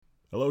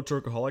Hello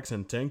Turkaholics,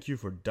 and thank you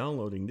for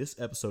downloading this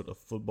episode of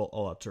Football a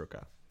la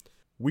Turca.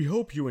 We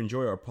hope you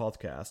enjoy our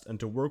podcast and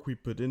the work we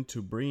put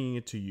into bringing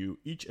it to you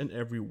each and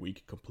every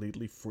week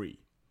completely free.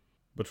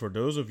 But for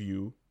those of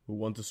you who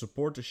want to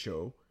support the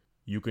show,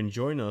 you can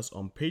join us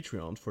on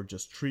Patreon for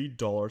just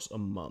 $3 a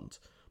month.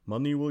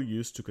 Money we'll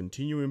use to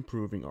continue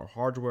improving our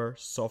hardware,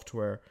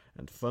 software,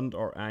 and fund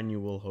our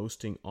annual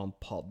hosting on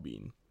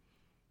Podbean.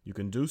 You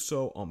can do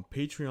so on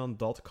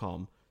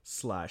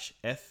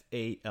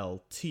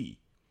patreon.com/FALT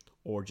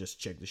or just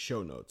check the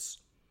show notes.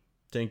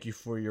 Thank you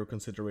for your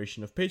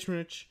consideration of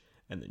patronage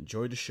and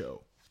enjoy the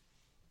show.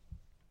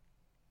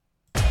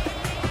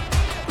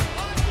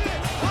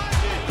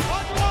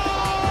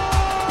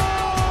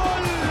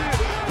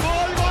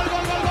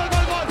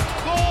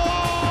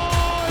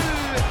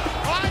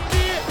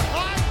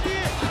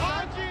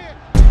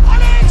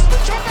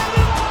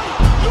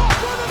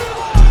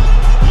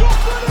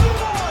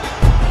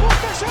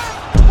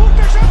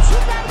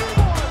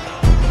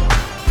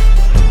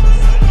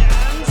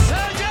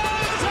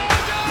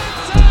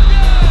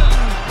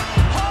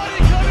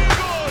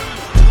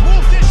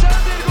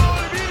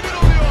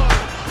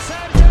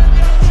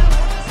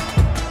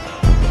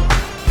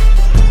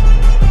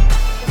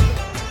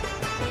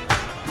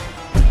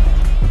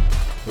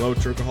 Hello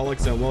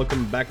Turkaholics, and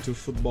welcome back to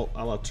Football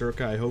a la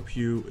Turca. I hope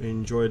you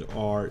enjoyed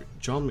our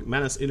John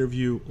McManus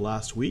interview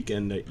last week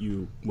and that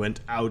you went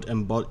out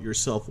and bought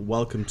yourself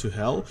Welcome to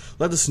Hell.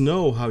 Let us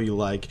know how you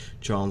like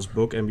John's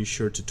book, and be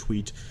sure to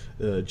tweet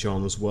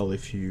John as well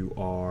if you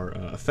are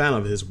a fan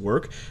of his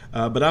work.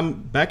 But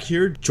I'm back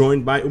here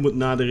joined by Umut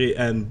Naderi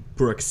and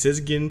Burak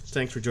Sezgin.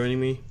 Thanks for joining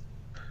me.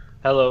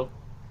 Hello.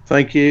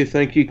 Thank you,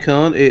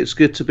 Khan. It's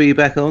good to be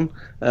back on.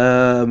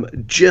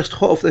 Just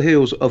hot off the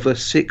heels of a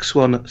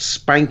 6-1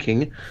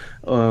 spanking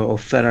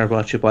of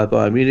Fenerbahce by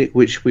Bayern Munich,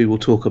 which we will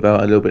talk about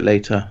a little bit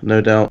later,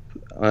 no doubt.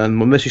 And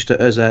my message to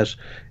Özat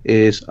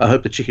is, I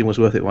hope the chicken was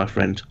worth it, my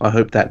friend. I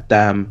hope that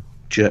damn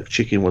jerk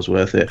chicken was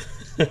worth it.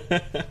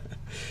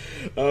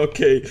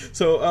 Okay,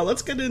 so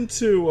let's get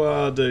into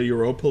the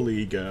Europa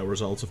League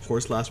results. Of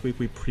course, last week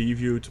we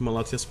previewed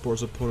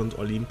Malatyaspor's opponent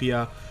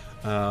Olimpia.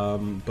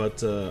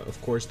 But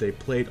of course they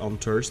played on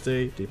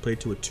Thursday. They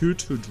played to a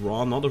 2-2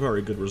 draw. Not a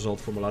very good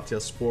result for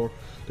Malatyaspor.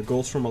 The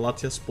goals from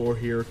Malatyaspor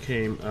here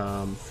came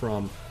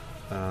from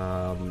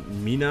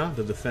Mina,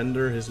 the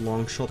defender. His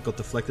long shot got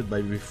deflected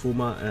by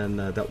Bifuma, and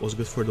that was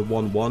good for the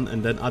 1-1.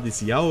 And then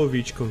Adis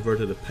Jajovic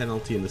converted a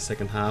penalty in the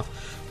second half,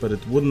 but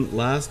it wouldn't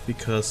last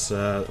because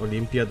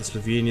Olimpia, the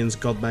Slovenians,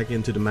 got back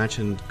into the match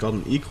and got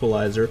an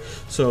equalizer.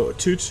 So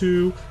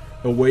 2-2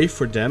 away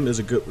for them is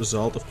a good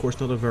result. Of course,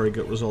 not a very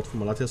good result for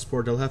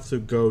Malatyaspor. They'll have to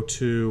go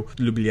to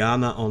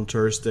Ljubljana on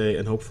Thursday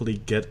and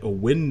hopefully get a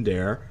win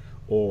there,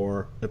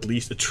 or at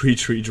least a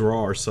 3-3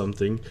 draw or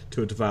something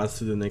to advance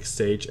to the next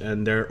stage.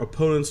 And their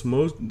opponents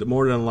more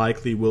than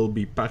likely will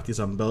be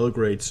Partizan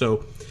Belgrade.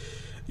 So,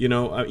 you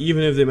know,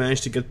 even if they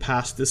manage to get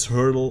past this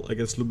hurdle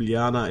against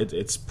Ljubljana,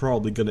 it's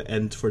probably going to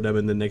end for them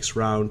in the next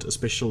round,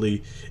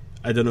 especially.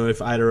 I don't know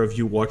if either of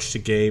you watched the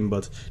game,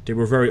 but they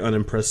were very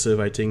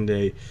unimpressive. I think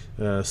they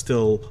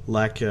still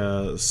lack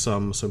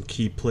some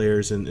key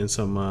players in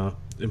some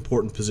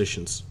important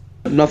positions.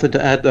 Nothing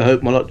to add. I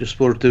hope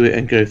Malatyaspor do it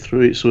and go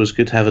through. It's always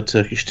good to have a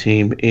Turkish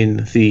team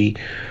in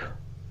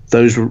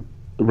those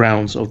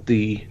rounds of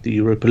the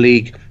Europa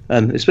League,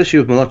 and especially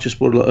with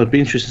Malatyaspor, it'd be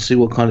interesting to see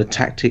what kind of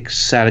tactics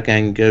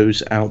Saragan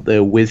goes out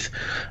there with,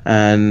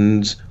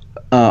 and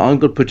I'm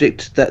going to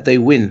predict that they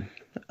win.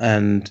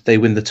 And they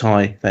win the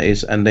tie, that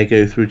is, and they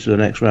go through to the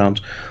next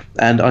round.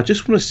 And I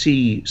just want to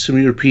see some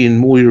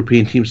more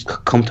European teams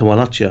come to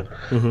Malatya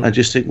and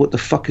just think, what the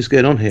fuck is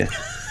going on here?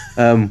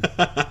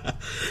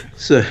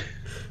 So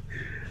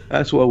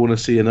that's what I want to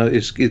see, and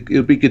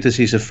it'll be good to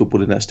see some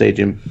football in that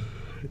stadium.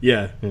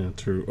 Yeah,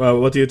 true.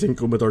 What do you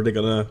think, Umut? Are they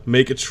gonna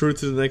make it through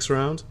to the next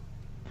round?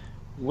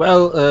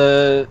 Well,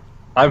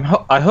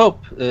 I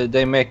hope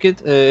they make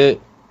it.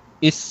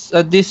 It's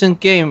a decent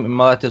game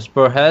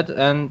Malatyaspor had,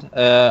 and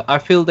I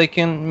feel they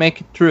can make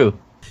it through.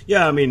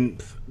 Yeah, I mean,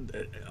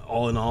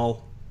 all in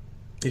all,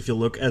 if you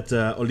look at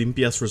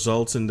Olympia's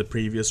results in the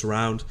previous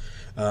round,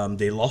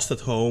 they lost at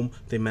home.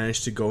 They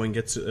managed to go and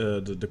get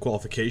the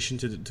qualification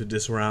to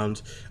this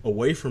round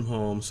away from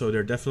home. So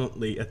they're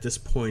definitely, at this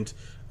point,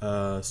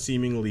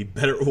 seemingly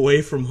better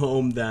away from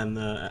home than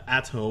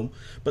at home.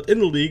 But in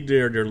the league,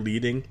 they're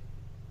leading.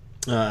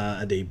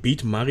 They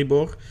beat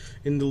Maribor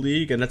in the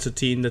league, and that's a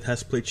team that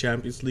has played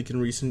Champions League in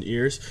recent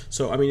years.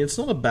 So, I mean, it's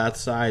not a bad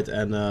side,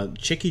 and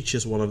Cekic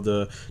is one of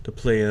the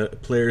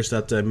players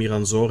that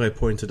Miran Zore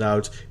pointed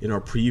out in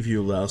our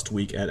preview last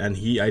week, and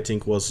he, I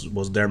think,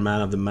 was their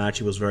man of the match.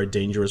 He was very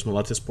dangerous.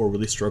 Malatyaspor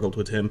really struggled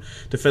with him.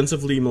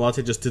 Defensively,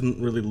 Malatya just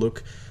didn't really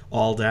look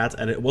all that,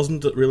 and it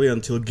wasn't really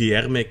until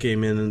Guilherme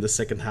came in the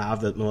second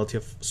half that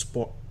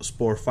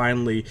Malatyaspor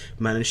finally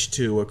managed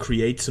to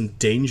create some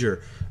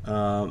danger.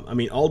 I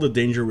mean, all the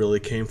danger really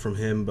came from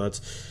him,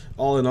 but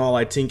all in all,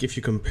 I think if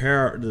you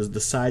compare the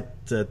side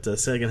that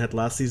Sergen had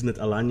last season at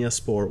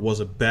Alanyaspor was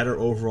a better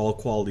overall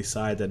quality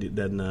side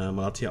than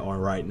Malatya are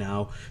right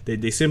now.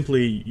 They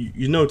simply,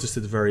 you noticed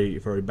it very,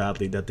 very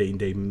badly that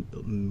they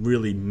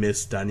really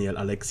miss Daniel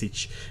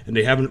Aleksic, and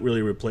they haven't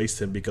really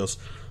replaced him because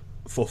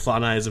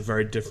Fofana is a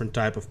very different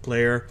type of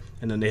player,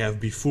 and then they have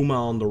Bifuma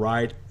on the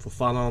right,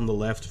 Fofana on the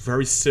left,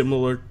 very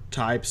similar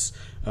types,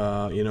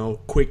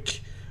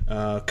 quick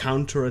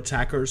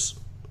counter-attackers.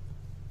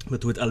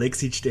 But with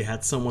Aleksic, they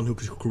had someone who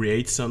could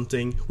create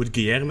something. With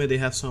Guilherme, they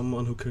have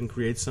someone who can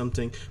create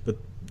something. But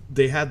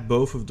they had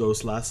both of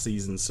those last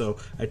season. So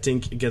I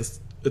think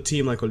against a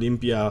team like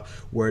Olympia,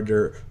 where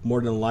they're more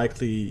than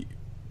likely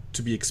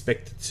to be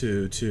expected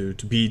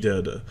to be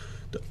the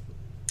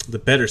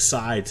better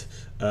side,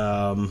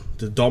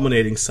 the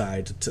dominating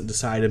side, the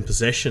side in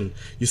possession,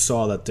 you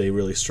saw that they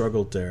really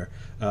struggled there.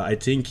 I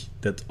think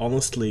that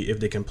honestly, if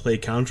they can play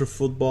counter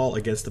football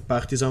against the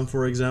Partizan,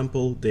 for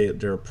example,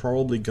 they're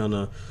probably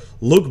gonna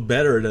look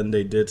better than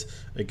they did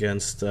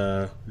against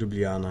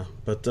Ljubljana.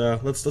 But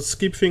let's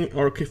keep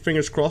our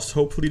fingers crossed.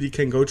 Hopefully, they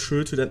can go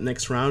through to that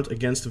next round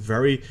against a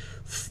very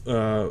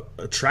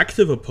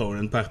attractive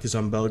opponent,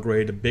 Partizan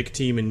Belgrade, a big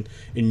team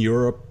in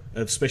Europe,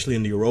 especially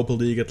in the Europa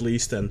League at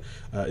least, and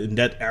in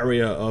that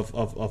area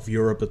of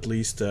Europe at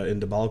least,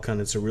 in the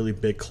Balkan, it's a really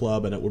big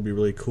club, and it would be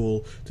really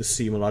cool to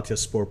see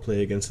Malatyaspor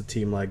play against a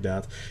team like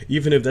that.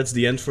 Even if that's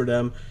the end for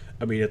them,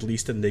 I mean, at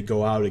least then they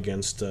go out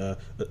against a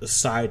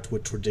side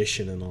with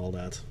tradition and all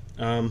that.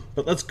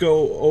 But let's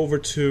go over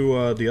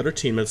to the other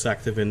team that's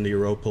active in the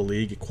Europa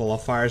League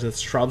qualifiers.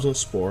 That's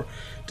Trabzonspor.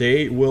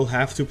 They will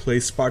have to play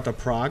Sparta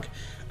Prague.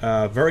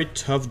 Very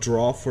tough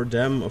draw for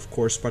them. Of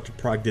course, Sparta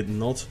Prague did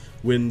not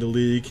win the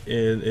league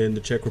in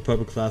the Czech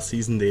Republic last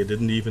season. They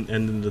didn't even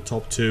end in the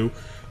top two.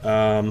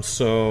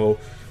 So,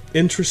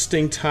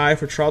 interesting tie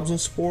for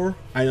Trabzonspor.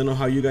 I don't know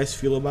how you guys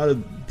feel about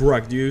it.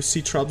 Burak, do you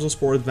see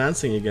Trabzonspor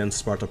advancing against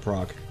Sparta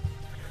Prague?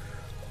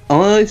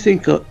 I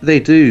think they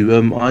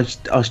do.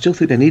 I still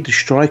think they need a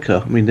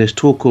striker. I mean, there's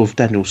talk of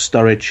Daniel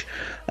Sturridge,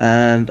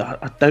 and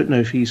I don't know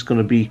if he's going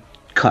to be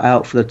cut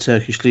out for the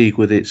Turkish league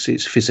with its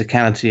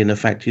physicality and the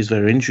fact he's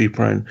very injury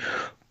prone.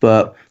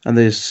 And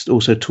there's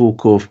also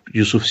talk of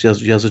Yusuf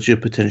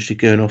Yazıcı potentially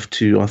going off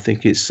to, I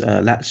think it's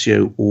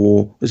Lazio,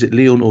 or is it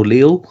Lyon or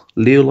Lille?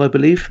 Lille, I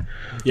believe.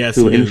 Yes,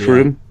 who are in for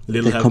him.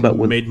 Lille have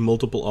made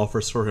multiple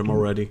offers for him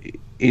already.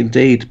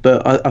 Indeed,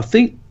 but I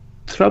think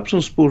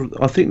Trabzonspor,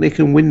 I think they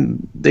can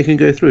win. They can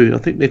go through. I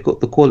think they've got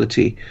the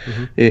quality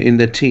in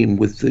their team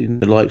with the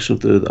likes of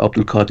the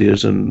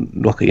Abdulkadirs and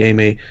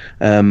Wakayeme,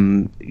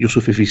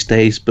 Yusuf if he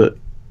stays. But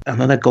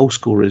another goal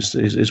scorer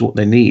is what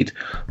they need.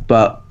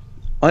 But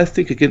I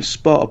think against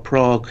Sparta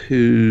Prague,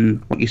 who,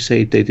 like you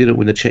say, they didn't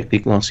win the Czech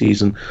League last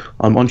season,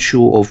 I'm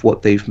unsure of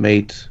what they've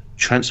made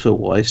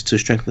transfer-wise to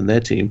strengthen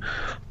their team.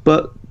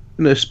 But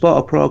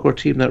Sparta Prague are a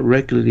team that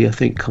regularly, I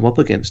think, come up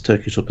against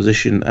Turkish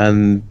opposition,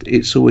 and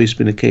it's always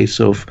been a case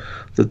of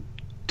the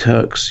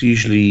Turks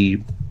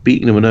usually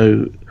beating them.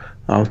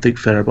 I think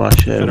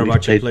Fenerbahce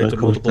played them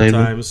multiple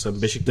times, and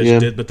Besiktas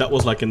did, but that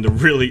was like in the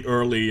really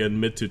early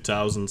and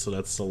mid-2000s, so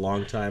that's a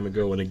long time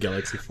ago in a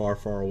galaxy far,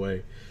 far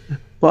away.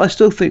 But I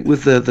still think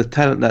with the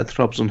talent that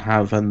Trabzon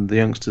have and the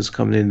youngsters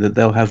coming in, that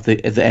they'll have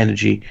the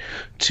energy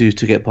to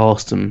get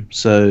past them.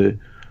 So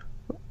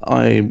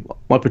my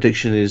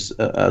prediction is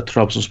a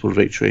Trabzonspor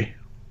victory.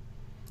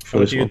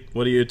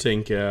 What do you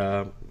think,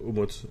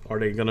 Umut? Are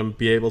they going to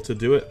be able to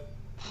do it?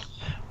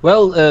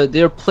 Well,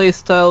 their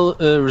playstyle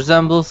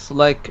resembles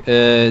like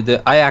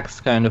the Ajax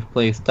kind of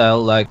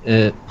playstyle, like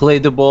play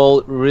the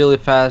ball really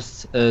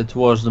fast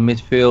towards the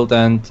midfield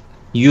and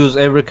use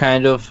every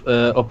kind of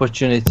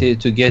opportunity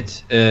to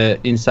get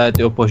inside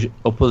the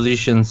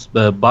opposition's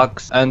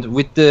box. And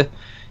with the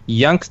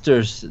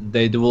youngsters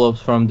they developed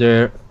from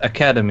their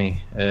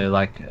academy,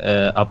 like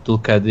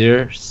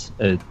Abdulkadirs,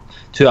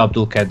 two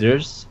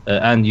Abdulkadirs,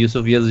 and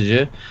Yusuf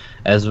Yazıcı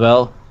as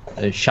well,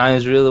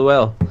 shines really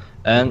well.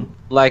 And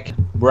like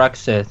Burak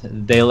said,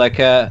 they like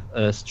a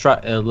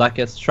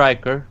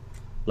striker,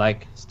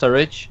 like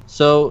Sturridge.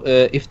 So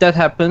if that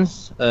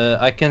happens,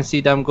 I can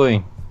see them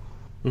going.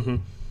 Mm-hmm.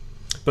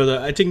 But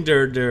I think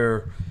they're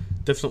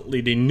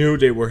definitely, they knew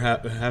they were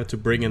have to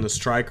bring in a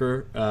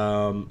striker.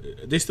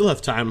 They still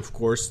have time, of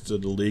course. The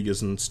league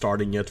isn't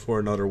starting yet for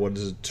another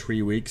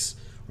 3 weeks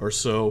or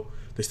so.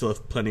 They still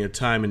have plenty of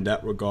time in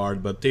that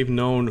regard. But they've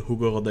known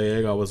Hugo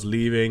Rodallega was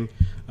leaving.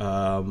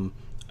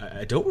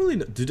 I don't really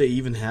know. Do they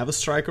even have a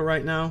striker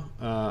right now?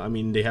 I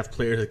mean, they have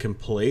players that can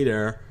play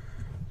there,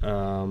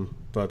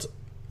 but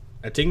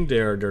I think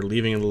they're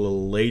leaving it a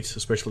little late,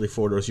 especially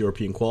for those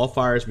European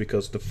qualifiers,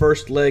 because the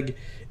first leg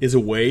is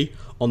away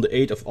on the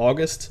 8th of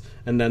August,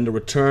 and then the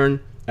return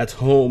at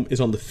home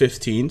is on the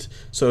 15th.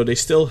 So they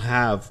still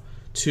have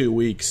 2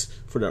 weeks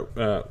for that.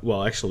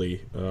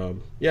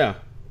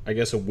 I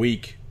guess a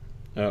week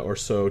or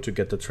so to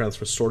get the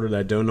transfer sorted.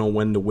 I don't know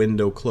when the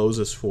window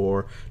closes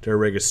for their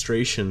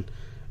registration.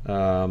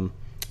 But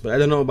I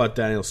don't know about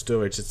Daniel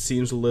Sturridge. It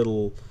seems a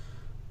little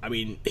I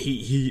mean,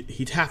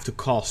 he'd have to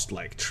cost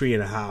like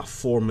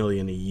 3.5-4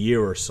 million a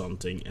year or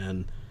something,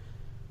 and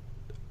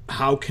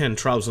how can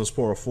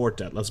Trabzonspor afford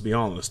that? Let's be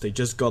honest. They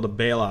just got a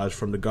bailout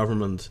from the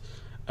government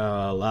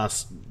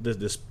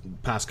this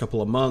past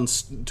couple of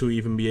months to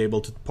even be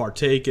able to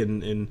partake in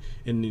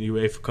the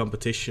UEFA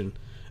competition,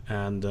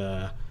 and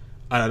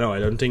I don't know. I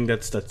don't think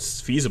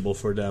that's feasible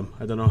for them.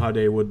 I don't know how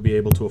they would be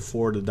able to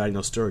afford the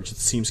Dino Sturridge. It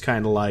seems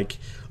kind of like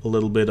a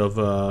little bit of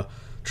a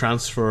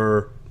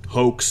transfer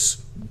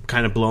hoax,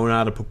 kind of blown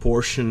out of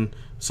proportion,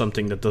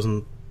 something that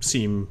doesn't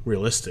seem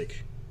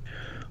realistic.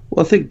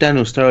 Well, I think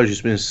Daniel Sturridge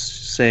has been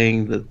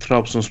saying that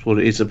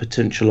Trabzonspor is a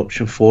potential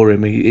option for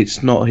him.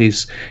 It's not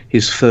his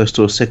first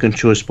or second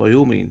choice by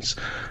all means.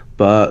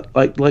 But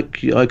I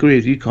agree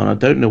with you, Con. I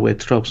don't know where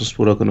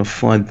Trabzonspor are going to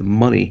find the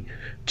money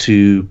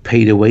to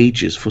pay the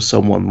wages for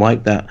someone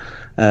like that.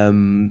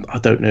 I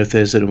don't know if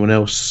there's anyone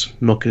else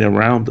knocking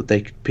around that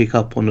they could pick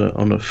up on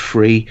a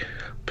free,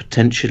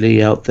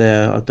 potentially out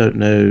there. I don't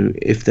know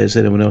if there's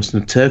anyone else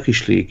in the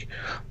Turkish league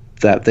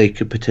that they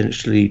could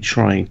potentially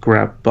try and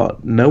grab,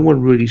 but no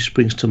one really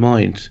springs to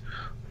mind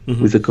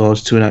with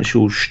regards to an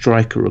actual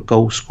striker or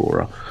goal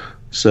scorer.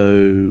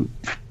 So,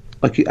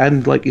 like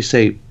you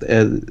say,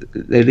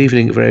 they're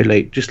leaving it very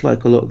late, just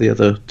like a lot of the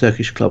other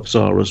Turkish clubs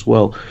are as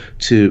well,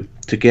 to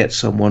get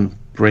someone,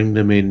 bring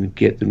them in,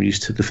 get them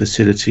used to the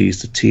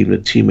facilities, the team, the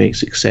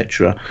teammates,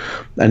 etc.,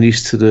 and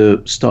used to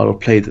the style of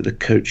play that the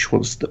coach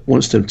wants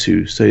them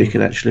to, so they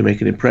can actually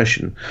make an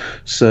impression.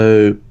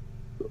 So,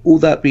 all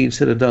that being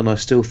said and done, I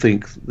still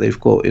think they've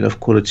got enough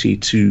quality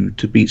to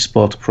beat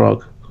Sparta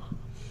Prague.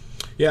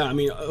 Yeah, I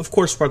mean, of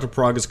course, Sparta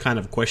Prague is kind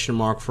of a question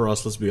mark for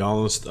us, let's be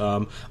honest.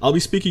 I'll be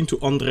speaking to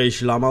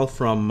Andrej Lamal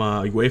from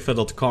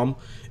UEFA.com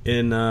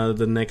in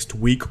the next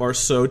week or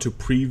so to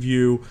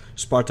preview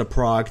Sparta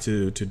Prague,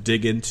 to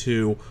dig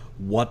into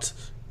what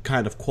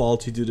kind of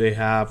quality do they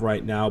have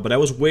right now. But I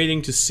was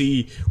waiting to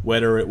see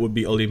whether it would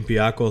be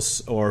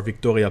Olympiacos or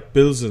Victoria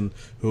Pilsen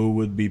who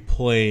would be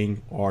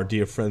playing our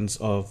dear friends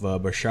of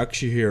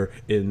Başakşehir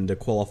in the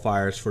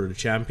qualifiers for the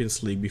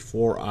Champions League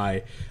before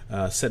I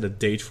set a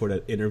date for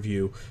that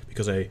interview,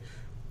 because I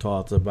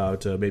thought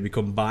about maybe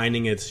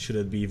combining it, should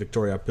it be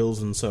Victoria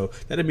Pilsen. So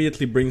that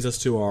immediately brings us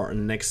to our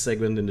next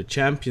segment in the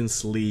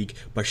Champions League.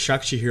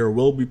 Başakşehir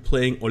will be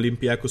playing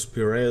Olympiacos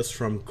Piraeus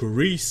from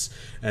Greece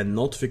and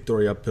not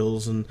Victoria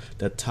Pilsen.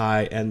 That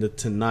tie ended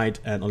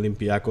tonight, and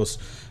Olympiacos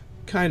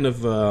kind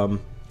of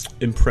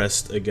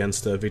impressed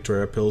against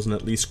Victoria Pilsen,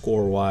 at least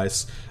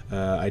score-wise.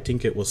 I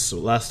think it was,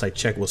 last I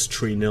checked, was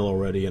 3-0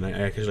 already, and I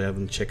actually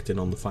haven't checked in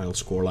on the final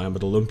scoreline.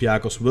 But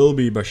Olympiacos will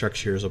be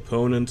Başakşehir's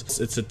opponent.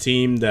 It's a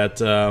team that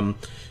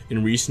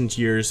in recent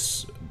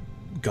years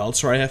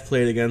Galatasaray have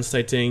played against,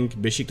 I think.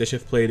 Beşiktaş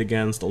have played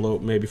against, although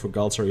maybe for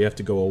Galatasaray you have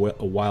to go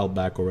a while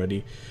back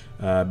already.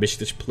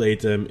 Beşiktaş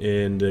played them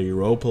in the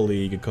Europa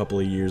League a couple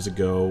of years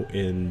ago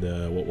in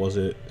the, what was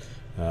it,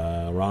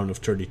 round of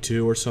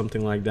 32 or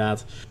something like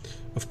that.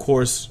 Of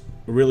course,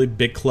 a really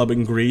big club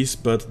in Greece,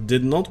 but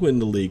did not win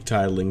the league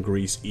title in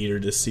Greece either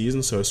this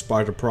season. So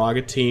Sparta Prague,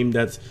 a team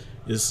that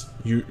is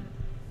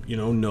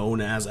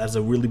known as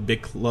a really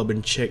big club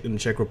in the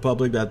Czech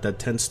Republic that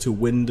tends to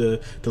win the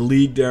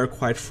league there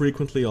quite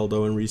frequently.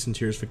 Although in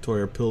recent years,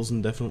 Victoria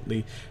Pilsen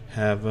definitely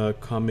have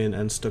come in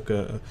and stuck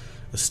a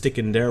stick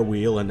in their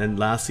wheel. And then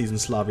last season,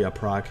 Slavia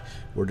Prague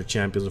were the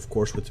champions, of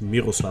course, with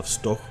Miroslav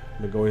Stoch.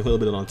 We're going a little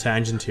bit on a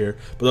tangent here,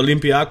 but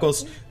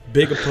Olympiacos,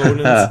 big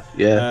opponents.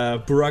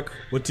 Burak,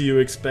 what do you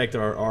expect?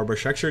 Are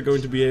Başakşehir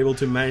going to be able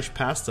to manage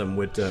past them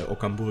with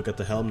Okan Buruk at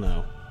the helm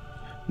now?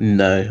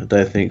 No, I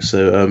don't think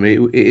so.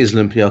 It is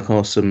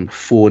Olympiacos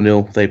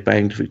 4-0. They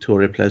banged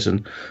Victoria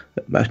Pleasant.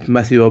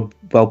 Matthew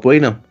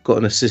Balbuena got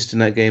an assist in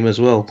that game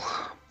as well.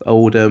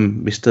 Old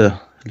Mr.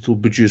 Little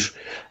Bujus.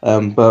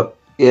 But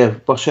yeah,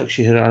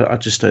 Başakşehir, I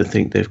just don't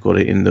think they've got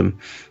it in them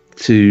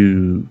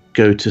to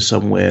go to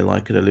somewhere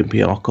like an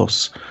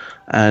Olympiacos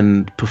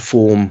and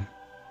perform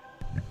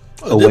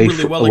away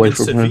really well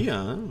against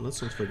Sevilla.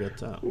 Let's not forget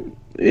that.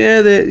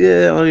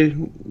 Yeah,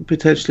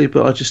 potentially,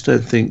 but I just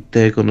don't think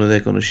they're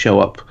gonna show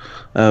up.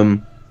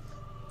 And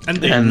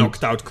they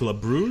knocked out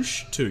Club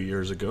Brugge 2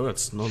 years ago.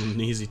 That's not an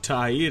easy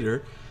tie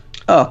either.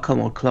 Oh, come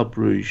on, Club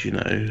Brugge, you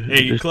know.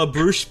 Hey, Club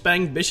Brugge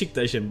spanked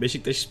Beşiktaş and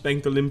Beşiktaş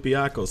spanked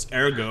Olympiacos.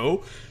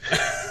 Ergo.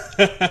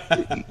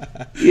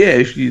 Yeah,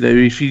 if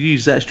you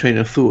use that train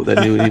of thought,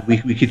 then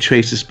we could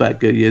trace this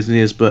back years and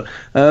years. But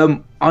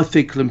I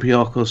think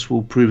Olympiacos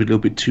will prove a little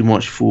bit too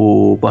much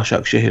for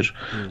Başakşehir.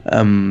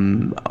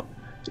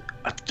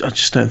 I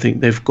just don't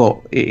think they've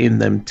got it in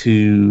them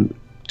to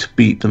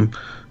beat them.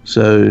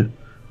 So.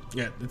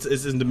 Yeah,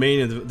 it's in the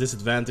main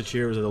disadvantage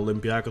here is that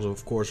Olympiacos,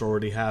 of course,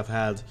 already have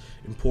had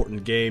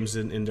important games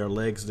in their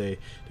legs. They're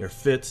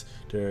fit,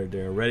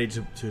 they're ready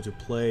to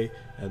play,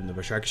 and the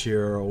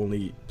Başakşehir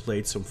only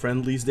played some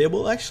friendlies. They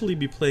will actually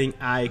be playing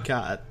AEK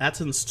at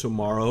Athens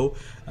tomorrow.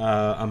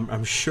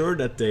 I'm sure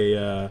that they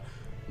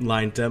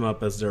lined them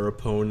up as their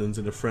opponents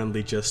in a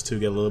friendly just to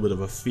get a little bit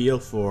of a feel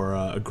for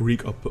a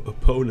Greek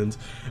opponent.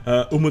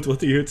 Umut, what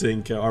do you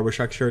think? Are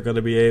Başakşehir going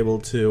to be able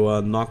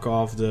to knock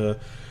off the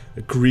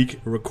Greek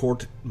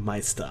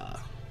Rekordmeister?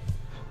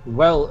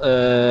 Well,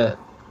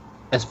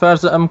 as far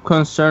as I'm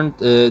concerned,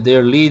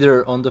 their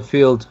leader on the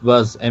field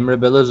was Emre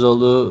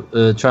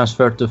Belözoğlu,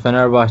 transferred to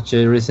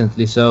Fenerbahçe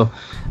recently. So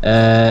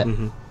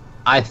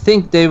I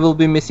think they will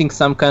be missing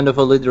some kind of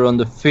a leader on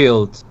the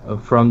field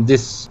from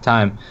this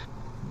time.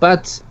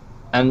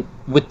 And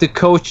with the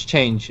coach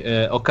change,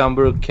 Okan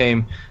Buruk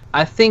came.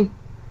 I think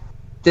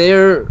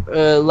they're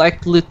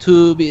likely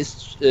to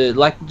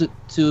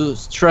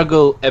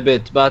struggle a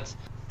bit, but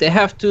they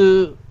have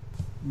to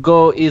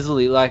go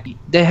easily. Like,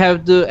 they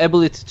have the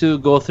ability to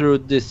go through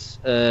this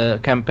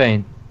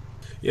campaign.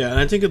 Yeah, and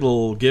I think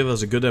it'll give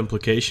us a good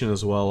implication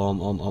as well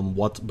on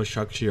what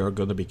Başakşehir are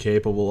going to be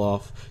capable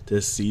of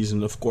this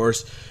season. Of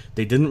course,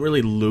 they didn't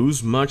really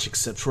lose much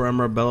except for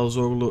Emre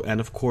Belözoğlu and,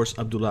 of course,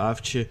 Abdullah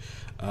Avcı.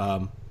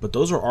 But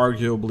those are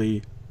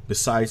arguably,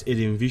 besides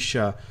Edin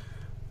Visca,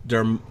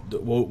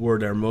 were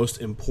their most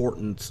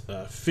important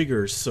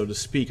figures, so to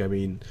speak. I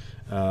mean,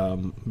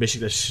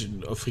 Beşiktaş,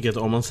 Fikret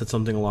Orman said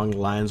something along the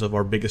lines of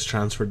our biggest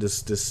transfer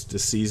this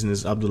season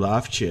is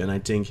Abdullah Avcı, and I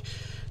think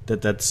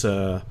that's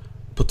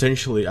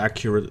potentially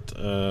accurate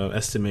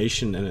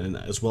estimation, and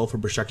as well for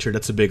Başakşehir,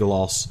 that's a big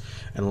loss.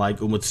 And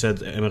like Umut said,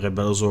 Emre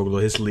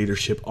Belözoğlu, his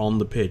leadership on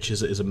the pitch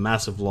is a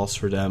massive loss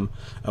for them.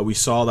 We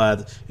saw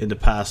that in the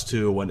past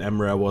too, when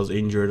Emre was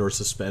injured or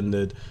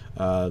suspended,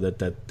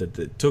 that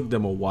it took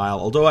them a while.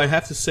 Although I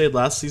have to say,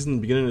 last season,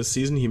 beginning of the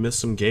season, he missed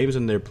some games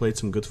and they played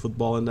some good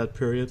football in that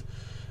period.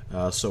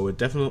 So it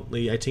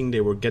definitely, I think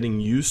they were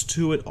getting used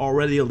to it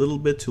already a little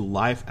bit, to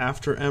life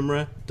after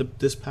Emre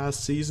this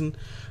past season.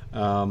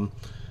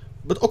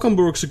 But Okan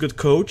Buruk's a good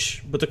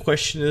coach, but the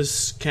question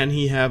is, can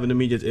he have an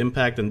immediate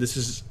impact? And this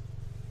is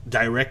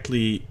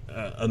directly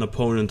an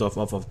opponent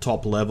of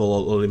top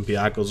level.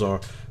 Olympiacos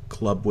are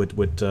club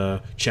with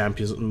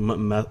champions,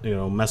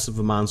 massive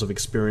amounts of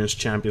experience,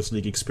 Champions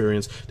League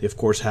experience. They of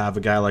course have a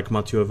guy like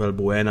Matteo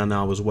Valbuena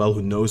now as well,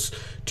 who knows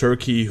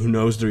Turkey, who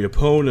knows the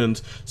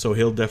opponent. So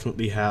he'll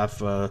definitely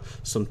have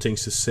some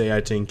things to say,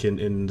 I think,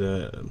 in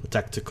the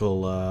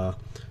tactical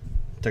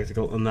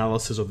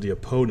analysis of the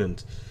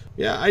opponent.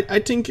 Yeah, I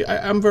think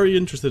I'm very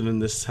interested in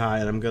this tie,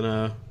 and I'm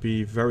gonna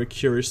be very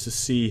curious to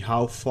see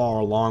how far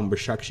along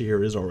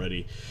Başakşehir is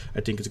already.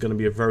 I think it's gonna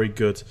be a very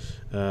good,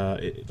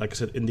 like I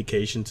said,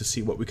 indication to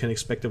see what we can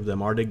expect of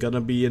them. Are they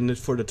gonna be in it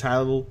for the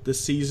title this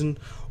season,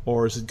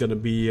 or is it gonna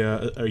be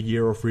a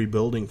year of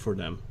rebuilding for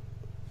them?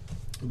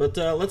 But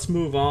let's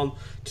move on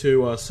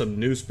to some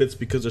news bits,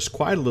 because there's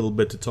quite a little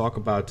bit to talk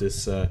about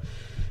this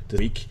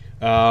week.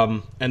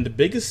 And the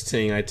biggest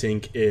thing, I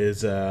think,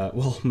 is,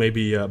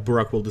 maybe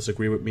Burak will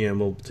disagree with me and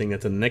will think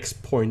that the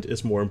next point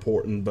is more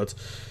important, but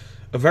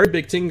a very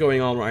big thing going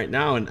on right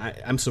now, and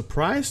I'm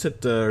surprised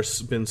that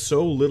there's been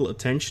so little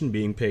attention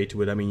being paid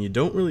to it. I mean, you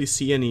don't really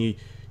see any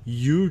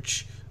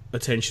huge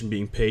attention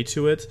being paid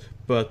to it,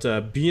 but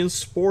beIN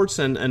Sports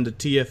and the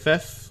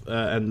TFF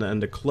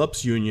and the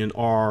clubs union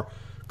are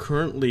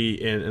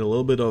currently in a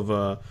little bit of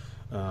a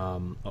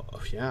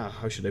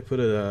how should I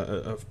put it,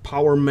 a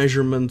power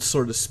measurement,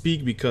 so to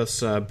speak, because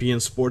beIN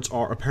Sports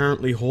are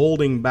apparently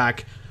holding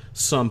back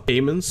some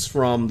payments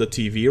from the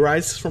TV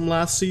rights from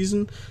last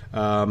season.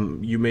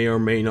 You may or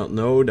may not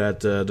know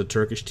that the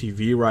Turkish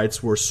TV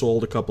rights were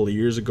sold a couple of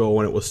years ago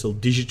when it was still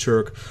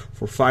Digiturk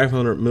for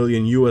 $500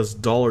 million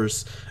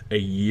a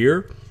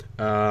year.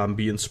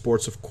 beIN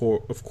Sports, of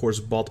course,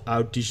 bought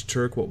out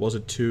Digiturk, what was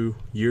it, 2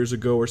 years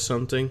ago or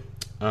something.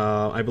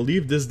 I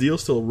believe this deal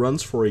still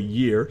runs for a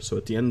year, so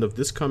at the end of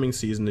this coming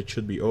season it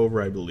should be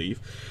over, I believe.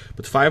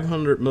 But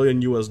 $500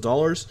 million,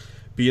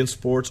 beIN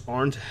Sports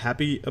aren't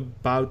happy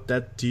about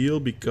that deal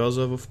because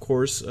of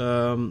course,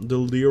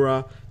 the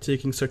lira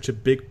taking such a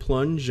big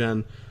plunge,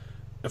 and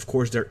of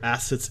course their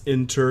assets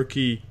in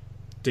Turkey,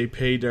 they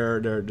pay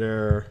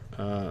their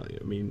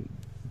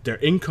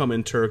income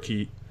in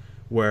Turkey,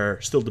 where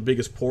still the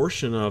biggest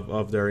portion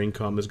of their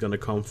income is going to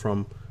come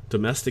from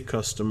domestic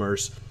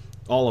customers.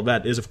 All of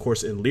that is, of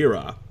course, in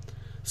lira.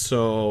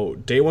 So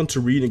they want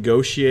to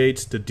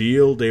renegotiate the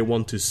deal. They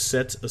want to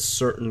set a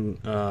certain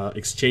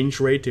exchange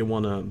rate. They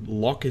want to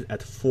lock it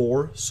at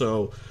 4.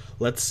 So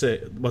let's say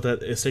what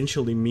that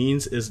essentially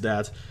means is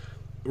that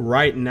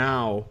right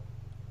now,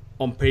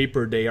 on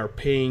paper, they are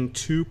paying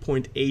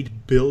 2.8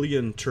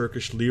 billion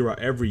Turkish lira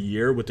every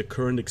year with the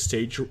current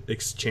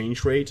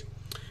exchange rate.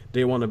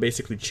 They want to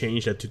basically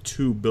change that to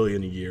 2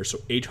 billion a year. So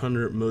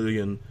 800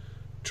 million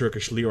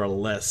Turkish lira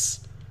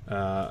less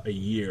a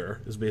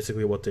year is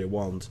basically what they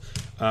want.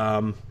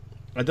 I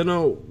don't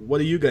know, what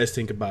do you guys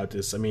think about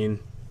this? I mean,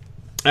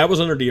 I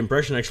was under the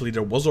impression actually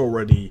there was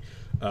already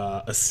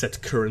a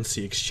set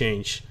currency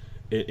exchange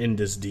in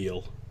this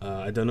deal.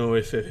 I don't know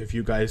if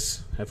you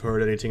guys have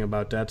heard anything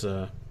about that.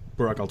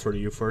 Burak, I'll turn to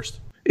you first.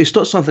 it's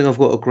not something I've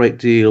got a great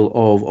deal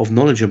of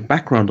knowledge and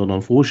background on,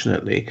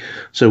 unfortunately.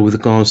 So with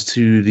regards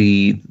to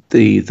the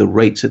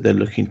rates that they're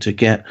looking to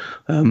get,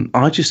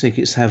 I just think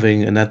it's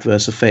having an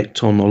adverse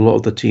effect on a lot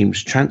of the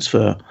team's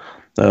transfer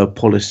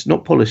policy,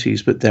 not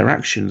policies, but their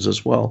actions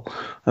as well.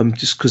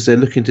 Just because they're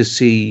looking to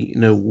see,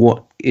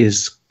 what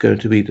is going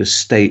to be the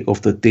state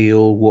of the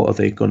deal, what are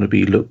they going to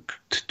be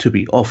looked to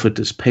be offered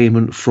as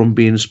payment from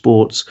beIN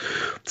Sports.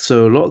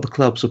 So a lot of the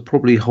clubs are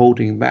probably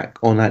holding back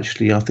on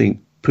actually, I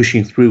think,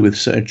 pushing through with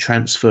certain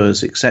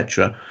transfers,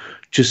 etc.,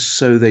 just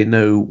so they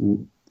know,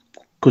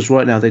 because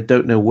right now they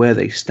don't know where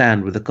they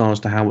stand with regards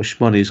to how much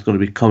money is going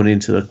to be coming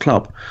into the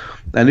club.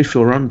 And if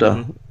you're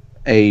under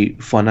a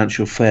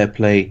financial fair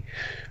play,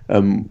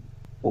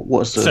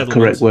 what's the Settlement,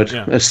 correct word?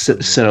 yeah. A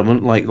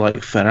settlement, like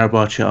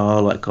Fenerbahce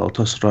are, like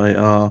Galatasaray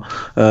are,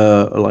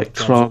 like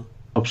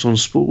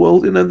Trabzonspor. Well,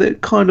 they're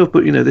kind of,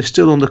 but they're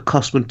still on the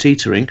cusp and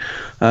teetering,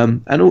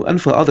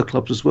 and for other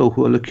clubs as well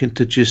who are looking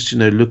to just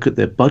look at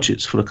their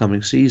budgets for the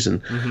coming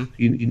season.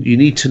 You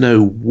need to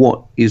know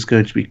what is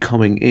going to be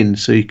coming in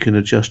so you can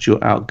adjust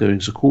your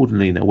outgoings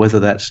accordingly. Now, whether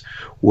that's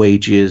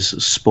wages,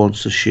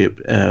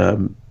 sponsorship,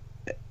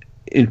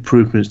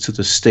 improvements to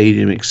the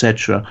stadium,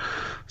 etc.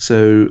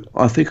 So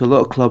I think a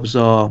lot of clubs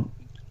are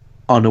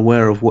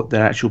unaware of what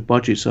their actual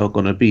budgets are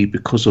going to be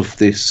because of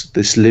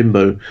this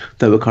limbo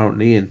that we're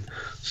currently in.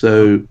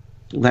 So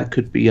that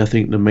could be, I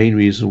think, the main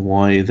reason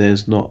why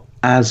there's not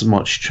as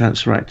much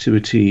transfer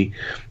activity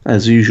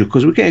as usual,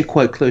 because we're getting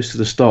quite close to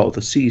the start of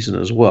the season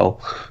as well.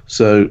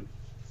 So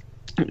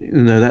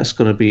that's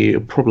going to be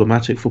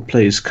problematic for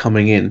players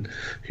coming in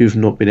who've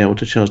not been able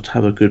to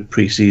have a good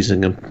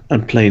pre-season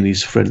and playing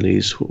these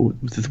friendlies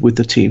with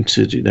the team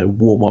to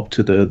warm up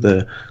to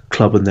the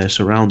club and their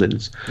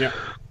surroundings. Yeah.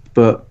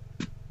 But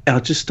I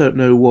just don't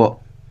know what.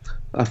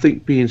 I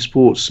think beIN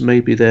Sports,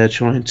 maybe they're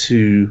trying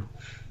to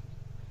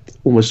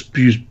almost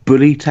use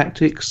bully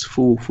tactics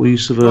for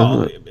use of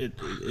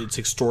it's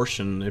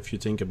extortion if you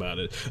think about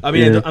it. I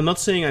mean, I'm not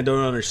saying I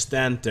don't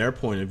understand their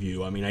point of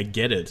view. I mean, I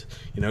get it.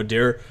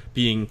 They're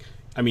being.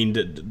 I mean,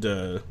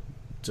 the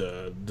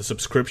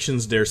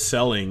subscriptions they're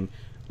selling,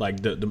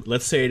 like the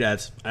let's say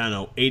that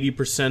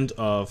 80%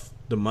 of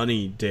the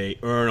money they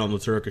earn on the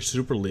Turkish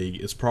Super League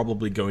is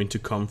probably going to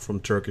come from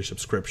Turkish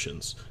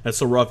subscriptions.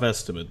 That's a rough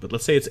estimate, but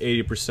let's say it's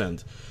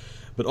 80%.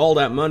 But all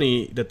that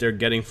money that they're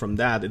getting from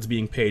that, it's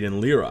being paid in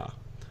lira.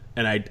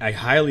 And I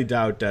highly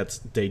doubt that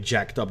they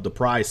jacked up the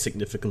price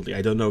significantly.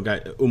 I don't know,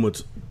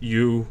 Umut,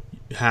 you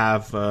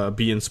have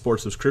beIN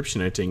Sports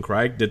subscription, I think,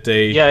 right? Did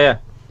they? Yeah.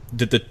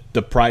 Did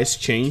the price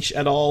change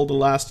at all the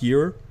last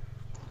year?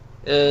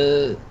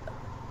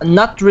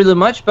 Not really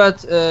much,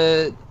 but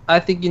I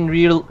think in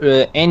real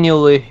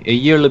annually, a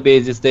yearly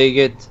basis, they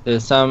get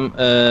some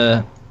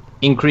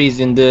increase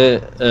in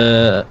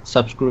the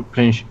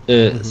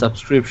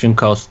subscription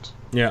cost.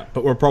 Yeah,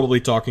 but we're probably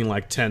talking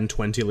like 10,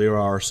 20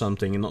 lira or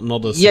something, and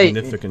not a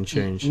significant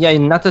change. Yeah,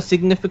 not a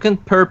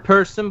significant per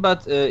person,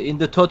 but in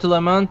the total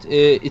amount,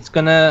 it's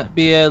gonna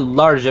be a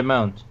large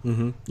amount.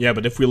 Yeah,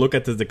 but if we look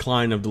at the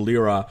decline of the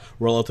lira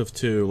relative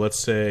to, let's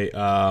say,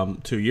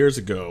 2 years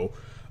ago,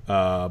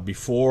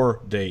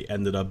 before they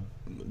ended up,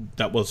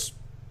 that was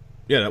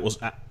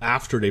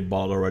after they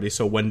bought already.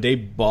 So when they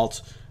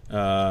bought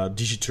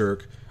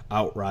Digiturk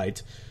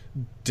outright,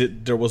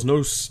 there was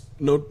no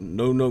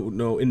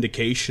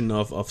indication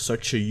of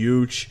such a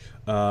huge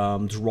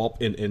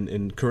drop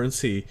in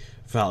currency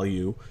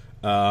value.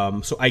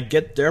 So I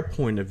get their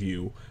point of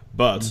view,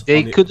 but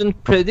they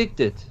couldn't predict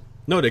it.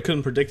 No, they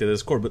couldn't predict it,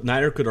 of course, but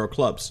neither could our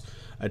clubs.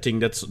 I think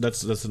that's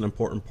an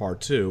important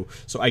part too.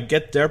 So I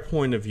get their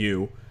point of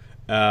view,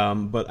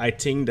 but I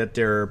think that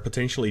they're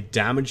potentially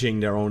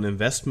damaging their own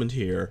investment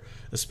here,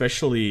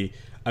 especially.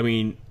 I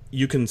mean,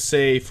 you can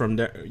say from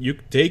there,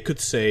 they could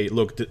say,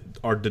 look,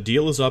 the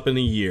deal is up in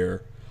a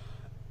year.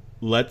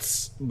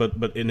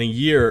 But in a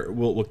year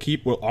we'll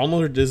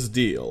honor this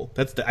deal.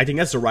 I think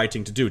that's the right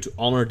thing to do, to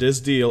honor this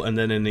deal, and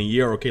then in a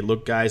year, okay,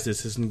 look, guys,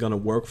 this isn't gonna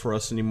work for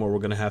us anymore. We're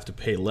gonna have to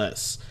pay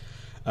less,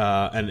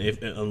 and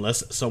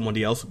unless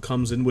somebody else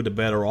comes in with a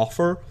better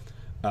offer,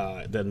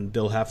 then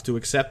they'll have to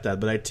accept that.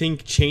 But I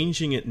think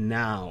changing it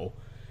now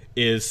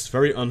is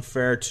very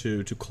unfair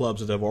to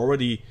clubs that have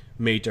already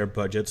made their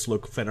budgets.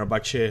 Look,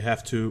 Fenerbahce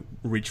have to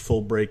reach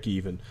full break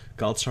even.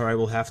 Galatasaray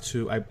will have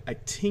to. I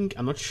think,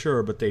 I'm not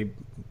sure, but they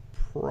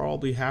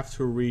probably have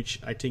to reach.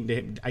 I think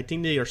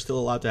they are still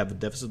allowed to have a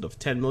deficit of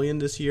 10 million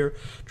this year.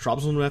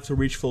 Trabzon will have to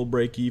reach full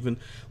break even.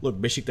 Look,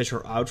 Beşiktaş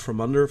are out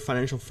from under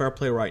financial fair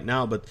play right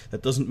now, but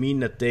that doesn't mean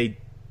that they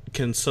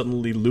can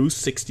suddenly lose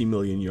 60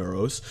 million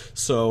euros.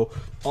 So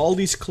all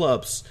these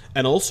clubs,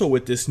 and also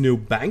with this new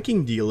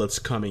banking deal that's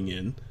coming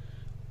in,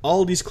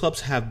 all these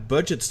clubs have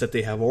budgets that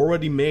they have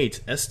already made,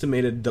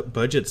 estimated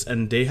budgets,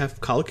 and they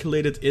have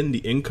calculated in the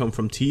income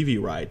from TV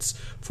rights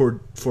for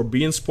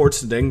beIN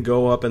Sports to then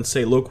go up and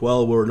say, look,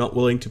 well, we're not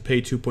willing to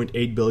pay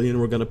 2.8 billion,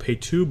 we're going to pay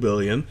 2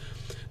 billion.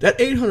 That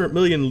 800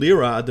 million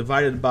lira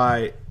divided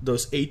by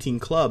those 18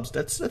 clubs,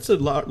 that's a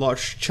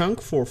large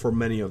chunk for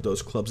many of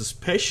those clubs,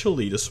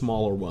 especially the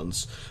smaller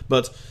ones.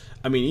 But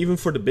I mean, even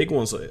for the big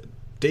ones,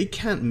 they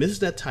can't miss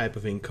that type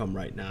of income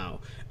right now.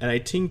 And I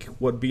think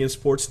what beIN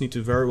Sports need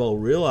to very well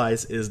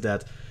realize is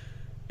that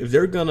if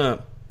they're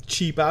gonna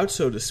cheap out,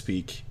 so to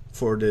speak,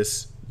 for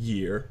this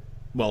year,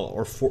 well,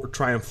 or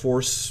try and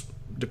force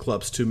the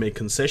clubs to make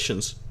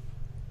concessions,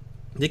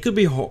 they could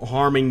be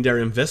harming their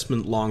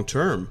investment long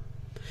term.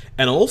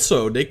 And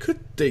also, they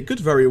could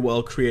very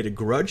well create a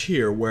grudge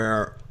here,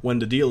 where when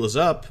the deal is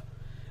up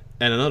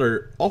and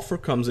another offer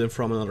comes in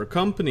from another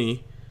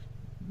company,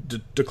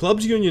 the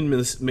clubs union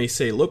may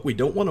say, look, we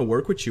don't want to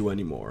work with you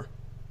anymore.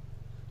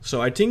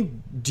 So I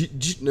think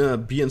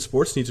beIN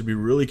Sports needs to be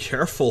really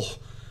careful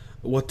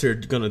what they're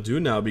going to do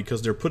now,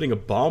 because they're putting a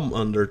bomb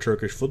under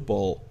Turkish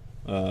football.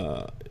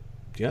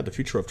 The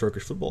future of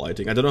Turkish football, I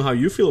think. I don't know how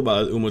you feel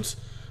about it, Umut,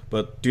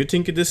 but do you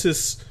think this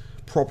is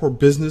proper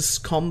business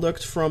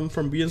conduct from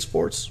beIN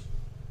Sports?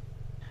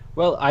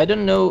 Well, I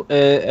don't know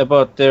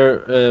about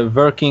their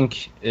working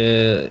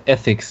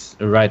ethics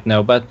right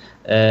now, but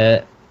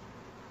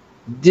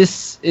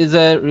this is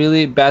a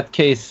really bad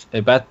case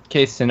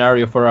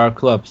scenario for our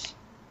clubs,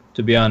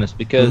 to be honest,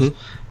 because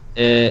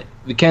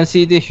we can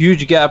see the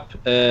huge gap,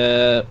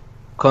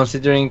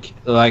 considering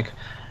like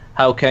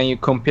how can you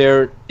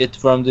compare it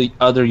from the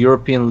other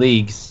European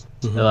leagues,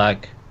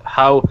 like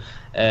how.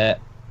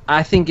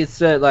 I think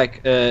it's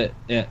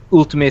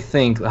ultimate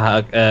thing.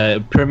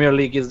 Premier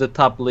League is the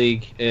top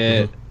league,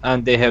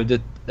 and they have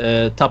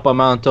the top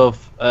amount of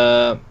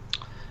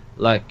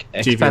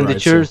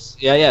expenditures.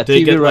 Rights, yeah.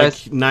 They TV get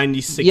rights. like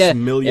 96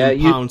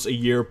 million pounds a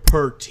year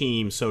per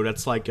team, so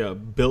that's like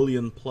 $1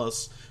 billion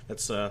plus.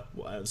 It's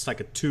like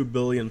a £2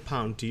 billion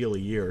deal a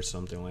year or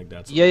something like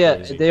that.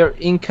 Crazy. Their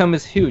income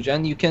is huge,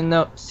 and you can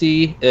now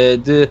see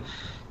the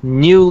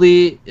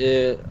newly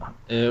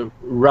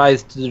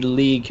rise to the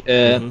league.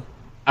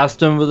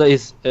 Aston Villa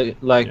is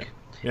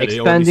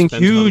expanding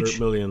huge,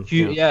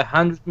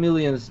 100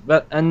 millions.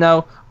 And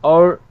now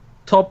our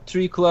top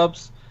 3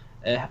 clubs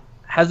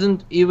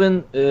hasn't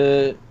even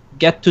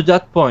get to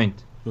that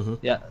point.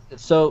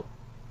 So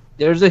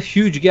there's a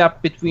huge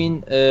gap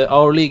between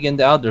our league and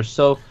the others.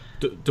 So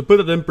to put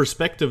it in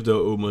perspective,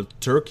 though, Umut,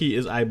 Turkey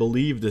is, I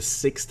believe, the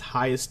 6th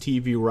highest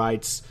TV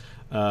rights.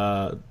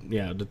 The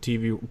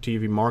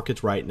TV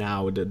market right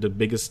now,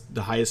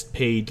 the highest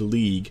paid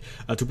league.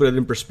 To put it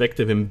in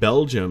perspective, in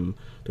Belgium,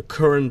 the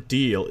current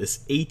deal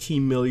is 80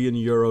 million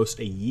euros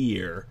a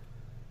year.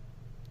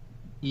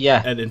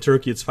 Yeah. And in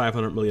Turkey, it's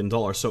 $500 million.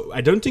 So I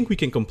don't think we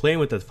can complain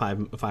with that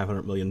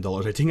 $500 million.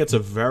 I think that's a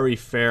very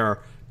fair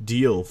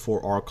deal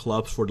for our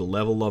clubs, for the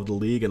level of the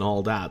league and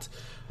all that.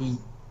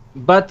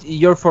 But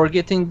you're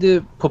forgetting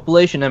the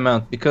population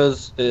amount,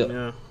 because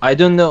I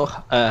don't know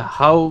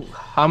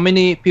how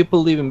many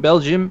people live in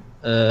Belgium.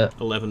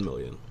 11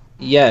 million.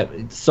 Yeah,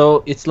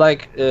 so it's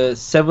like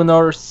 7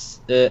 or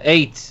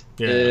 8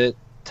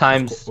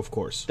 times of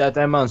course that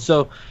amount.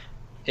 So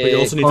but you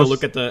also need to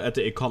look at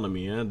the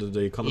economy.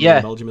 The economy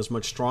in Belgium is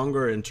much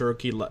stronger. In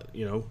Turkey,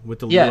 with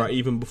the lira,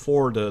 even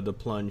before the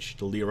plunge,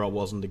 the lira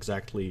wasn't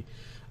exactly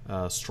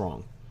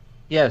strong.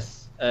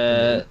 Yes.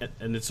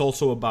 And it's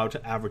also about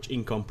average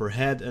income per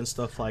head and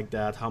stuff like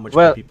that. How much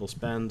can people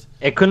spend?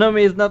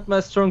 Economy is not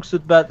my strong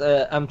suit, but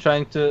I'm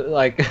trying to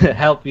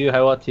help you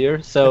out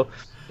here. So,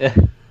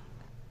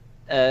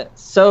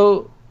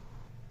 so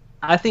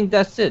I think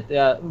that's it.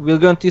 We're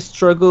going to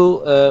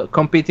struggle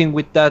competing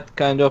with that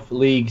kind of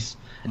leagues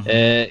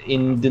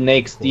in the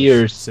next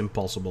years. It's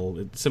impossible.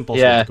 It's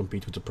impossible to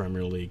compete with the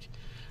Premier League.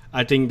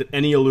 I think that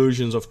any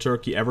illusions of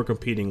Turkey ever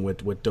competing with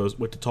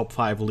the top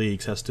 5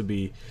 leagues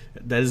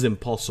that is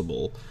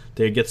impossible.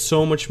 They get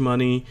so much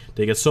money.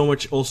 They get so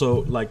much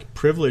also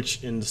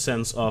privilege in the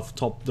sense of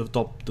the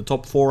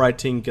top 4. I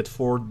think get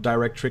 4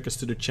 direct tickets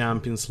to the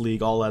Champions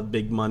League. All that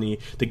big money.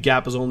 The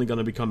gap is only going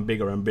to become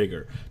bigger and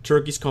bigger.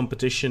 Turkey's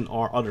competition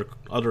are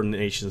other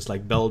nations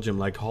like Belgium,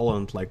 like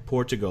Holland, like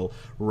Portugal,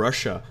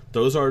 Russia.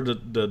 Those are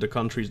the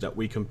countries that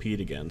we compete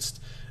against.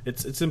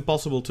 It's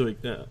impossible to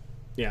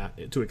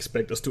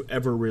expect us to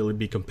ever really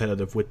be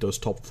competitive with those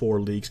top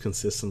 4 leagues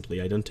consistently.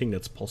 I don't think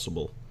that's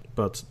possible.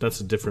 But that's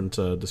a different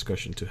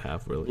discussion to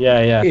have, really.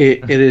 Yeah.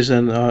 It is,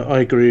 and I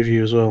agree with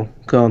you as well,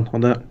 Khan,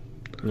 on that.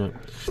 Yeah.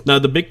 Now,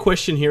 the big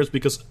question here is,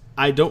 because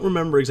I don't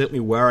remember exactly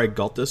where I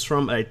got this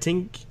from. I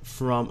think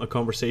from a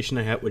conversation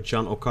I had with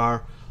Can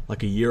Ocar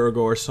like a year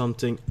ago or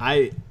something.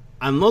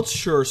 I'm not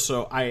sure,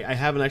 so I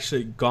haven't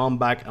actually gone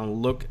back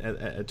and looked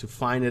to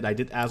find it. I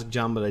did ask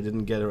John, but I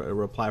didn't get a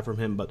reply from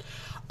him. But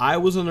I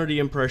was under the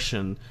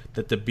impression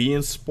that the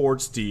beIN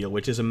Sports deal,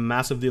 which is a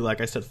massive deal,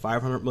 like I said,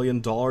 $500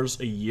 million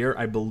a year,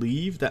 I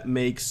believe that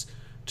makes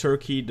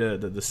Turkey the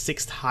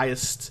 6th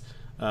highest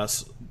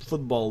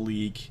football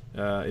league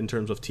in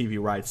terms of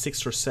TV rights,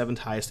 6th or 7th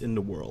highest in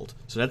the world.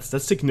 So that's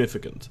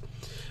significant.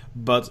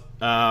 But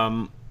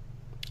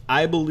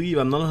I believe,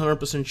 I'm not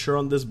 100% sure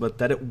on this, but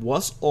that it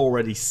was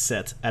already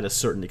set at a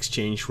certain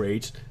exchange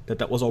rate,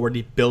 that was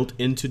already built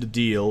into the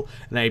deal,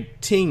 and I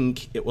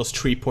think it was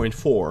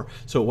 3.4.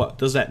 So what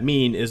does that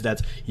mean is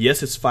that,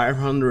 yes, it's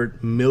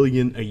 500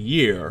 million a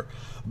year,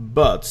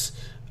 but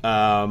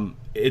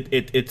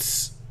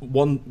it's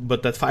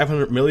that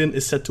 500 million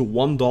is set to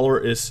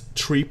 $1 is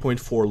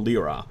 3.4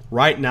 lira.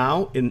 Right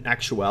now, in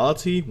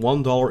actuality,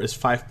 $1 is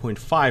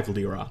 5.5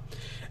 lira.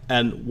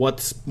 And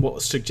what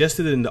was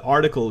suggested in the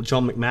article,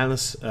 John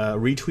McManus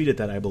retweeted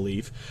that, I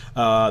believe,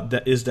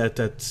 that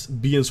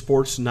beIN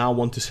Sports now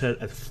want to set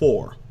it at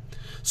 4.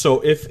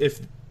 So if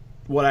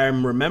what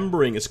I'm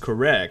remembering is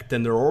correct,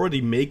 then they're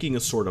already making a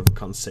sort of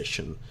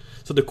concession.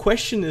 So the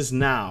question is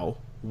now,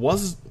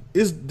 was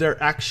there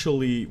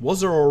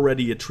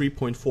already a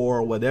 3.4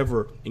 or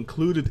whatever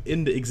included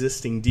in the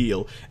existing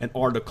deal, and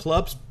are the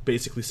clubs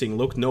basically saying,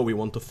 look, no, we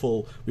want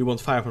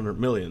 500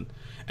 million?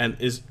 And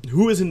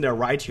who is in their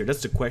right here?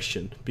 That's the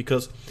question.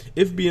 Because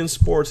if beIN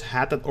Sports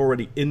had that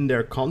already in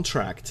their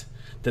contract,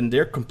 then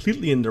they're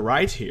completely in the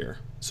right here.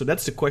 So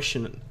that's the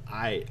question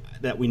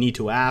that we need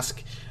to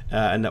ask,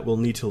 and that we'll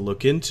need to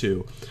look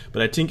into.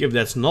 But I think if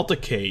that's not the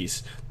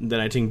case, then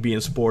I think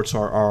beIN Sports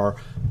are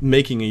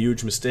making a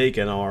huge mistake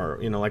and are,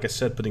 like I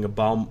said, putting a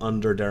bomb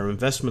under their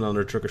investment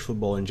under Turkish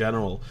football in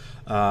general.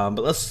 But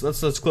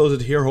let's close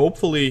it here.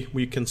 Hopefully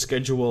we can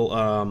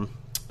schedule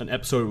an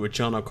episode with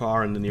John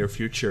Akar in the near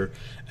future,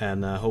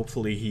 and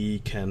hopefully he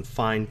can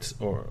find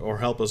or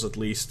help us at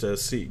least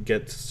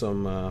get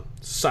some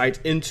sight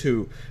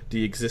into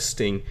the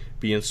existing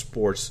beIN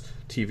Sports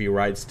TV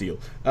rights deal.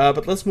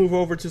 But let's move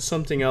over to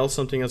something else,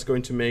 something that's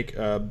going to make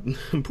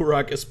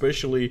Burak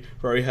especially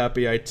very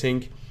happy, I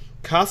think.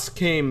 KAS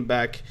came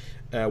back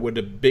with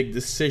a big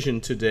decision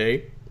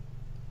today,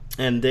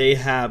 and they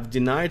have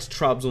denied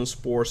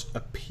Trabzonspor's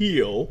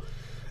appeal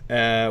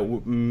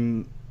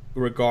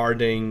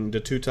regarding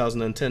the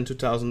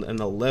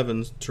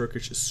 2010-2011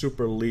 Turkish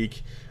Super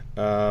League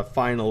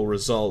final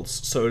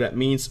results. So that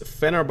means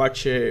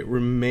Fenerbahce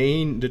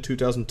remain the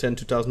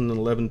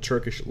 2010-2011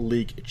 Turkish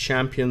League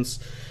champions.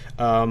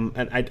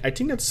 And I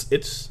think that's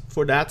it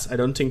for that. I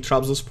don't think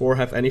Trabzonspor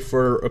have any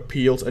further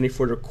appeals, any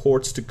further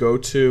courts to go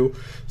to.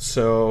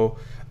 So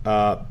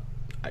I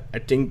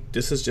think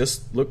this is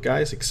just, look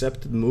guys,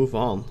 accept it, move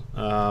on.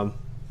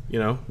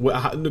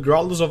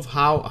 Regardless of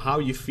how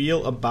you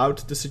feel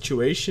about the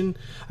situation,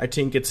 I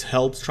think it's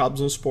held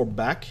Trabzonspor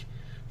back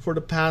for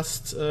the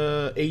past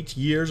 8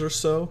 years or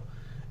so.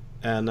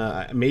 And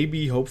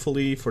maybe,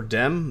 hopefully for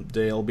them,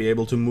 they'll be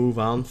able to move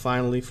on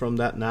finally from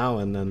that now.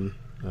 And then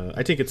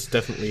I think it's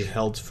definitely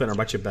held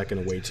Fenerbahce back in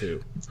a way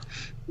too.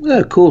 Yeah,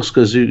 of course,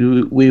 because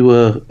we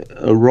were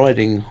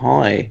riding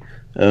high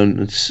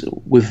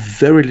with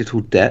very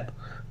little debt.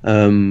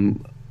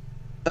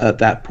 At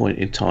that point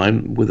in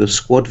time, with a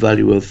squad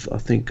value of, I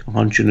think,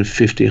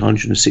 150,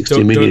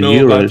 160 million euros. Don't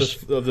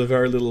know about the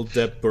very little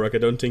debt, Burak. I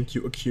don't think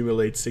you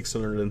accumulate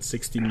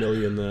 660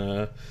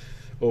 million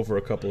over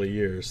a couple of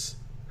years.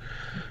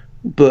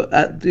 But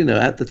at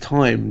the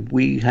time,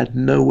 we had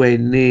nowhere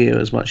near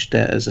as much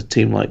debt as a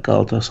team like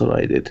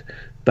Galatasaray did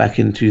back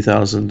in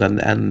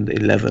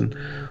 2011.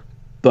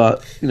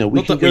 But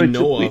not that we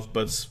know of,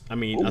 but I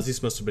mean,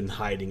 Aziz must have been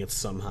hiding it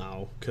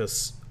somehow,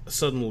 because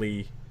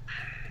suddenly.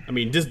 I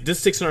mean, this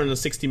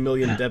 660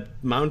 million debt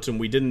mountain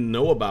we didn't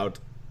know about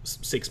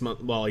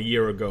a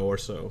year ago or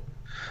so.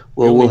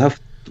 Well, we'll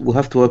have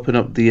to open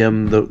up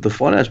the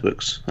finance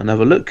books and have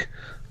a look.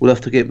 We'll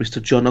have to get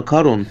Mr. John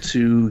O'Connell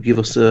to give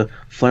us a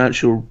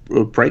financial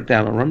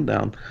breakdown and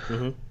rundown.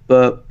 Mm-hmm.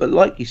 But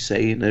like you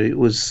say,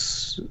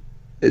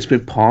 it's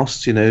been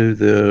passed.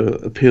 The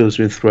appeal has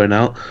been thrown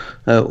out.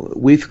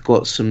 We've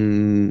got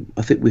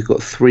I think we've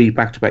got 3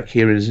 back-to-back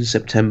hearings in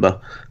September.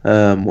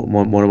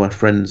 One of my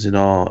friends in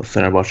our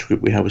Fenerbahce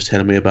group was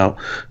telling me about.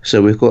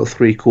 So we've got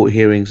 3 court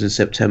hearings in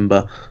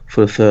September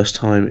for the first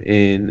time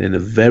in a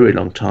very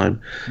long time.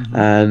 Mm-hmm.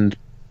 And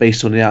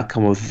based on the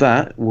outcome of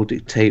that, will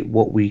dictate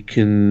what we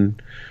can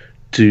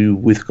do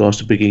with regards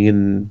to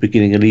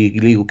beginning a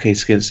legal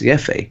case against the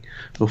FA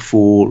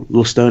for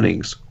lost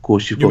earnings. Of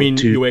course, you mean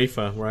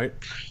UEFA, right?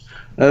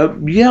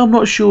 Yeah, I'm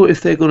not sure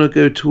if they're going to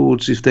go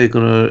towards if they're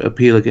going to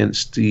appeal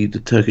against the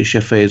Turkish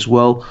FA as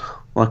well.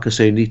 Like I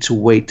say, need to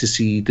wait to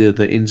see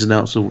the ins and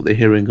outs of what the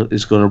hearing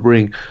is going to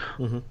bring.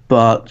 Mm-hmm.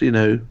 But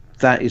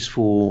that is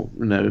for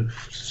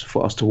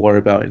us to worry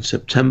about in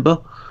September.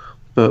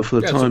 But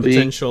for the time being,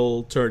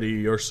 potential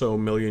 30 or so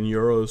million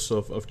euros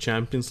of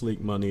Champions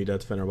League money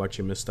that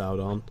Fenerbahce missed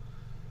out on.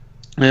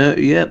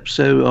 Yep.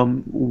 So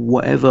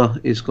whatever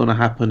is going to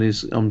happen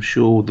is, I'm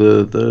sure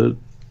the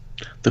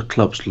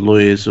club's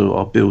lawyers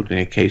are building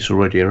a case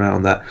already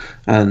around that,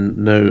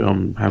 and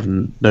I'm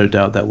having no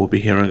doubt that we'll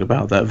be hearing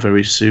about that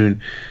very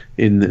soon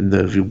in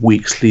the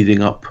weeks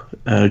leading up,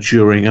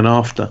 during and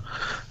after.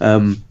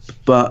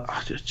 But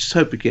I just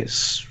hope it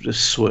gets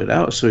just sorted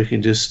out so we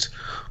can just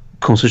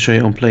concentrate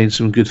on playing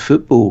some good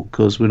football,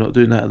 because we're not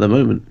doing that at the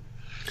moment.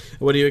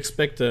 What do you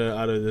expect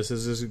out of this?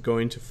 Is this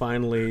going to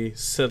finally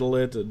settle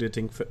it? Do you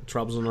think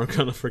Trabzon are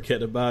going to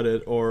forget about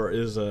it, or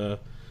are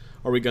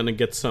we going to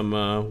get some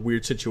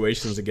weird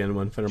situations again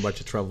when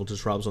Fenerbahce travel to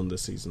Trabzon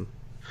this season?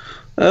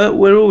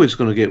 We're always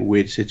going to get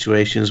weird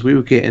situations. We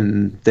were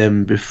getting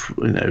them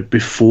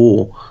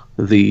before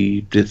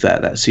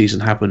that season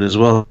happened as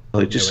well.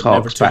 It just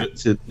harks back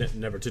to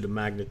never to the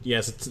magnet.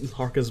 Yes, it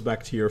harkens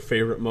back to your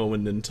favorite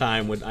moment in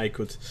time when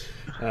Aykut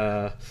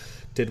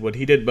did what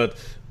he did, but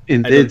I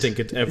don't think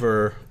it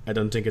ever.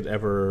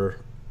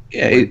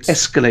 Yeah, it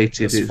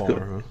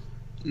escalated.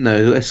 No,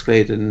 it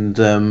escalated, and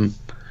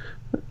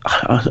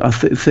I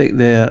think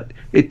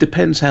it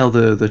depends how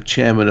the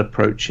chairman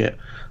approach it.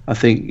 I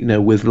think,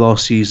 with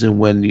last season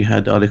when you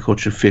had Ali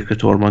Koç and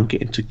Fikret Orman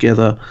getting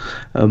together,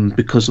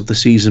 because of the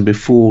season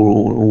before,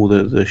 all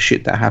the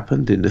shit that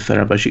happened in the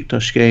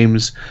Fenerbahçe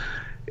games,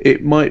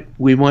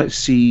 we might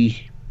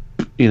see,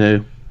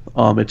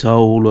 Ahmet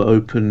Ağaoğlu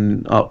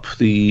open up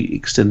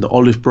extend the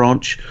olive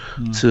branch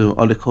to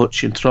Ali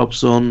Koç in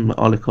Trabzon.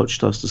 Ali Koç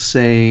does the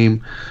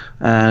same,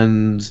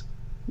 and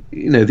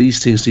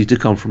these things need to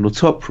come from the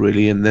top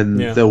really, and then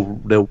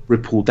they'll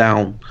ripple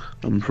down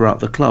throughout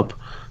the club.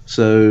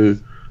 So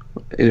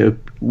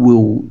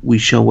we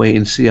shall wait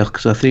and see,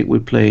 because I think we're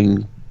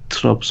playing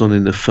Trabzon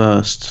in the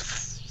first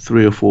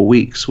 3 or 4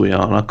 weeks. We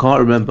are, and I can't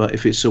remember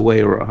if it's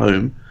away or at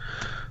home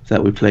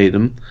that we play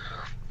them,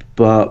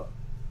 but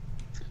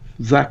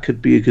that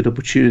could be a good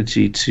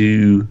opportunity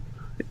to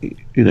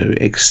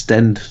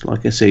extend,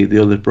 like I say, the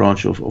olive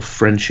branch of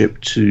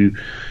friendship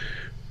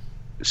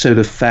so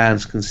the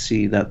fans can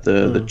see that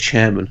the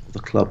chairman of the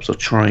clubs are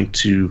trying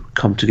to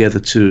come together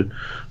to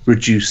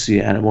reduce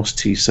the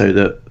animosity, so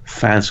that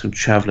fans can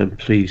travel in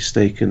peace,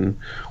 they can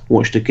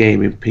watch the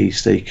game in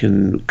peace, they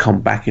can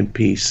come back in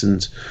peace.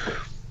 And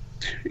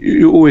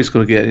you're always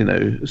going to get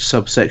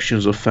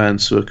subsections of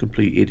fans who are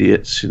complete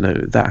idiots.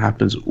 That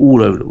happens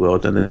all over the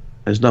world, and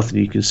there's nothing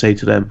you can say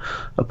to them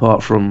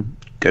apart from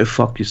go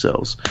fuck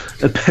yourselves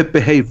and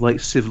behave like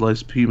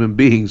civilized human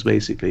beings,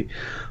 basically.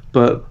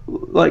 But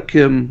like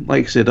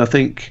I said, I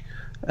think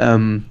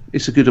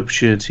it's a good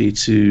opportunity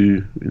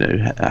to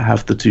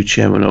have the two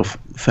chairmen of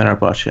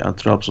Fenerbahçe and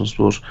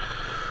Trabzonspor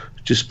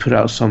just put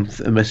out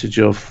a message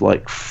of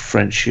like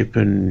friendship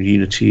and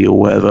unity, or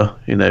whatever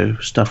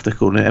stuff they're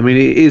calling it. I mean,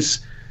 it is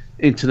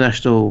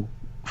International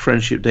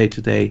Friendship Day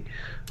today,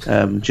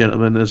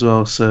 gentlemen, as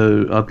well.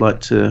 So I'd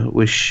like to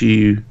wish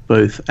you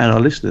both and our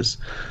listeners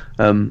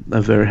a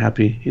very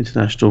happy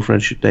International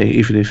Friendship Day,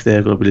 even if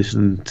they're going to be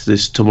listening to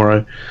this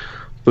tomorrow.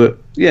 But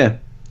yeah,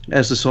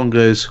 as the song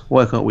goes,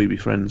 why can't we be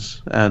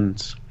friends?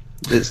 And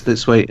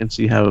let's wait and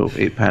see how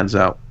it pans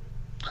out.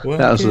 Why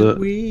can't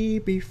we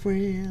be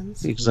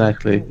friends?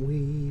 Exactly. Why can't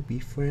we be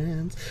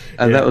friends?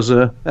 And that was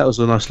a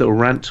nice little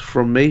rant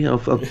from me.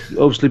 I've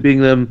obviously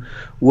been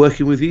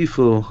working with you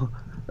for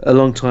a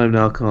long time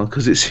now, Carl,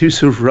 because it seems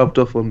to have rubbed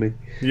off on me.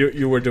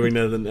 You were doing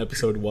that in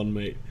episode 1,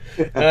 mate.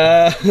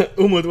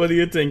 Umut, what do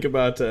you think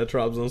about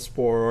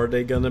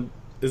Trabzonspor?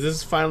 Is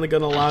this finally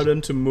gonna allow them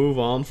to move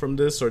on from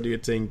this, or do you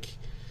think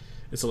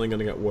it's only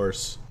gonna get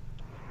worse?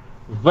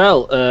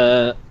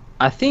 Well,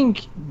 I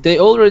think they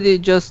already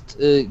just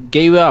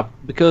gave up,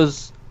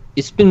 because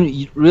it's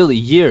been really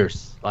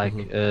years. Like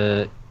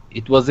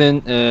it was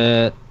in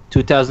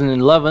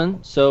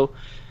 2011, so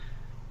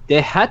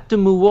they had to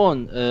move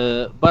on.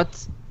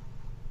 But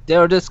they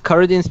are just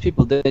Karadeniz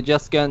people. They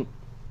just can't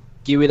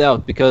give it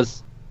out,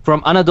 because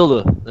from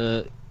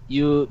Anadolu,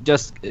 you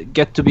just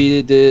get to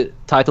be the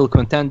title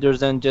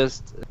contenders, and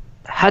just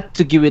had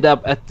to give it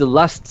up at the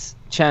last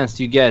chance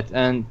you get,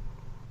 and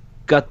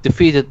got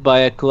defeated by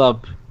a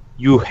club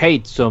you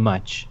hate so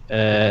much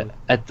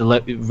at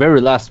the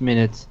very last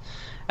minute.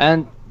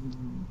 And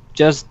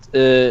just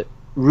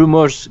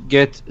rumors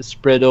get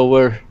spread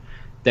over,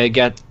 they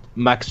get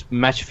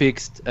match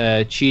fixed,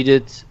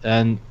 cheated,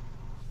 and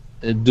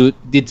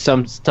did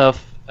some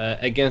stuff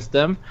against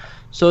them.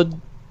 So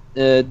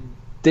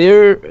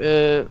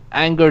their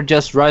anger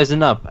just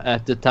rising up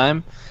at the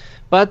time.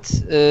 But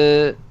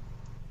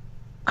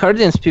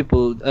Karadeniz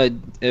people,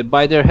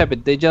 by their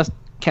habit, they just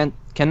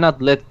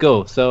cannot let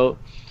go. So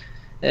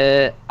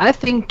I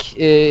think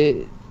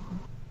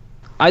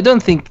I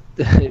don't think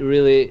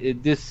really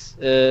this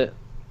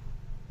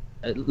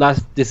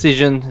last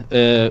decision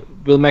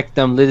will make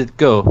them let it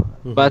go.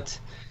 But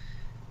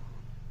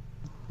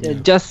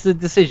just the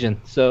decision.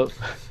 So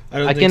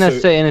I cannot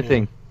say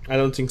anything. Yeah. I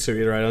don't think so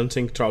either. I don't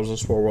think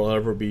Trabzonspor will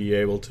ever be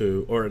able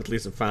to, or at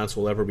least the fans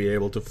will ever be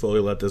able to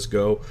fully let this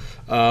go.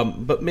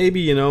 But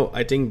maybe,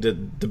 I think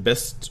that the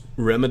best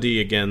remedy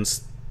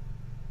against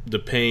the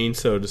pain,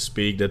 so to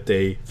speak, that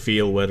they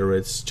feel, whether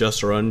it's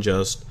just or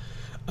unjust,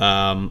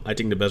 I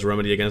think the best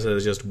remedy against it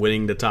is just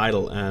winning the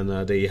title.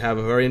 And they have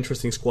a very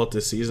interesting squad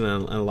this season,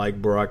 and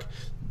like Burak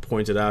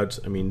pointed out,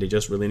 I mean, they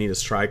just really need a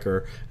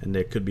striker, and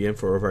they could be in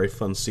for a very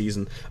fun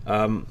season.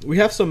 We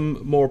have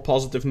some more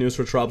positive news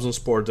for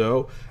Trabzonspor,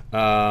 though.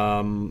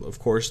 Of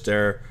course,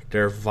 their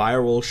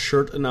viral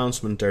shirt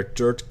announcement, their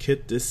third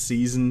kit this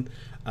season,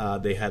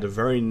 they had a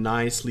very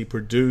nicely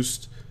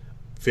produced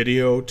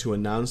video to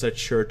announce that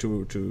shirt,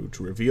 to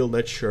reveal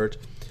that shirt.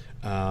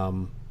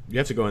 you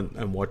have to go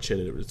and watch it.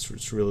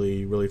 It's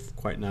really really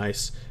quite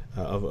nice.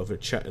 Of a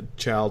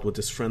child with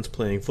his friends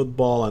playing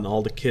football, and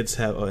all the kids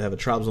have a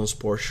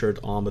Trabzonspor shirt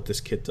on, but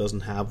this kid doesn't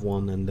have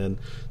one. And then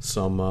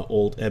some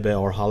old Ebe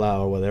or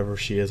Hala or whatever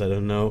she is, I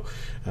don't know.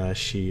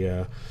 She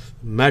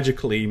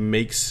magically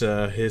makes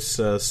his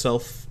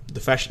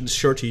the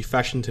shirt he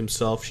fashioned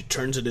himself. She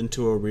turns it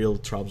into a real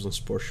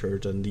Trabzonspor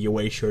shirt and the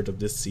away shirt of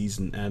this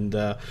season, and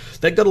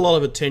that got a lot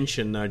of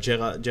attention.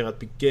 Gerard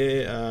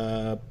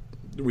Piqué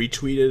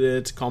retweeted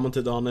it,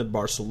 commented on it.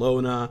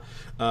 Barcelona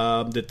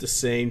did the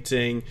same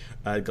thing.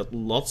 It got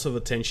lots of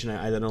attention.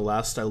 I don't know,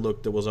 last I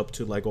looked it was up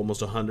to like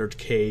almost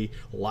 100k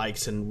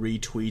likes and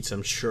retweets.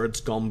 I'm sure it's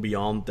gone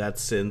beyond that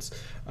since.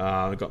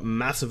 It got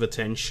massive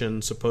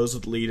attention.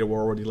 Supposedly there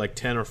were already like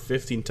 10 or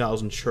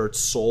 15,000 shirts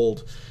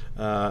sold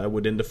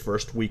within the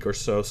first week or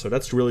so, so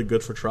that's really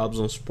good for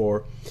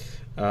Trabzonspor.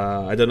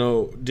 I don't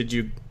know,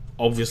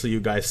 obviously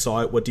you guys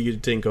saw it. What do you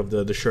think of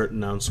the shirt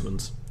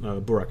announcements,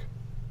 Burak?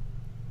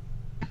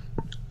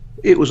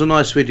 It was a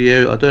nice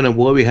video. I don't know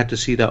why we had to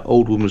see that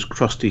old woman's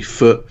crusty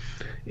foot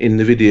in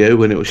the video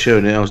when it was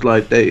showing it. I was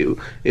like, it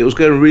was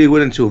going really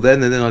well until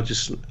then, and then I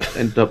just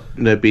ended up,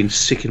 being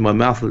sick in my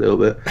mouth a little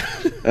bit.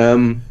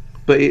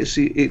 But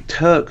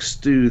Turks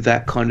do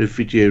that kind of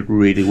video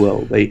really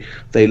well.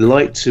 They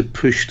like to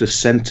push the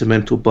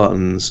sentimental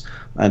buttons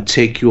and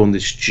take you on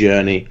this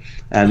journey,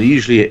 and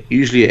usually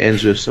it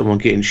ends with someone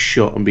getting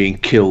shot and being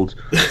killed.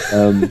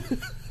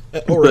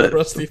 Or a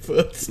rusty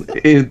foot.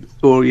 But in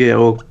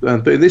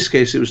this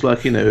case, it was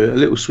like, a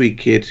little sweet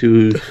kid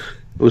who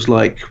was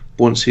like,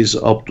 wants his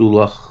not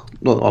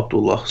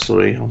Abdullah,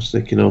 sorry, I was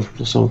thinking of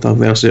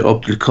something else,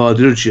 Abdul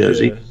Qadir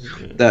jersey.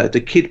 That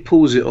the kid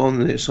pulls it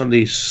on, and it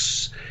suddenly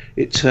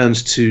it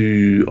turns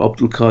to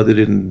Abdul Qadir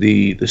in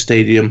the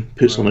stadium,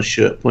 puts on a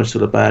shirt, points to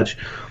the badge.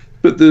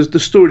 But the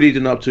story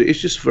leading up to it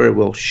is just very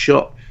well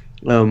shot.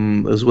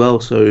 As well,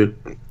 so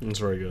it's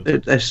very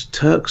good.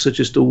 Turks are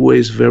just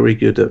always very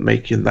good at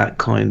making that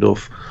kind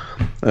of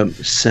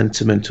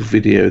sentimental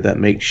video that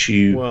makes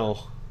you, I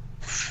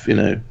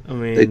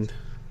mean,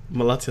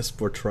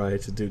 Malatyaspor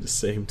tried to do the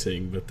same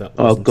thing, but that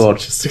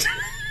wasn't such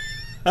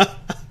a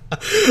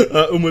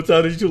Umut,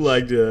 how did you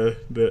like the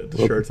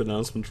shirt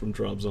announcement from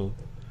Trabzon?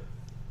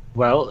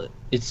 Well,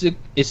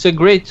 it's a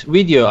great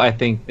video, I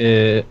think.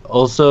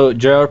 Also,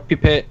 Gerard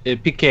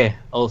Piqué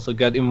also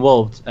got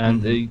involved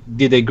and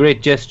did a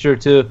great gesture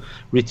to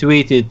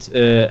retweet it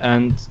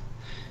and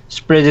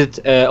spread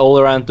it all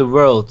around the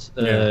world.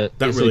 That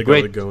really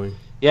got it going.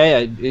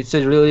 Yeah, it's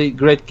a really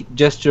great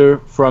gesture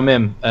from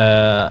him.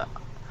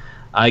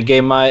 I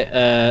gave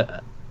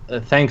my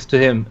thanks to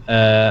him,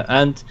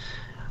 and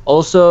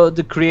also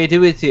the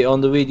creativity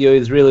on the video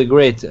is really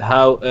great.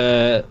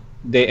 How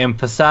they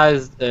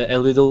emphasized a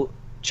little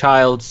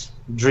child's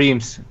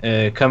dreams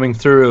coming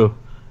through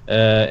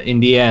in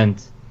the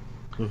end.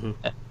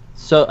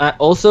 So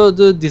also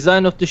the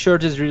design of the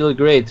shirt is really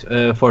great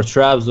for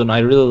Trabzon. I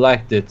really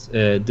liked it.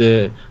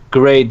 The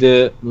gray,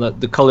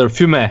 the color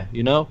fume,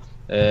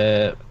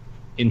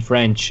 in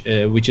French,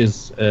 which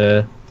is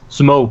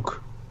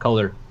smoke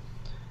color.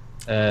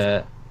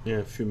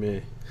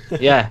 Fume.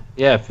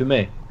 yeah,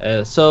 fume.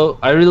 So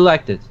I really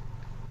liked it.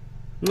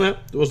 Yeah,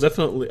 it was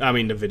definitely. I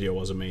mean, the video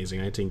was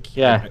amazing. I think.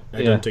 Yeah,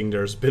 I don't think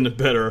there's been a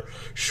better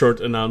shirt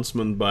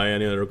announcement by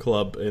any other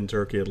club in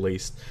Turkey, at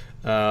least.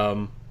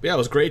 It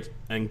was great,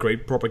 and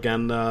great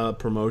propaganda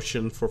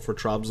promotion for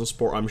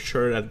Trabzonspor. I'm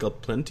sure that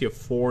got plenty of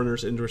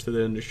foreigners interested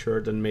in the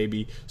shirt and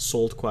maybe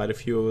sold quite a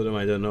few of them.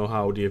 I don't know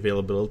how the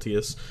availability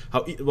is.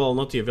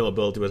 Not the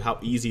availability, but how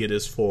easy it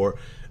is for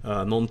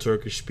a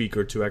non-Turkish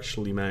speaker to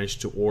actually manage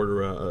to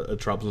order a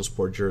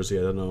Trabzonspor jersey.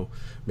 I don't know.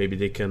 Maybe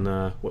they can.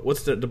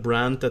 What's the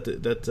brand that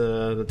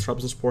the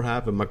Trabzonspor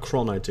have?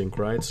 Macron, I think,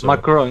 right? So,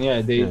 Macron,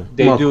 yeah, they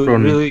do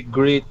really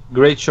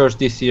great shirts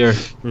this year.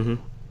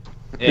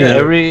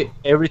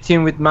 Every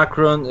team with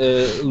Macron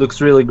looks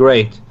really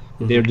great.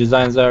 Their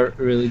designs are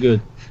really good.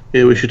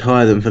 Yeah, we should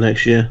hire them for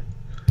next year.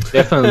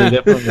 Definitely.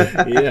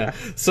 Yeah.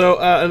 So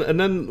and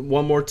then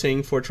one more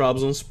thing for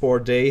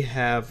Trabzonspor, they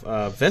have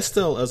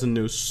Vestel as a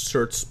new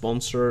shirt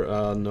sponsor.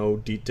 No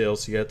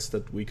details yet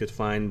that we could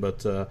find,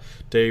 but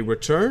they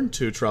returned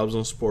to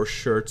Trabzonspor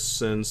shirts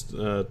since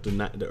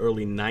the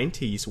early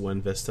 90s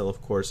when Vestel,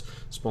 of course,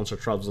 sponsored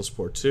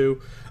Trabzonspor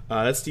too.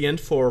 That's the end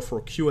for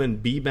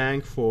QNB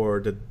Bank, for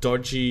the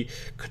dodgy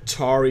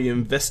Qatari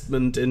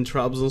investment in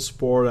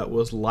Trabzonspor that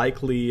was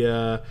likely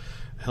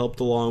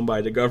helped along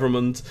by the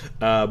government,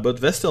 but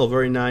Vestel,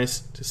 very nice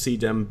to see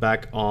them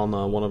back on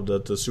one of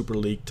the Super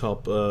League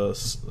top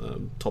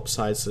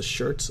size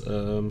shirts.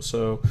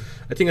 So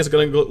I think it's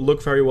going to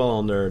look very well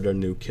on their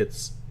new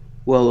kits.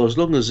 Well, as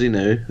long as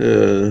return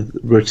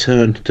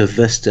to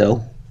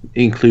Vestel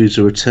includes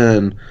a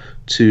return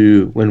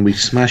to when we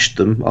smashed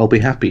them, I'll be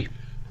happy.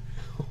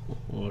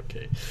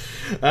 Okay.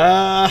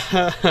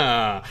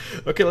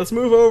 Okay, let's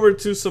move over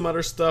to some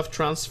other stuff,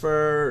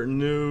 transfer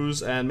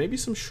news, and maybe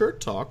some shirt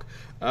talk.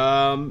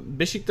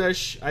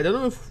 Beşiktaş, I don't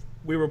know if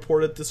we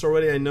reported this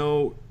already. I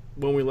know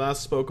when we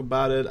last spoke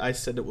about it, I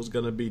said it was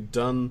going to be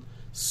done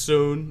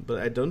soon, but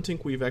I don't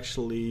think we've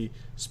actually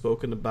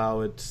spoken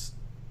about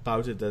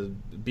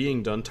it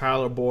being done.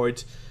 Tyler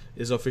Boyd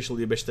is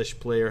officially a Beşiktaş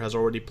player, has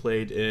already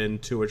played in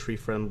 2 or 3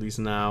 friendlies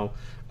now.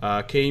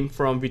 Came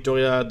from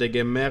Vitória de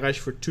Guimarães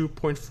for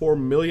 2.4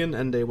 million,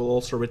 and they will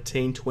also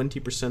retain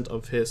 20%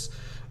 of his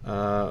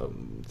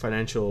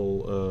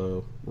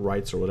financial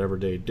rights or whatever.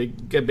 They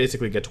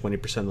basically get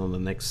 20% on the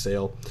next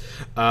sale.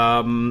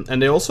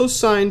 And they also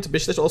signed,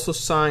 Beşiktaş also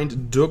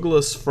signed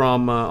Douglas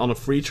from on a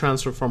free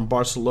transfer from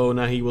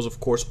Barcelona. He was of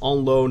course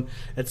on loan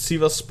at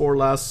Sivasspor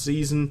last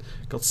season.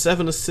 Got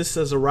 7 assists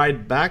as a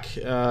right back.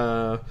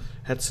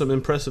 Had some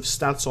impressive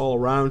stats all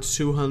around.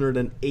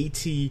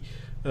 280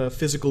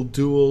 physical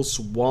duels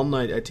won.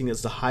 I think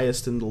it's the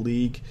highest in the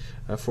league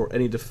for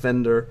any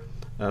defender.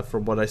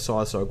 From what I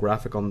saw a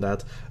graphic on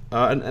that.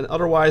 And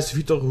otherwise,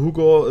 Vitor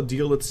Hugo, a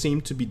deal that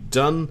seemed to be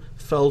done,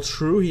 fell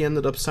through. He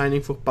ended up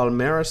signing for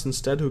Palmeiras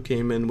instead, who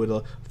came in with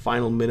a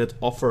final minute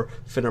offer,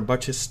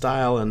 Fenerbahce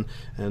style, and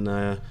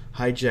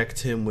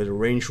hijacked him with a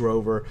Range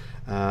Rover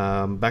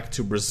back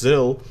to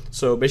Brazil.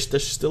 So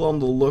Beşiktaş still on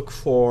the look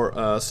for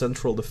a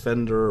central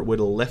defender with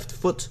a left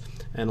foot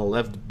and a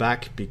left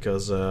back,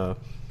 because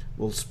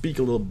we'll speak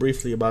a little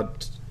briefly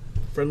about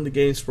friendly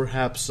games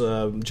perhaps.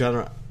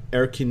 Caner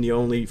Erkin, the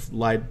only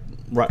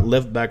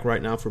left back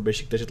right now for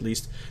Beşiktaş, at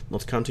least,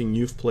 not counting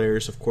youth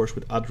players, of course,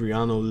 with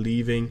Adriano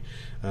leaving.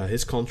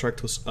 His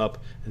contract was up,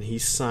 and he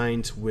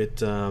signed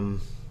with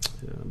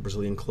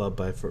Brazilian club,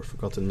 I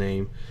forgot the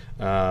name.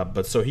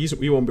 But so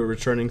he won't be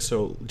returning,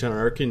 so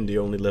Caner Erkin, the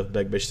only left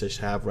back Beşiktaş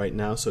have right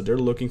now, so they're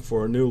looking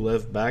for a new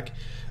left back.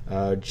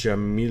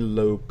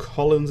 Jamilo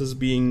Collins is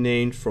being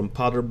named from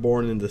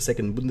Paderborn in the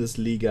second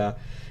Bundesliga,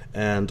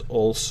 and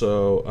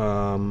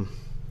also...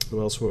 who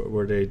else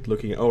were they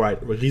looking at? Oh, right.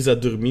 Riza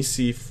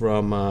Durmisi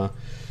from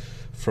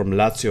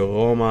Lazio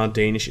Roma,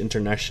 Danish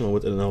international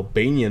with an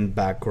Albanian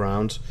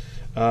background.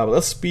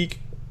 Let's speak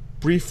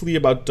briefly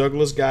about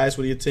Douglas, guys.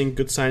 What do you think?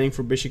 Good signing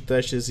for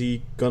Beşiktaş. Is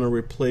he going to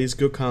replace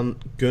Gökhan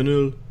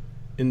Gönül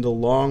in the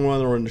long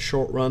run or in the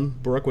short run?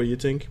 Burak, what do you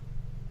think?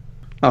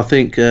 I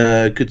think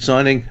good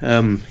signing.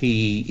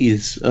 He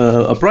is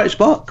a bright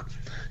spark,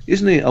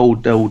 isn't he,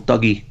 old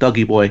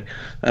Dougie boy?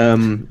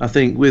 I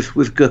think with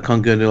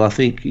Gökhan Gönül, I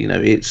think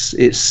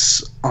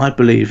I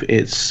believe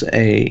it's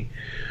a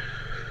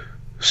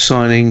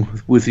signing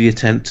with the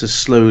intent to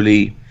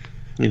slowly,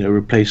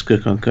 replace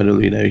Gökhan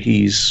Gönül.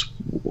 He's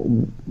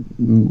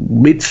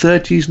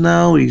mid-30s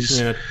now.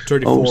 He's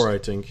 34, I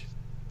think.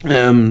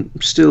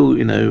 Still,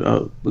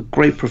 a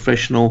great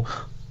professional.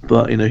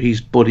 But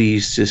his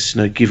body's just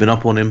given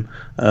up on him.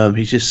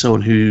 He's just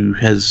someone who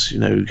has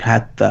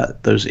had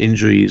those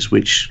injuries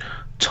which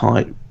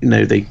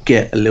they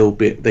get a little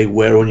bit, they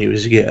wear on you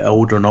as you get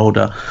older and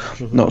older.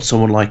 Mm-hmm. Not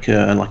someone like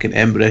an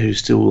Emre who's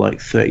still like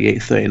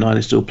 38, 39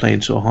 and still playing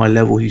to a high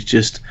level. He's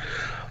just,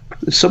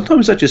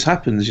 sometimes that just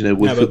happens, with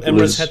but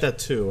Emre's had that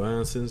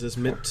too. Since his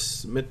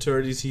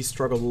mid-30s, he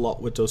struggled a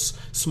lot with those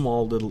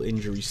small little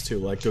injuries too,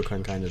 like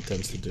Gökhan kind of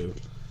tends to do.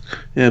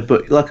 Yeah,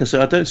 but like I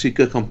said, I don't see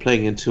Gökhan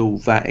playing until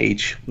that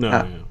age.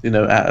 At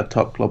a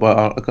top club.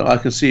 I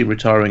can see him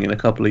retiring in a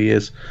couple of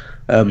years,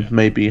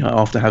 maybe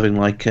after having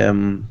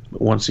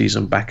one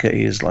season back at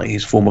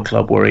his former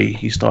club where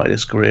he started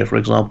his career, for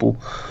example.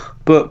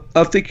 But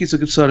I think he's a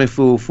good signing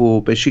for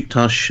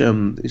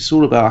Beşiktaş. It's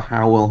all about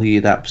how well he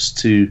adapts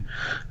to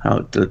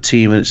the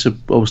team, and it's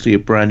obviously a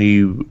brand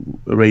new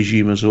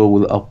regime as well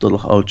with Abdullah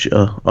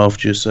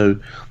Avcı. So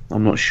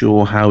I'm not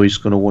sure how he's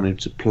going to want him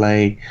to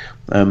play,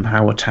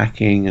 how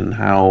attacking and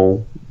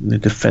how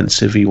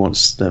defensive he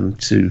wants them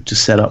to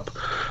set up.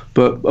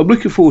 But I'm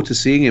looking forward to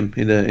seeing him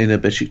in a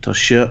Beşiktaş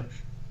shirt,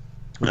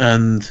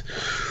 and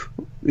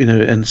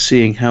and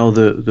seeing how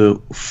the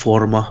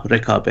forma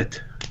rekabet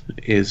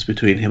is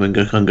between him and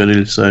Gökhan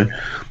Gönül. So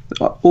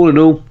all in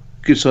all,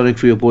 good signing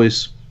for your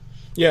boys.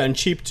 Yeah, and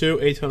cheap too,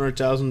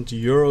 800,000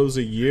 euros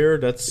a year.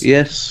 That's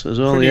as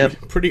well.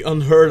 Pretty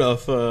unheard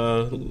of.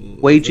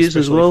 Wages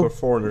as well for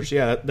foreigners.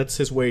 Yeah, that's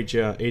his wage.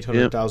 Yeah,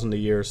 800,000 a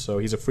year. So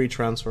he's a free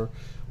transfer.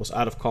 Was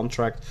out of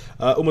contract.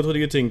 Umut, what do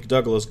you think,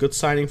 Douglas? Good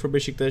signing for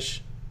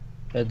Beşiktaş?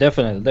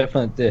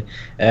 Definitely.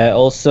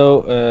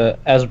 Also,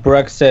 as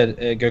Burak said,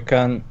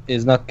 Gökhan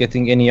is not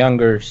getting any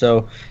younger,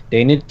 so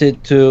they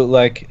needed to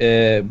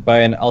buy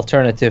an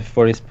alternative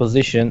for his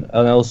position,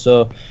 and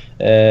also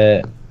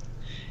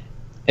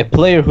a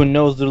player who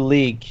knows the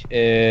league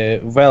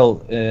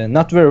well,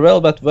 not very well,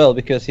 but well,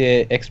 because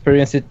he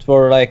experienced it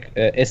for a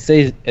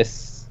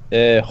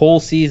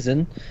whole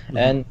season, mm-hmm.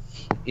 and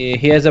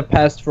he has a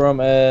past from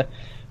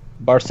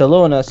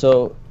Barcelona,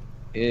 so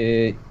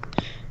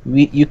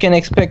you can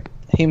expect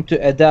him to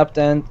adapt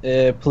and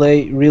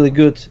play really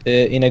good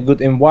in a good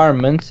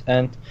environment.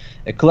 And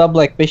a club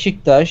like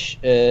Beşiktaş,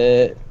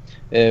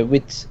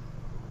 with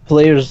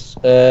players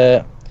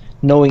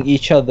knowing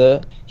each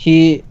other,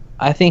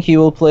 I think he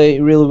will play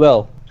really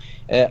well.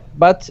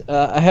 But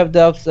I have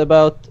doubts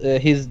about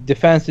his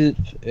defensive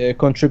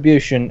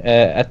contribution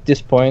at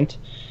this point.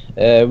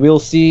 We'll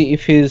see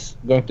if he's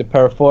going to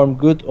perform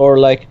good or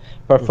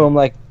perform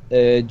like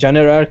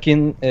Caner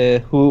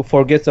Erkin, who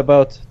forgets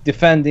about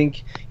defending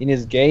in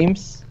his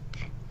games.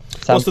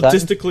 Well, Sometimes.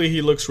 statistically,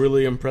 he looks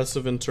really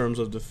impressive in terms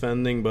of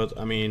defending, but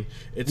I mean,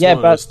 it's one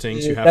of those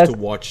things you have to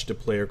watch the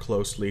player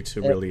closely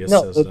to really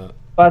assess that.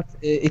 But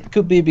it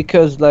could be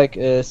because like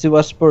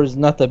Sivasspor is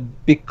not a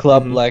big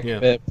club,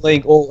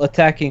 playing all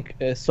attacking,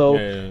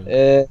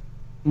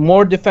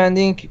 more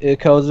defending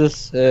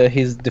causes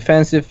his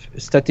defensive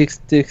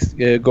statistics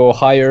go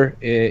higher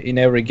in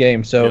every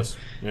game. So yes.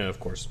 Yeah, of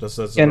course, that's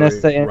a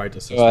very right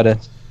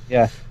assessment.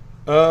 Yeah.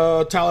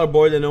 Tyler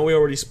Boyd, I know we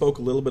already spoke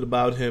a little bit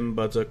about him,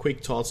 but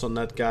quick thoughts on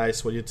that,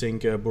 guys. What do you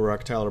think,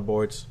 Burak, Tyler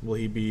Boyd? Will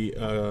he be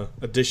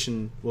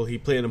addition? Will he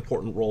play an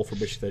important role for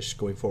Besiktas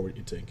going forward,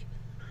 you think?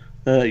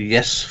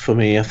 Yes, for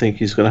me, I think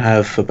he's going to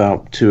have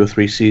about 2 or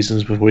 3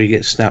 seasons before he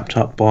gets snapped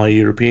up by a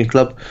European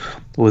club,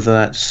 whether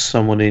that's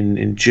someone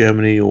in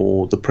Germany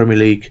or the Premier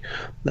League.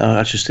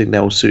 I just think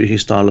that will suit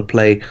his style of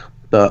play.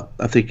 But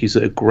I think he's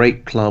at a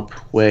great club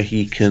where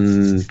he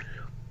can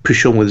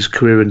push on with his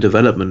career and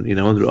development,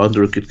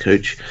 under a good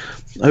coach.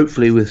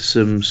 Hopefully with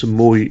some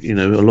more,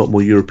 a lot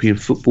more European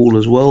football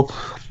as well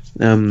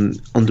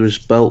under his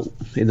belt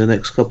in the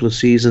next couple of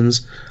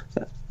seasons.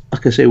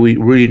 Like I say, we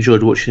really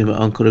enjoyed watching him at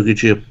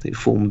Ankaragücü. He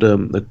formed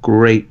a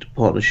great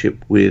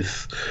partnership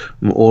with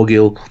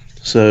Orgil.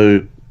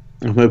 So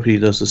I'm hoping he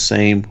does the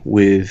same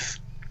with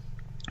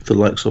the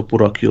likes of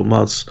Burak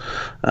Yilmaz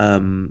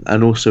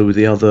and also with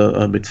the other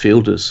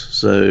midfielders.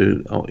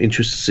 So I'm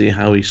interested to see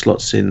how he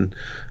slots in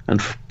and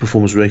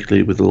performs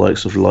regularly with the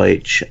likes of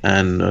Laic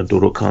and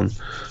Dorukhan.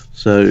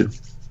 So,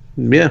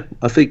 yeah,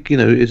 I think,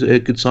 it's a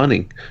good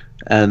signing.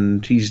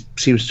 And he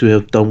seems to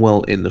have done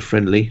well in the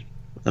friendlies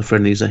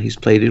that he's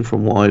played in,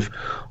 from what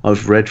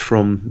I've read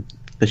from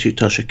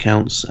Besiktas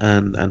accounts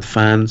and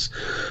fans.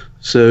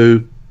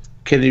 So,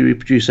 can he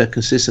reproduce that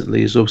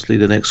consistently is obviously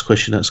the next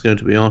question that's going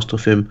to be asked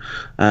of him,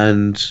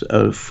 and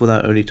for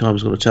that only time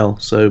is going to tell.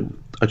 So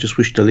I just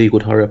wish the league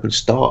would hurry up and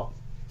start.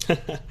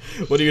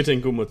 What do you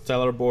think, Umut?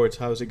 Tyler Boyd,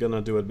 how's he going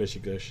to do at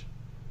Besiktas?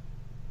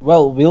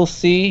 Well, we'll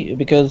see,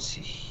 because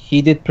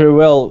he did pretty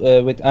well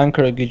with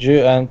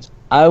Ankaragücü, and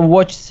I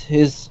watched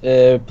his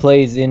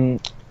plays in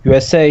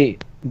USA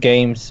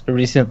games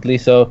recently,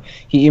 so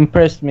he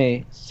impressed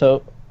me.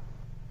 So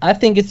I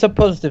think it's a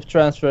positive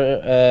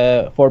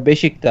transfer for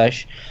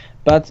Besiktas,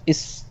 but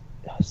it's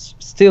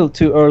still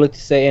too early to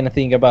say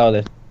anything about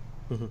it.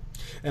 Mm-hmm.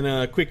 And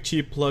a quick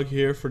cheap plug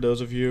here for those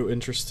of you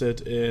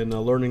interested in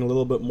learning a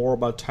little bit more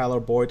about Tyler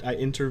Boyd. I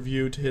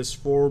interviewed his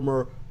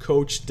former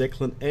coach,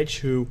 Declan Edge,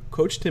 who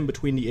coached him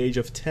between the age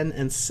of 10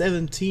 and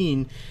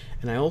 17.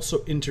 And I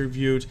also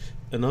interviewed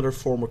another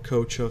former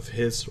coach of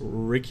his,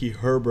 Ricky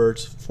Herbert,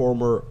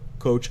 former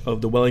coach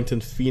of the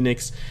Wellington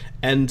Phoenix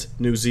and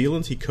New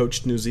Zealand. He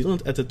coached New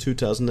Zealand at the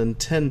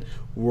 2010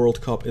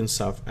 World Cup in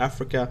South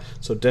Africa.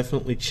 So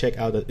definitely check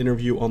out that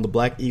interview on the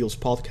Black Eagles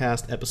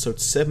podcast, episode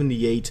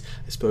 78.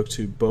 I spoke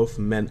to both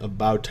men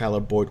about Tyler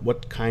Boyd.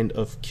 What kind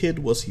of kid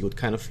was he? What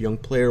kind of young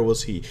player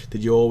was he?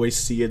 Did you always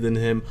see it in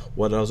him?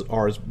 What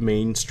are his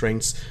main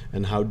strengths?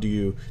 And how do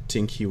you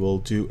think he will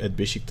do at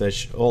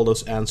Besiktas? All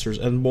those answers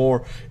and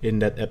more in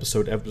that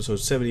episode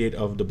 78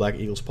 of the Black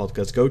Eagles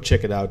podcast. Go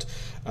check it out.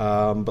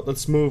 But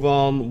let's move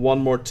on.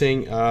 One more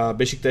thing.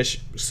 Besiktas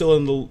still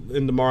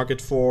in the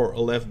market for a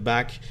left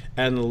back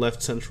and a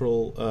left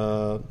central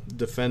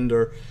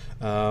defender.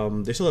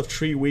 They still have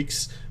 3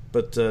 weeks,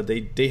 but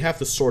they have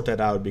to sort that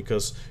out,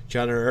 because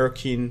Caner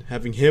Erkin,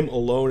 having him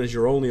alone as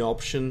your only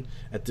option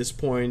at this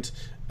point,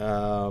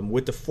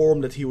 with the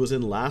form that he was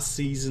in last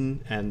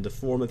season and the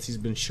form that he's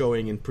been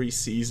showing in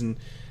pre-season,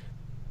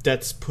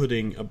 that's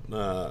putting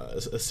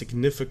a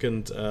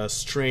significant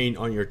strain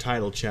on your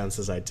title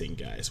chances, I think,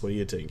 guys. What do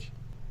you think?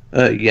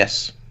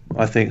 Yes,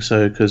 I think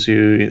so, because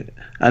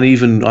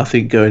even I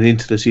think going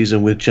into the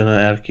season with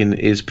Caner Erkin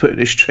is putting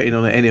a strain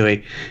on it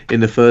anyway in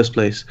the first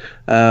place.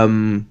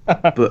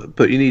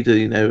 But you need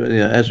to,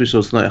 as we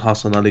saw tonight,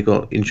 Hassan Ali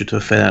got injured to a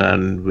Fener,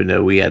 and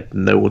we had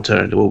no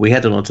alternative. Well, we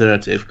had an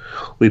alternative.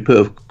 We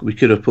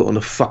could have put on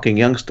a fucking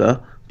youngster,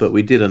 but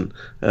we didn't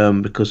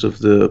because of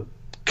the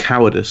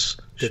cowardice.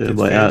 Did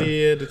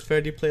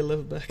Ferdi play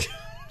left back?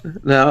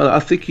 No,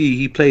 I think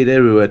he played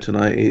everywhere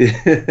tonight.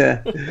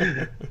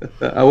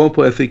 At one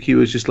point, I think he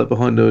was just like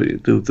behind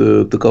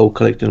the goal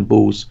collecting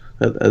balls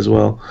as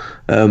well.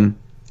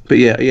 But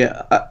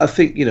yeah, I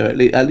think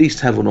at least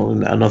have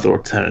another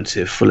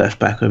alternative for left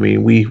back. I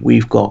mean,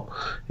 we've got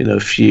a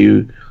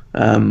few.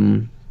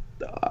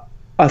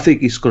 I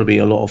think it's got to be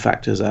a lot of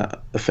factors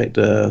that affect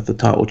the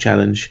title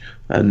challenge,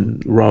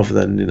 and rather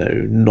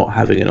than not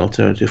having an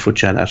alternative for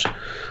Caner.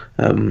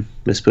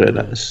 Let's put it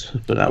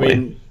that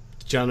way.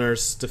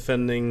 Caner's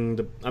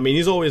defending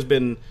he's always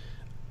been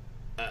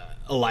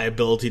a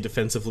liability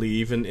defensively,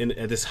 even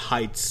at his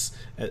heights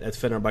at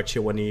Fenerbahce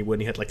when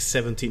he had like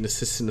 17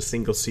 assists in a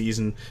single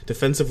season.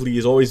 Defensively,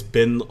 he's always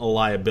been a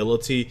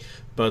liability,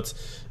 but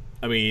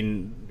I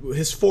mean,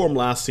 his form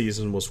last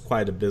season was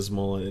quite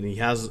abysmal, and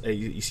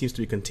he seems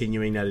to be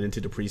continuing that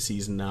into the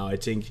preseason now. I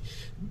think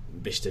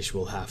Beşiktaş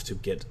will have to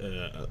get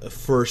a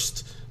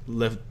first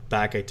left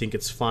back. I think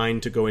it's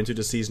fine to go into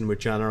the season with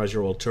Caner as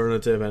your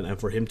alternative, and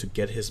for him to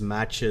get his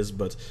matches,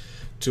 but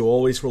to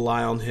always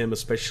rely on him,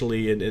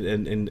 especially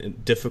in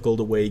difficult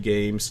away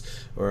games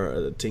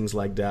or things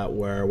like that,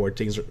 where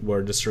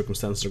the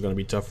circumstances are going to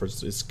be tougher,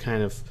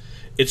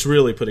 it's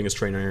really putting a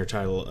strain on your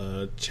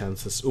title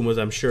chances. Umut,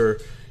 I'm sure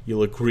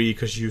you'll agree,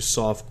 because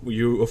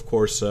you of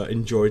course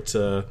enjoyed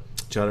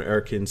Caner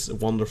Erkin's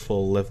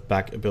wonderful left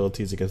back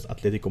abilities against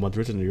Atletico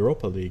Madrid in the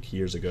Europa League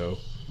years ago.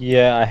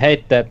 Yeah, I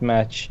hate that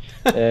match.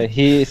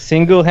 He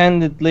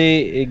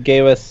single-handedly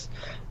gave us,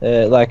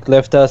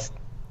 left us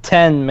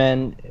 10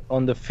 men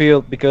on the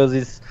field, because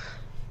he's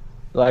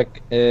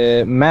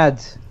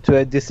mad to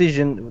a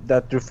decision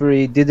that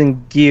referee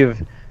didn't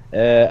give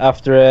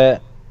after a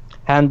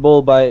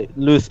handball by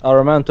Luis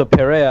Armando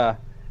Perea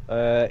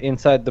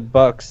inside the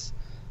box.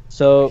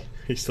 So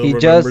he still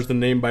remembers the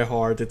name by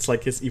heart. It's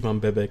like his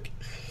Ivan Bebek.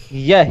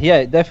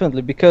 Yeah,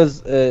 definitely,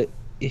 because it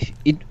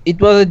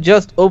was a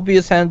just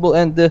obvious handball,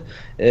 and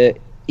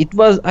it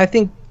was, I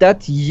think,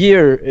 that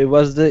year, it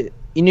was the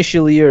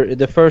initial year,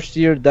 the first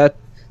year that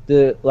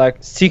the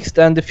sixth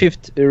and the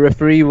fifth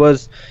referee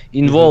was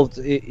involved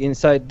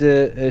inside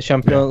the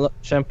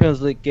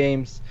Champions League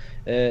games,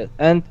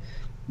 and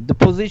the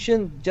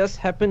position just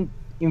happened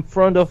in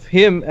front of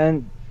him,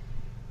 and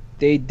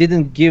they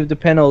didn't give the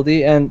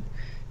penalty, and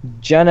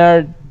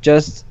Caner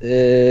just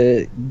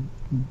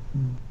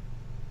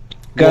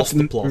lost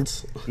the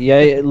plot.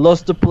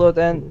 Lost the plot,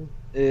 and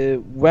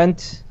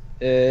went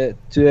to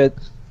an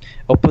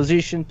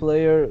opposition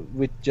player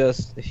with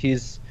just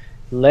his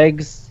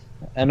legs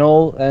and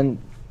all, and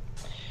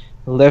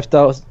left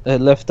us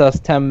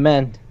 10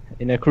 men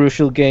in a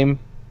crucial game.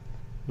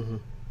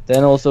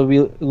 Then also we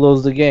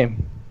lost the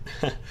game.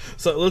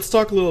 So let's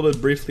talk a little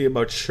bit briefly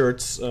about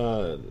shirts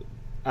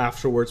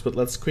afterwards, but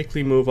let's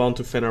quickly move on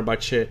to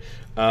Fenerbahce.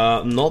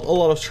 Not a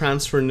lot of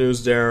transfer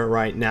news there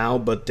right now,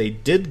 but they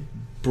did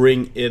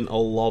bring in a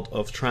lot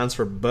of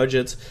transfer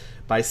budget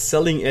by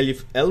selling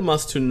Elif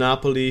Elmas to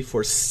Napoli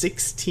for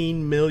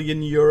 16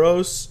 million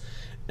euros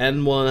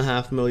and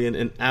 1.5 million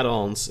in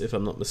add-ons, if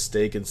I'm not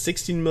mistaken.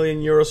 16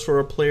 million euros for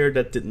a player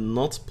that did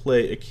not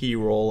play a key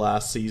role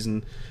last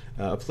season.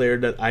 A player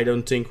that I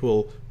don't think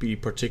will be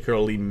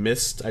particularly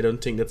missed. I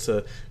don't think that's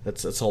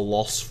a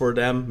loss for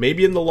them.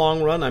 Maybe in the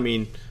long run. I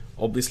mean,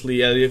 obviously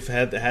Elif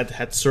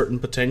had certain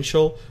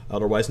potential.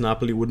 Otherwise,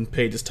 Napoli wouldn't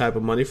pay this type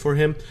of money for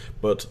him.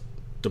 But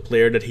the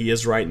player that he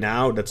is right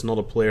now, that's not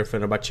a player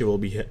Fenerbahce will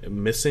be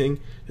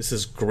missing. This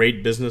is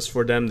great business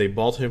for them. They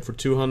bought him for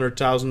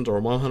 200,000 or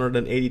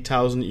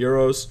 180,000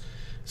 euros,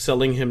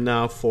 selling him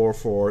now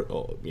for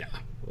a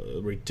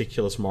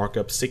ridiculous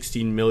markup,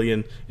 16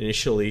 million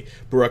initially.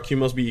 Burak, you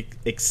must be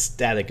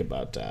ecstatic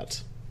about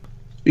that.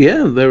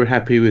 Yeah, I'm very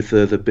happy with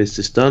the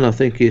business done. I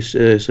think it's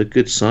a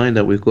good sign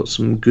that we've got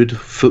some good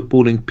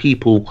footballing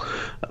people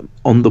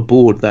on the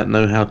board that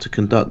know how to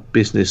conduct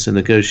business and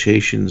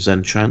negotiations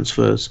and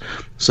transfers,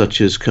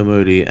 such as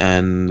Kamoli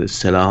and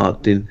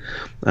Selahattin.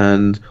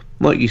 And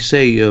like you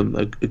say,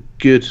 a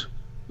good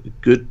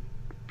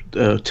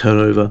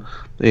turnover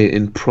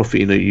in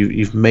profit.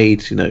 You've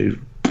made,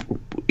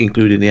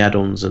 including the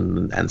add-ons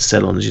and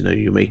sell-ons,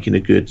 you're making a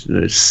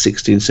good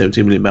 16,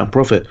 17 million pound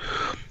profit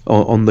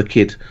on the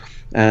kid.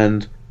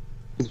 And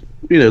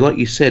like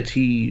you said,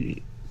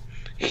 he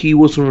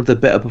was one of the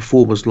better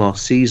performers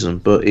last season,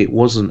 but it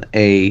wasn't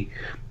a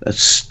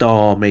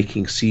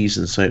star-making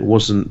season. So it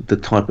wasn't the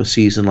type of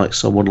season like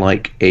someone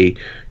like a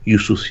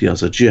Yusuf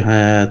Yazıcı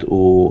had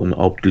or an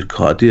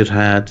Abdülkadir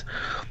had.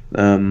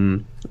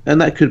 And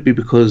that could be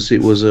because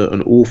it was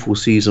an awful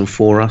season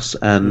for us,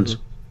 and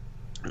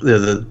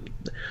the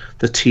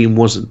team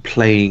wasn't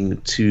playing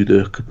to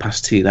the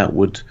capacity that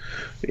would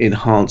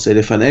enhance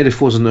Elif. And Elif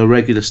wasn't a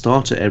regular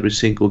starter every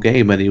single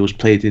game, and he was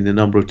played in a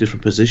number of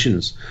different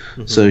positions.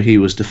 So he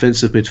was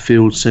defensive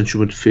midfield,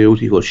 central midfield.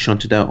 He got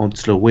shunted out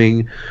onto the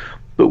wing.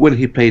 But when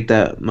he played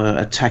that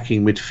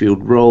attacking midfield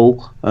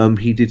role,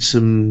 he did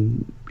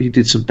some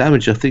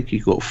damage. I think he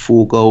got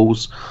 4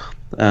 goals,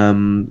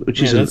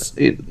 which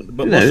isn't.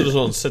 But most of it was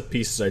on set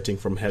pieces, I think,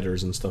 from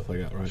headers and stuff like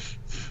that,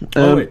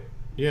 right? wait.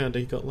 Yeah,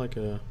 they got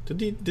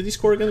Did he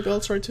score against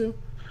Galatasaray too?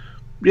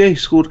 Yeah, he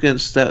scored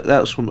against that. That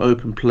was from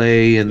open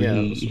play, and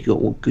he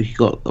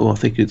got. I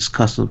think it's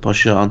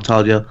Kasımpaşa,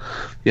 Antalya.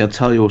 Yeah,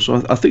 Antalya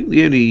also. I think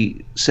the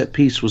only set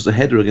piece was the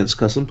header against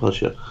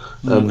Kasımpaşa.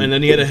 And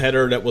then he had a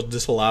header that was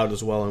disallowed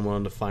as well in one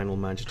of the final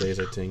match days,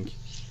 I think.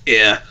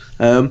 Yeah,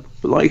 but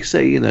like I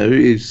say,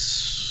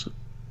 it's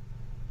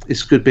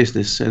good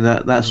business, and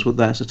that's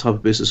the type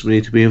of business we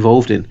need to be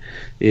involved in.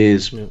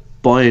 Is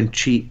buying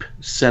cheap,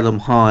 sell them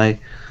high,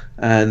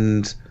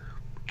 and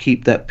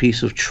keep that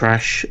piece of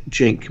trash,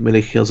 Cenk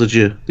Melih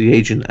Yazıcı, the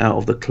agent, out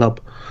of the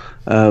club.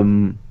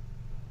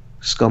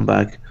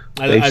 Scumbag.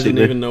 I don't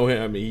even know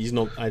him. I mean, he's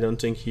not. I don't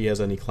think he has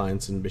any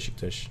clients in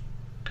Beşiktaş.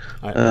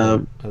 I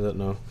don't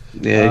know.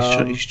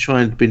 Yeah,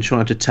 been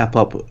trying to tap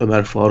up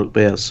Ömer Faruk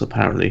Beyaz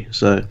apparently.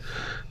 So,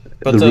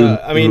 but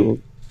I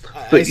mean,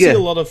 I see a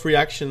lot of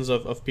reactions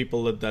of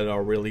people that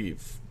are really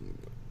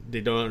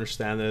they don't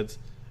understand it.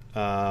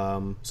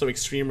 Some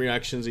extreme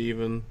reactions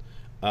even.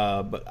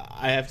 But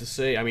I have to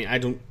say, I mean, I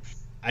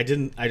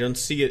don't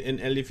see it in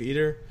Elif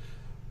either.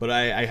 But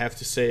I have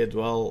to say as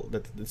well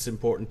that it's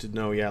important to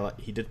know,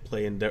 like he did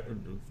play in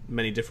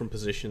many different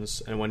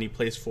positions, and when he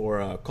plays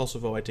for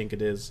Kosovo, I think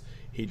it is,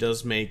 he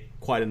does make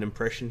quite an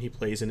impression. He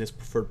plays in his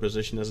preferred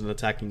position as an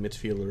attacking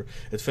midfielder.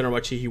 At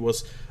Fenerbahce, he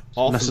was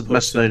often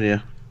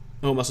Macedonia.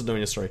 Oh,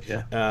 Macedonia, sorry.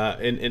 Yeah.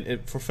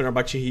 For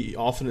Fenerbahce, he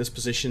often is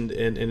positioned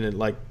in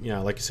like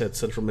you said,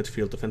 central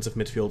midfield, defensive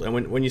midfield.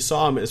 And when you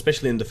saw him,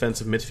 especially in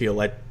defensive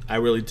midfield, I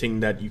really think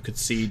that you could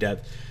see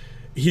that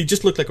he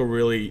just looked like a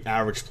really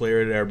average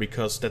player there,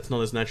 because that's not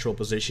his natural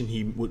position.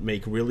 He would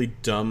make really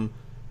dumb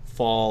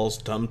falls,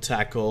 dumb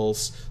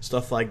tackles,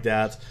 stuff like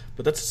that.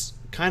 But that's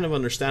kind of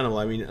understandable.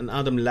 I mean, an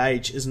Adam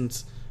Laic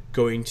isn't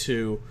going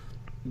to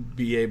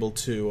be able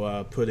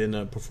to put in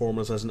a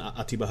performance as an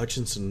Atiba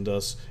Hutchinson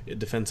does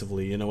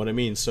defensively, you know what I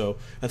mean? So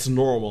that's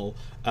normal.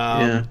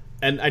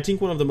 And I think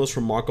one of the most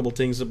remarkable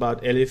things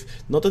about Elif,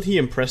 not that he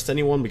impressed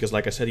anyone, because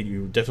like I said, he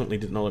definitely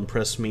did not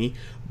impress me,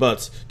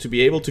 but to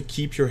be able to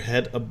keep your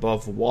head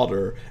above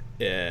water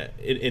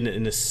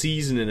in a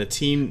season, in a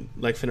team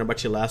like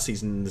Fenerbahce last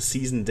season, the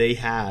season they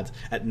had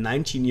at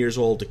 19 years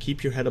old, to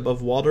keep your head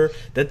above water,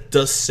 that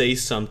does say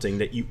something,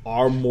 that you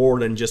are more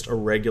than just a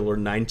regular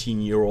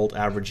 19-year-old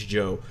average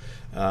Joe.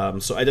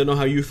 So I don't know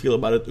how you feel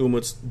about it,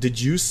 Umut.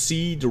 Did you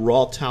see the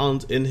raw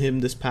talent in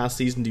him this past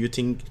season?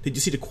 Did you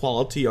see the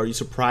quality? Are you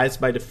surprised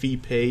by the fee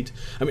paid?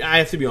 I mean, I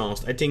have to be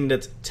honest. I think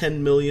that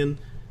 10 million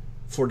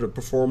for the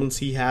performance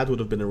he had would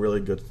have been a really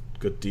good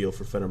deal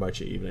for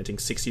Fenerbahce. Even I think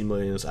 16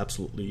 million is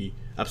absolutely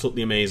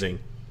amazing.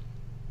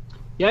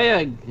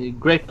 Yeah,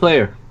 great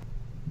player.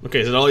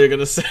 Okay, is that all you're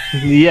gonna say?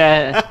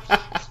 Yeah.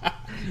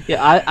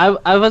 Yeah,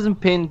 I wasn't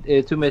paying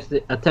too much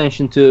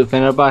attention to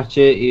Fenerbahce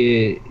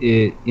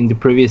in the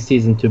previous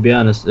season, to be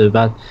honest,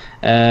 but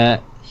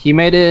he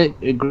made a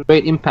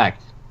great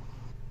impact.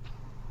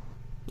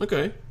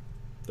 Okay,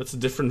 that's a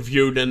different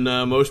view than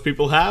most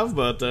people have,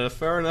 but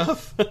fair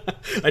enough.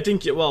 I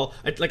think,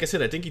 like I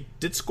said, I think he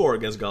did score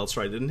against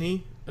Galatasaray, didn't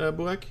he,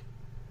 Burak?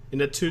 In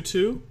that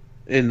 2-2?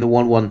 In the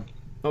 1-1.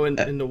 Oh, in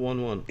the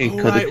 1-1. In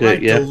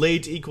right, yeah. The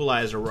late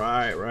equalizer.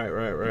 Right.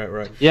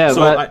 Yeah,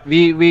 so but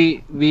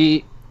we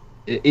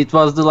it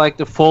was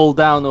the fall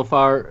down of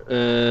our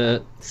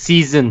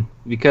season,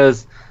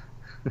 because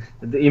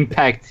the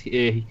impact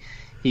he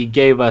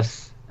gave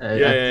us.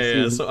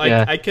 Yeah. So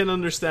I can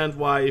understand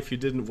why, if you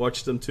didn't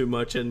watch them too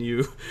much and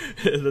you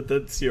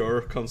that's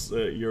your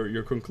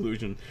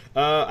conclusion.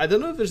 I don't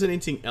know if there's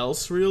anything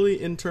else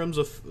really in terms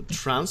of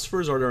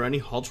transfers. Are there any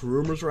hot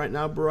rumors right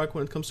now, Burak,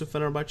 when it comes to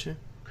Fenerbahce?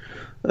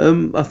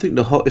 I think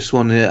the hottest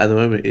one here at the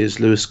moment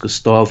is Luis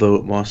Gustavo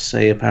at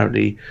Marseille.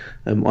 Apparently,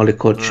 Ali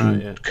Koch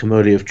and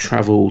Comoli have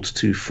travelled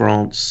to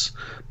France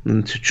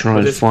to try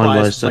and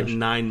finalise that. Like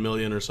 9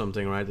 million or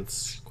something, right?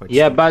 It's quite.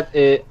 Yeah, but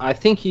I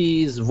think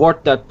he's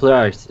worth that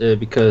price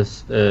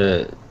because.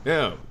 It's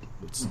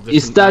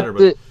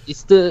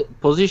the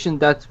position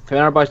that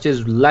Fenerbahce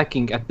is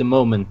lacking at the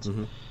moment.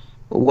 Mm-hmm.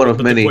 One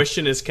of many. The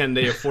question is, can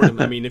they afford him?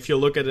 I mean, if you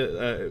look at it,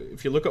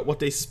 if you look at what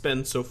they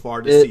spent so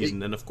far this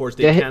season, and of course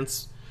they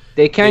can't.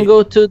 They can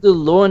go to the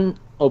loan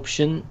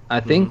option, I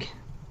think.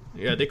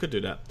 Yeah, they could do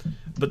that.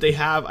 But they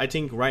have, I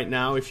think, right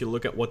now, if you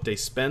look at what they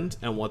spent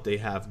and what they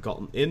have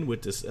gotten in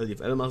with this Elif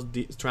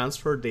Elmas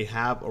transfer, they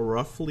have a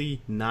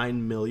roughly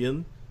 9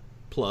 million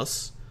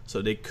plus.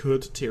 So they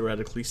could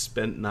theoretically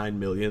spend 9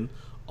 million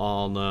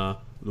on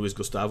Luis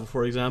Gustavo,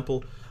 for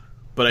example.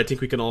 But I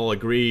think we can all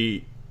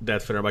agree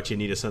that Fenerbahce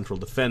need a central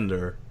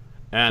defender.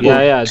 And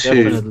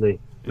definitely.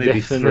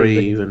 Maybe three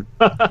even.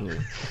 I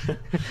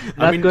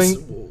mean,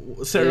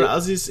 Serdar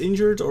Aziz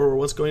injured, or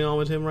what's going on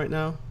with him right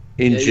now?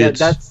 Injured.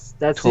 Yeah,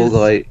 that's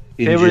his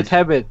favorite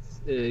habit,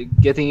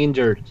 getting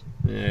injured.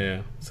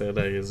 Yeah. So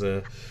that is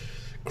a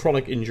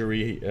chronic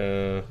injury.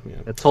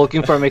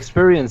 Talking from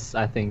experience,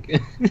 I think.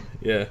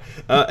 Yeah.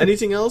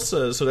 Anything else?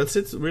 So that's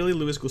it. Really,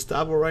 Luis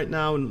Gustavo right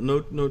now.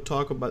 No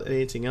talk about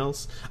anything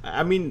else.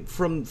 I mean,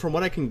 from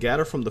what I can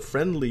gather from the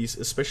friendlies,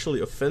 especially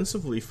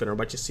offensively,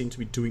 Fenerbahce seem to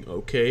be doing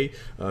okay.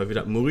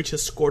 Vedat Muric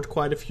has scored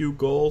quite a few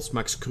goals.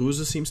 Max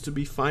Kruse seems to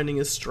be finding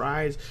his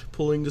stride,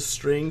 pulling the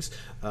strings.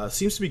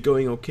 Seems to be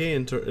going okay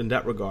in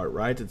that regard,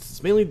 right?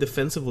 It's mainly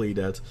defensively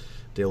that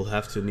they'll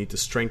need to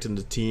strengthen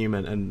the team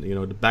and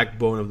the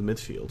backbone of the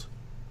midfield.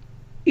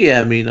 Yeah,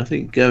 I mean, I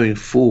think going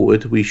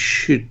forward we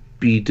should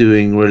be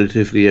doing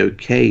relatively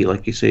okay.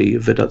 Like you say,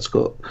 Vedat's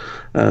got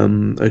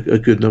a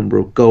good number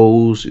of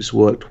goals. It's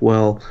worked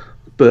well,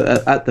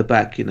 but at the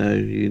back,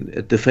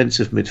 a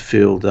defensive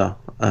midfielder,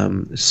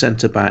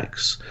 centre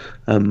backs.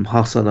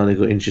 Hassan only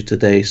got injured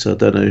today, so I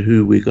don't know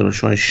who we're going to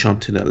try and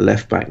shunt in at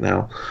left back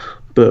now.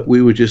 But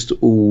we were just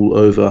all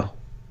over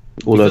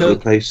the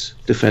place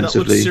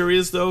defensively. That was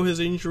serious though, his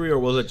injury, or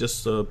was it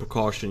just a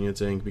precaution, you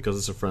think, because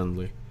it's a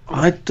friendly?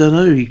 I don't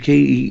know.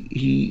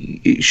 He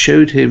it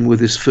showed him with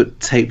his foot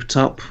taped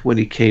up when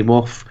he came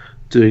off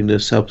doing the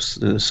sub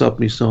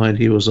sign.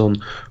 He was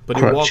on But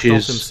crutches. he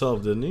walked off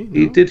himself, didn't he?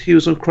 He No? did. He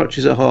was on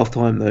crutches at half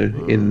time though,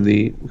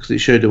 because it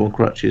showed him on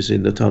crutches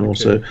in the tunnel. Okay.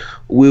 So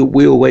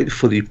we'll wait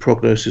for the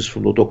prognosis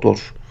from the doctor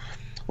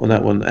on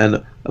that one.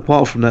 And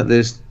apart from that,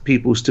 there's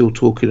people still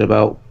talking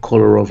about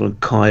Kolarov and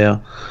Kaya,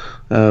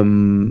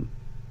 and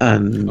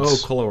Oh,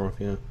 Kolarov,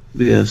 yeah.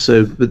 yeah.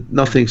 So, but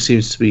nothing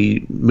seems to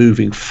be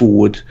moving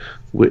forward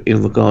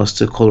in regards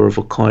to Kolarov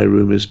or Kaya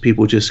rumors.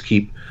 People just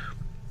keep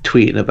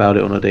tweeting about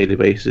it on a daily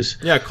basis.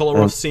 Yeah,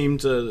 Kolarov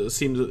seemed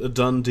a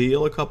done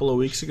deal a couple of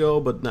weeks ago,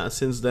 but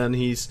since then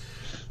he's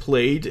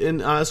played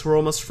in AS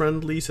Roma's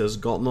friendlies, has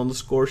gotten on the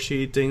score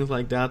sheet, things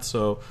like that.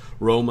 So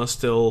Roma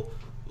still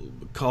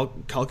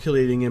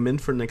calculating him in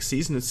for next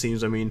season. It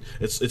seems. I mean,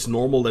 it's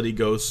normal that he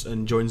goes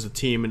and joins the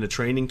team in the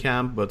training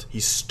camp, but he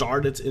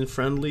started in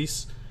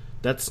friendlies.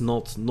 That's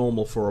not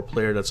normal for a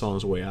player that's on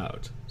his way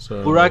out.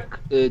 So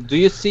Burak, do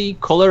you see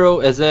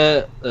Kolarov as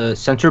a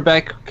center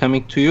back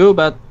coming to you,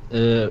 but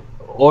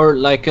or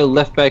like a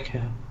left back,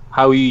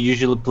 how you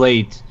usually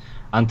played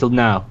until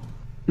now?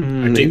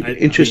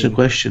 Interesting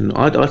question.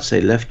 I'd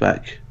say left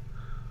back.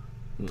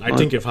 I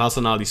think if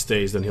Hassan Ali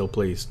stays, then he'll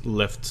play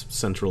left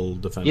central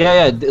defender.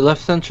 Yeah, the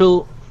left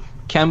central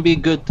can be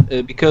good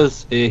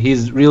because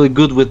he's really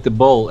good with the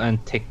ball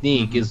and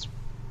technique is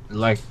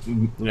like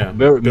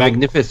very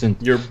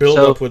magnificent. Your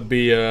build-up would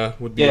be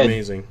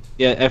amazing.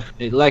 Yeah,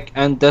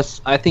 and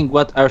that's I think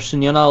what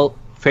Ersun Yanal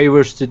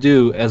favors to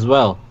do as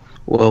well.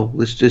 Well,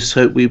 let's just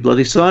hope we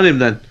bloody sign him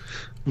then.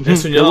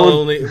 Ersun Yanal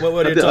only.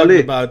 What are you talking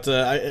about?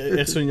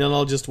 Ersun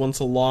Yanal just wants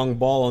a long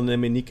ball on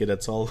Emenike.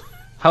 That's all.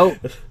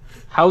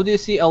 How do you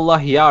see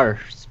Allah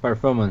Yar's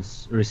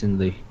performance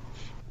recently?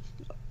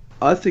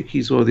 I think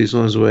he's one of these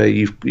ones where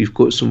you've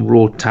got some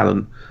raw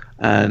talent,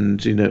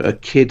 and a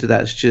kid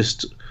that's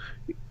just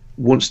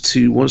wants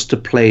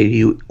to play.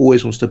 He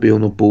always wants to be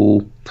on the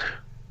ball.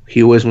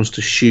 He always wants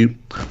to shoot,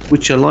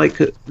 which I like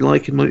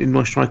in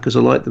my strikers. I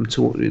like them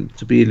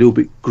to be a little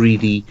bit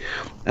greedy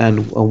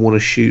and want to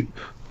shoot,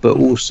 but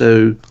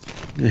also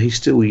he's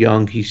still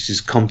young. He's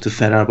just come to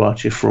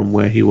Fenerbahce from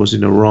where he was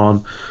in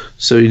Iran,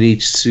 so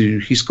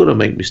he's got to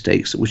make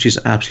mistakes, which is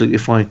absolutely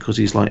fine because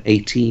he's like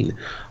 18.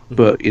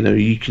 But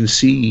you can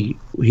see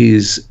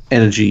his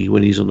energy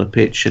when he's on the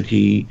pitch, and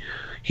he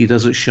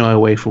doesn't shy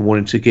away from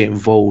wanting to get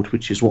involved,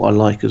 which is what I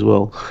like as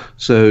well.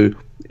 So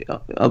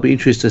I'll be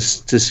interested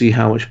to see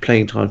how much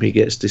playing time he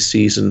gets this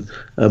season.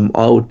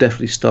 I will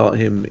definitely start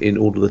him in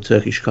all of the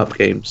Turkish Cup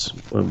games,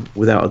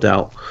 without a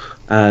doubt.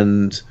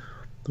 And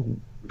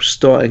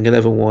starting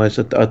 11-wise,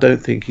 I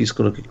don't think he's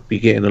going to be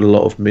getting a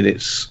lot of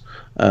minutes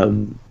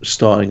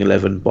starting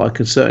 11, but I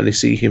can certainly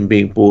see him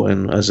being brought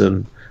in as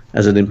an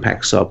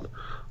impact sub.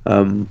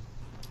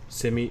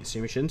 Semi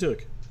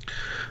Shintuk.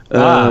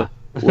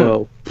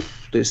 Well,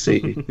 let's see.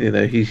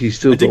 He's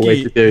still got a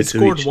way to go. He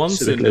scored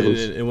once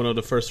in one of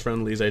the first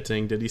friendlies. I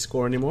think. Did he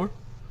score anymore?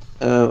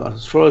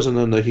 As far as I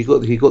know, no. He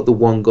got the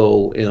one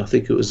goal in. I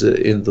think it was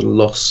in the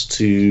loss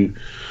to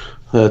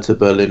Hertha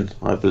Berlin,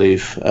 I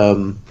believe,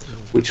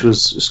 which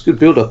was a good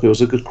build-up. It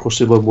was a good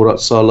crossing by Murat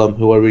Salam,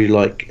 who I really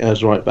like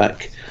as right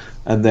back,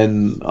 and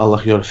then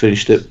Allah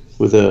finished it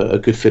with a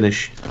good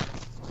finish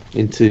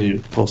into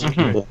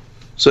Postecoglou.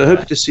 So I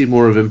hope to see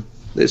more of him.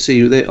 Let's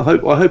see. I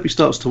hope he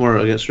starts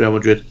tomorrow against Real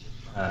Madrid.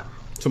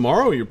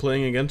 Tomorrow? You're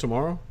playing again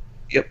tomorrow?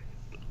 Yep.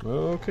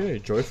 Okay,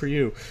 joy for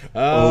you.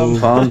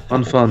 Fun.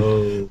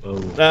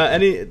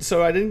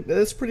 So I think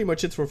that's pretty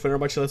much it for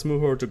Fenerbahce. Let's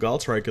move over to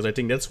Galatasaray because I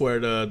think that's where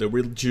the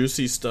real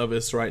juicy stuff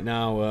is right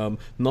now.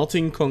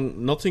 Nothing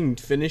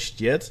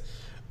finished yet.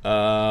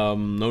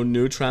 No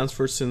new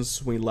transfers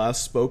since we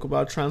last spoke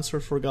about transfer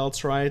for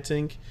Galatasaray, I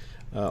think.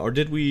 Or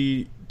did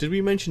we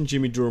mention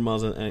Jimmy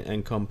Durmaz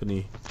and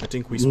company? I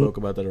think we spoke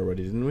about that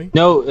already, didn't we?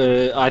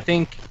 No, I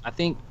think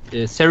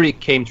Seri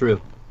came through.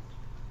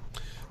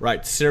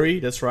 Right,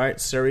 Seri, that's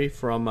right. Seri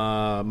from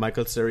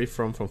Michael Seri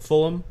from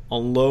Fulham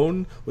on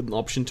loan with an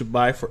option to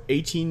buy for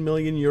 18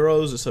 million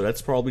euros. So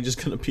that's probably just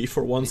going to be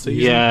for one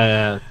season.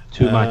 Yeah,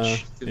 too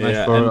much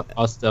for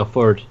us to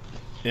afford.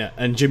 Yeah,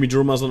 and Jimmy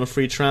Durmaz on a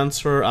free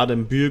transfer.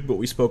 Adam Büyük, but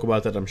we spoke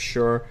about that, I'm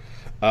sure.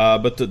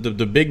 But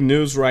the big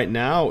news right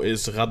now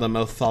is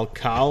Radamel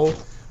Falcao.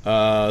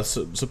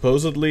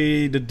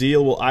 Supposedly the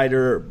deal will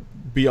either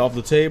be off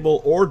the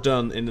table or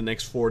done in the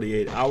next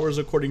 48 hours,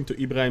 according to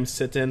Ibrahim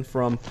Seten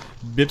from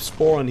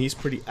Bipspor, and he's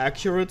pretty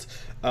accurate.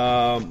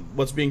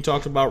 What's being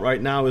talked about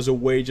right now is a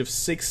wage of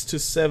 6 to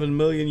 7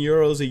 million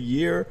euros a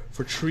year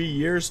for 3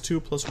 years, 2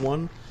 plus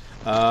 1,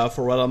 for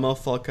Radamel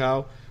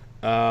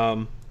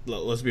Falcao.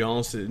 Let's be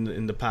honest,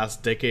 in the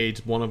past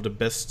decade, one of the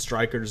best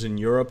strikers in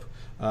Europe.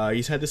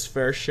 He's had his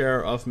fair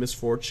share of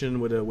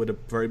misfortune with a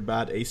very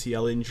bad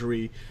ACL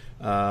injury.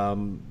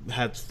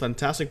 Had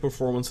fantastic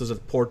performances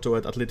at Porto,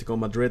 at Atletico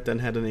Madrid, then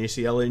had an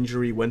ACL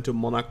injury, went to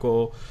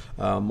Monaco.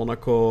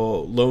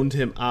 Monaco loaned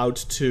him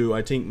out to,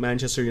 I think,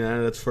 Manchester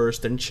United at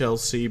first, then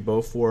Chelsea.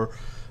 Both were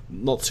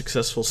not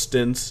successful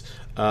stints.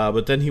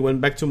 But then he went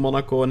back to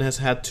Monaco and has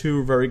had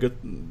two very good,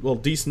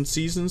 decent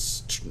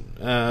seasons.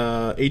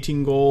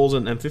 18 goals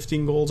and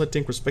 15 goals, I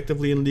think,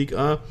 respectively in Ligue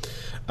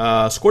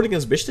 1. Scored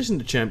against Besiktas in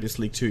the Champions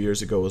League 2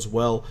 years ago as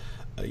well.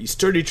 He's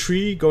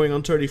 33, going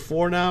on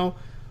 34 now.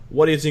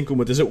 What do you think,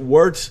 Umut? Is it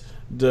worth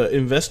the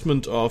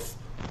investment of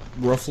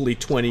roughly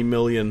 20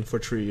 million for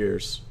 3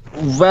 years?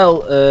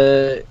 Well,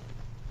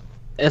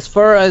 as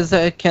far as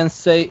I can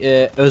say,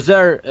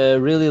 Özer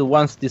really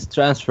wants this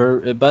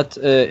transfer, but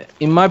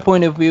in my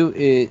point of view,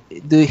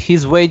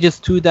 his wages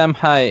too damn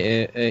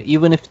high.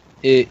 Even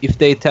if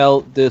they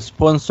tell the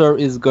sponsor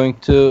is going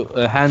to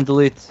handle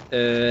it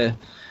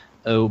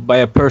by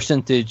a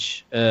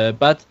percentage,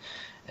 but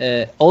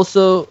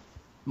also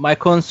my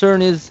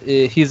concern is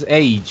his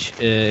age.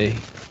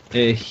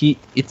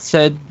 It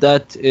said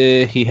that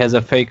he has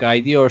a fake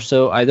ID or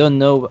so. I don't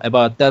know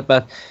about that,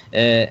 but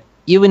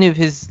even if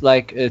he's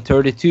like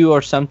 32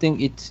 or something,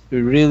 it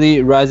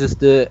really rises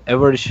the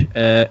average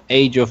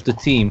age of the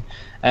team.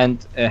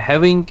 And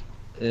having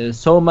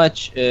so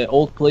much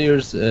old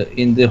players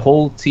in the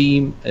whole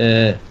team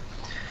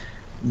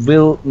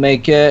will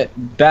make a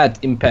bad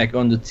impact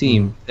on the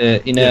team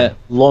in a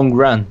long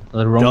run.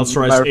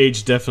 Galatasaray's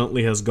age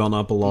definitely has gone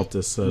up a lot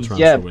this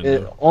transfer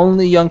window.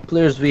 Only young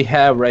players we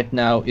have right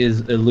now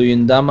is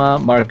Luyendama,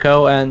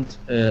 Marco, and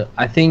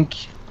I think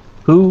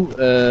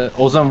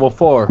Ozan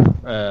Vofor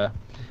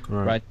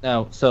right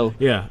now. So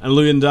yeah, and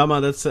Luyendama,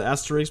 that's an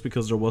asterisk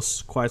because there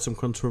was quite some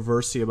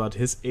controversy about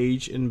his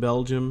age in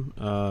Belgium.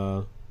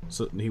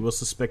 So he was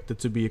suspected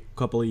to be a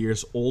couple of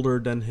years older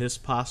than his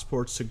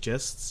passport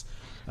suggests.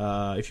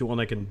 If you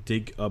want, I can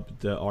dig up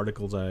the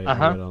articles I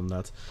read on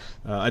that.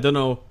 I don't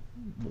know.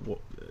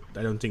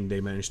 I don't think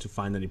they managed to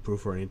find any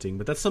proof or anything,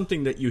 but that's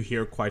something that you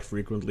hear quite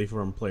frequently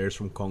from players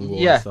from Congo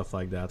and stuff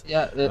like that.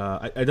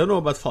 I don't know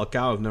about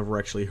Falcao. I've never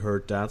actually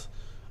heard that.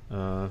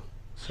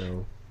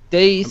 So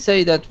they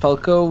say that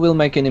Falcao will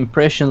make an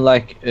impression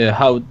like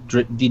how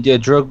Didier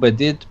Drogba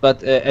did,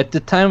 but at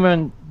the time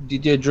when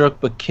Didier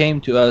Drogba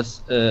came to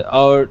us,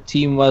 our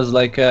team was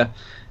like a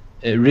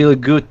really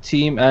good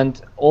team,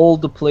 and all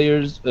the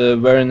players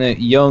were in a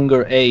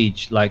younger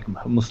age. Like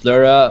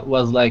Muslera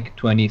was like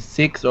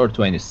 26 or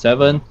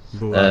 27.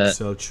 Burak,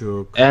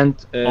 Selçuk, and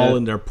all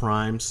in their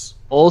primes.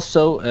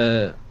 Also,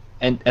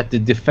 and at the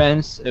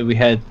defense, we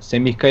had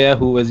Semih Kaya,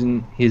 who was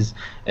in his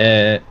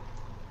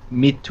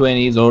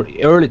mid-20s or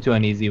early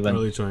 20s even.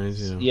 Early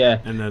 20s,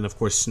 yeah. And then, of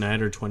course,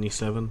 Sneijder,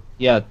 27.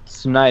 Yeah,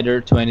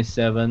 Sneijder,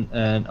 27.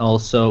 And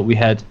also we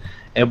had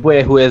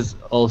Eboué, who is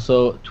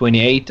also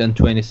 28 and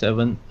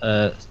 27,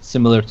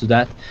 similar to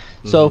that.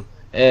 Mm-hmm. So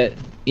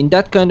in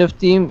that kind of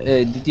team,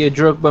 Didier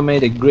Drogba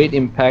made a great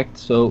impact.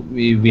 So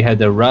we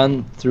had a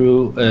run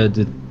through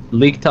the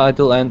league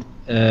title, and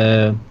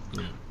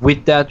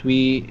with that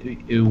we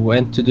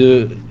went to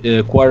the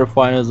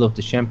quarterfinals of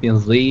the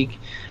Champions League.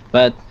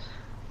 But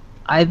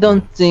I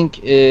don't think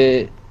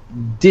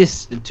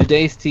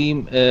today's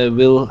team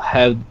will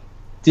have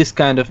this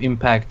kind of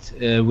impact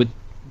with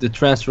the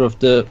transfer of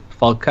the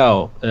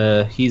Falcao.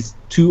 He's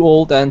too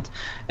old and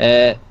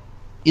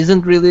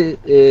isn't really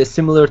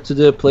similar to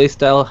the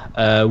playstyle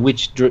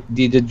which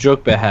Didier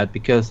Drogba had,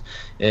 because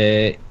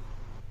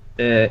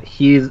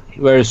he's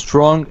very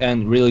strong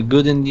and really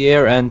good in the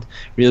air and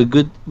really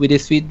good with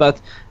his feet.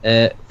 But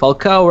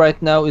Falcao right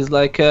now is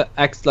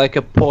acts like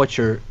a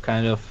poacher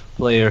kind of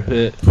player.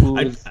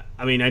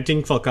 I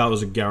think Falcao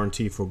is a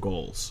guarantee for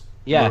goals.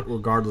 Yeah.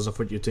 Regardless of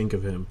what you think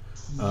of him.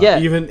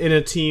 Even in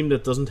a team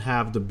that doesn't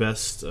have the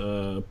best,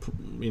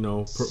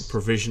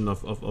 provision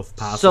of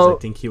passes, I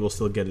think he will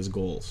still get his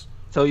goals.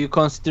 So you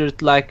consider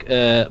it like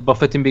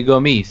Buffett's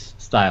Gomis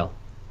style?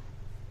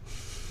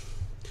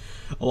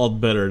 A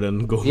lot better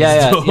than Gomis.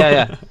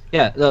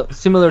 Yeah.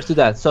 Similar to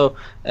that. So,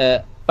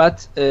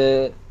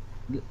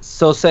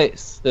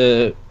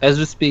 as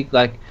we speak,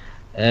 like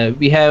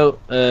we have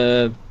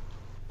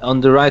on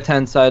the right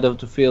hand side of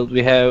the field,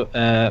 we have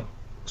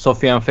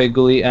Sofiane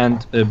Feghouli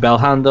and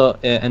Belhanda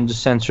in the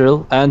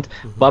central, and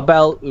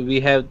Babel. We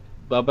have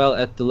Babel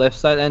at the left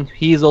side, and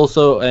he's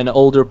also an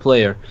older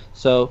player.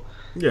 So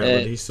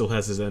but he still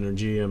has his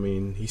energy. I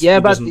mean,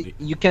 but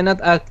you cannot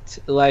act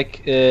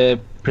like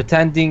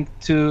pretending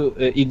to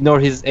ignore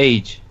his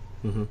age.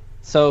 Mm-hmm.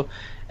 So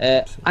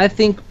I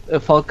think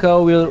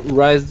Falcao will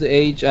rise the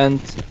age,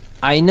 and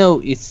I know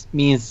it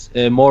means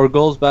more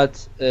goals,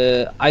 but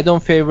I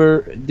don't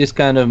favor this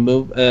kind of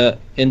move.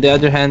 On the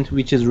other hand,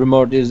 which is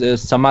rumored, is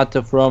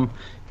Samatta from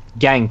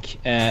Genk,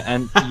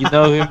 and you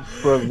know him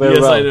very well.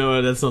 Yes, I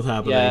know that's not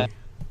happening.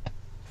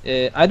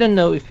 Yeah. I don't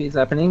know if it's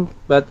happening,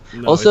 but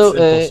no, also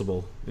it's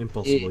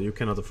impossible. You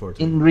cannot afford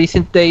it. In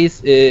recent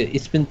days,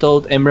 it's been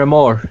told Emre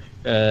Mor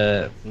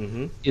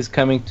is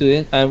coming to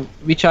it,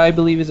 which I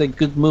believe is a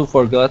good move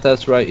for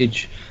Galatasaray.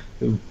 It's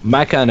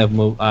my kind of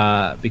move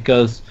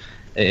because.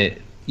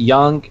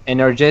 Young,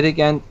 energetic,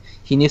 and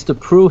he needs to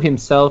prove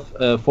himself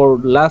for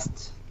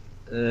last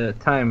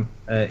time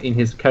in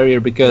his career Yeah,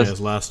 because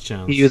his last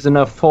chance. he was in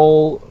a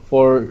fall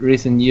for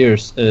recent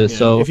years. Yeah,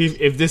 So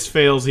if this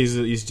fails,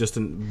 he's just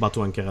in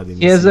Batu Ankara.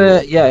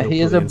 he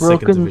has a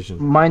broken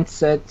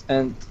mindset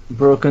and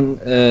broken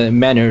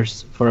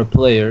manners for a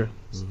player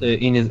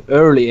in his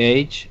early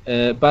age,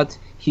 but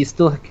he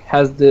still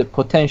has the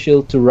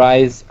potential to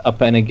rise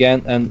up and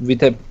again. And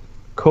with a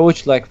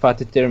coach like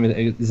Fatih Terim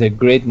is a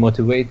great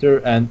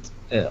motivator, and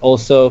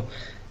also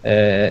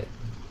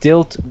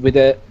dealt with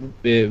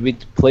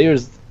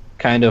players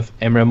kind of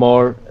Emre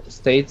Mor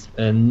states,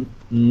 and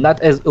not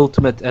as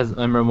ultimate as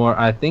Emre Mor,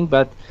 I think,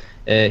 but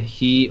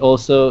he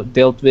also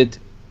dealt with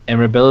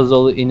Emre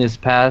Belözoğlu in his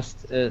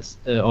past,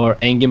 or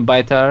Engin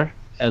Baytar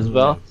as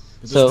well.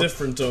 It's So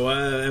different though.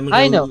 Emre,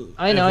 I know.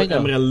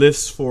 Emre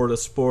lives for the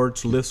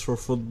sport, lives for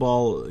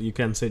football. You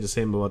can't say the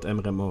same about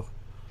Emre Mor.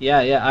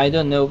 Yeah, I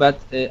don't know, but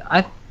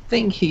I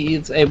think he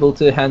is able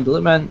to handle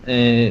him.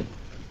 And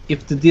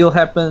if the deal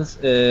happens,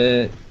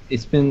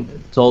 it's been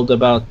told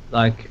about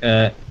like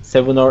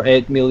 7 or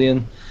 8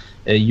 million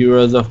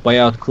euros of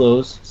buyout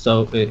clause.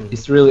 So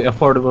it's really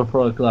affordable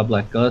for a club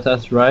like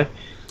Galatasaray.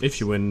 If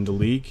you win the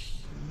league.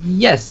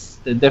 Yes,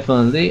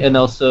 definitely, and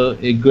also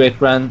a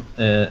great run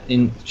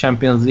in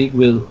Champions League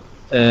will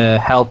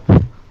help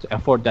to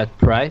afford that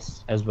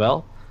price as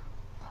well.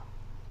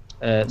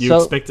 You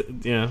expect it,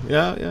 yeah.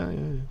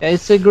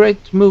 It's a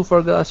great move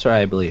for Galatasaray,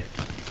 I believe.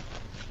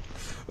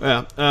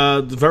 Yeah,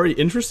 the very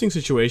interesting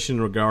situation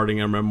regarding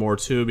Emre Mor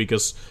too,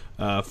 because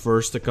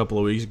first a couple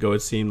of weeks ago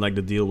it seemed like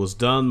the deal was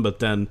done, but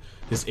then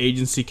his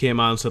agency came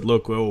out and said,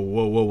 "Look, whoa,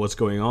 what's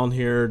going on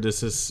here?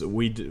 This is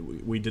we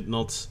did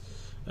not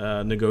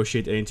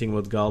negotiate anything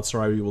with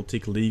Galatasaray. We will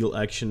take legal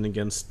action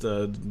against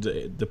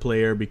the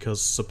player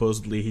because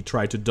supposedly he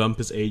tried to dump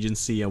his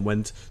agency and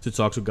went to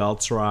talk to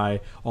Galatasaray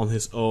on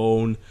his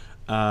own,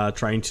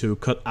 trying to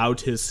cut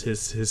out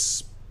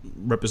his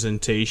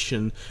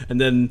representation." And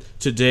then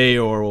today,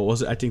 or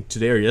was it, I think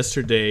today or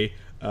yesterday,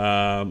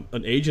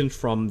 an agent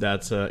from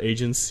that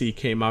agency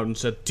came out and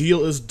said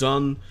deal is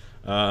done.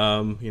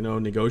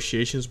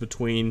 Negotiations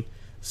between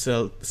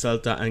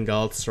Celta and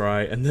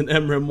Galatasaray. And then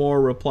Emre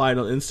Mor replied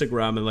on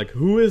Instagram and like,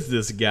 who is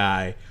this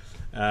guy?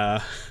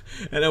 And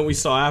then we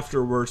saw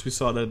afterwards,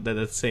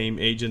 that same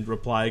agent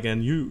reply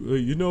again,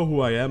 you know who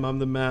I am. I'm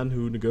the man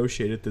who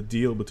negotiated the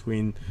deal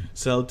between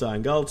Celta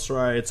and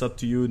Galatasaray. It's up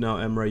to you now,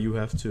 Emre. You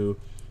have to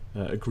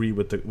agree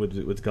with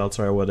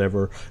Galatasaray or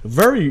whatever.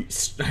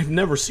 I've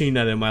never seen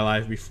that in my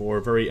life before.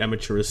 Very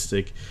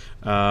amateuristic.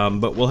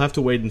 But we'll have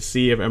to wait and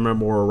see if Emre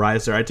Mor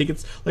arrives there. I think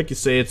it's like you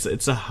say,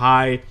 it's a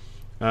high.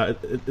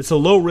 It's a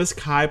low risk,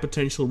 high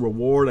potential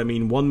reward. I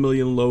mean, 1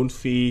 million loan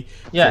fee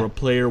for a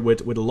player with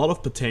a lot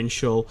of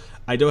potential.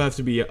 I don't have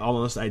to be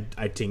honest.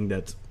 I think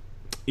that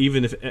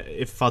even if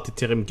Fatih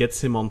Terim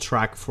gets him on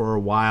track for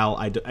a while,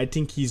 I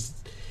think he's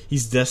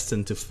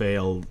destined to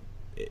fail.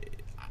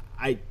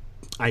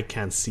 I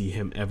can't see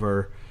him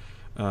ever.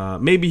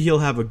 Maybe he'll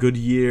have a good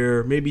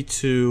year, maybe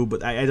 2,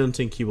 but I don't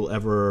think he will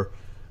ever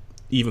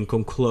even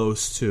come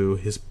close to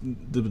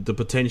the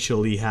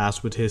potential he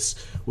has with his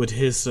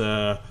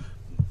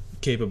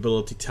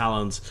capability,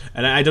 talent.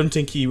 And I don't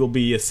think he will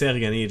be a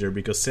Sergen either,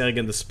 because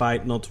Sergen,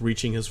 despite not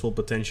reaching his full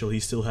potential, he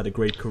still had a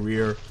great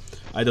career.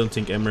 I don't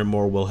think Emre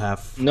Mor will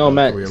have a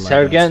career like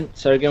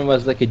Sergen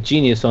was like a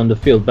genius on the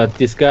field, but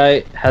this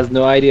guy has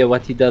no idea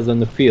what he does on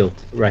the field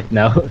right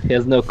now. He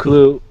has no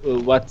clue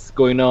what's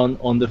going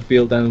on the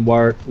field and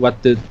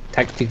what the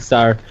tactics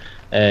are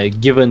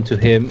given to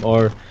him,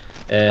 or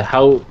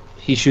how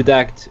he should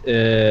act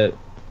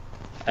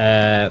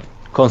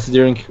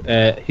considering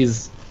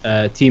his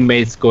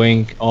teammates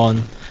going on.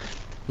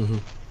 Mm-hmm.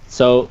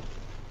 So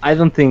I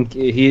don't think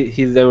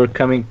he's ever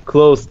coming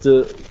close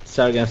to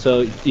Sergen.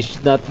 So you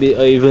should not be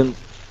even.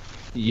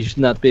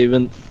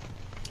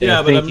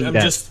 Yeah, but I'm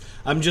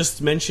I'm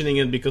just mentioning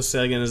it because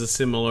Sergen is a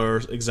similar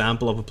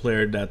example of a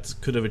player that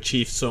could have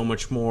achieved so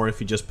much more if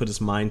he just put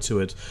his mind to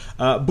it.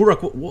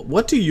 Burak,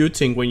 what do you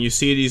think when you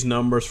see these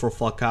numbers for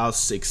Falcao?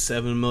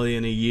 6-7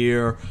 million a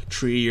year,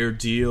 3-year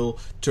deal,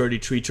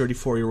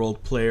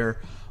 34-year-old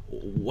player.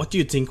 What do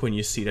you think when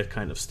you see that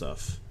kind of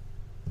stuff?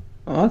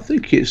 I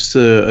think it's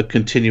a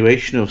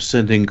continuation of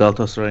sending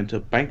Galatasaray into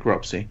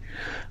bankruptcy.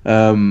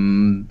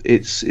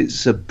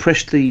 It's a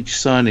prestige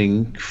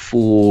signing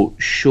for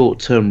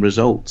short-term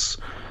results,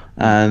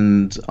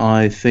 and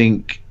I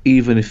think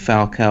even if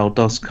Falcao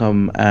does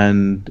come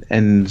and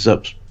ends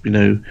up,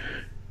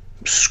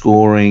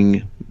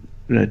 scoring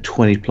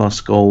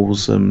 20+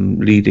 goals and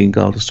leading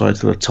Galatasaray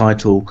to the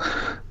title,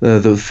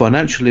 the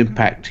financial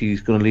impact he's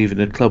going to leave in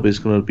the club is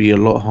going to be a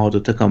lot harder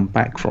to come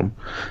back from,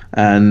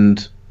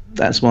 and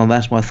that's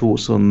my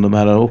thoughts on the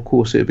matter. Of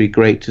course, it'd be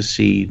great to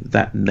see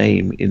that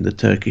name in the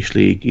Turkish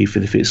league,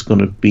 even if it's going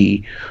to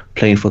be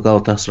playing for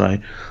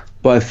Galatasaray.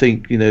 But I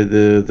think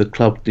the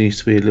club needs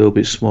to be a little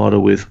bit smarter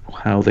with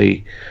how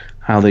they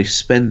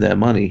spend their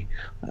money.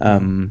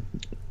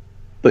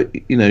 But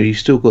you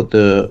still got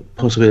the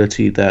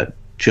possibility that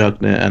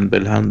Jugner and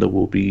Belhanda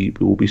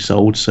will be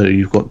sold, so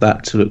you've got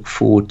that to look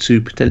forward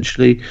to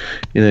potentially.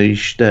 There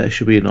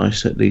should be a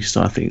nice, at least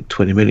I think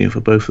 20 million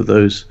for both of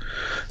those.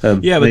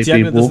 Yeah, but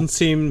Jagna more. doesn't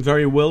seem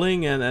very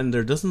willing, and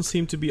there doesn't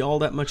seem to be all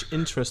that much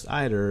interest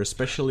either,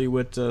 especially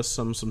with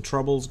some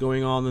troubles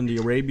going on in the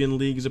Arabian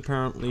leagues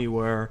apparently,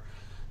 where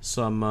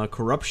some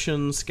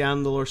corruption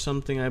scandal or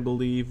something, I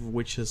believe,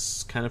 which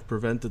has kind of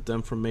prevented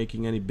them from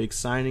making any big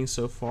signings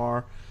so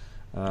far.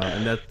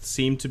 And that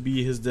seemed to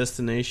be his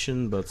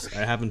destination, but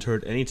I haven't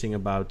heard anything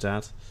about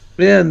that.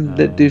 Yeah, and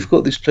they've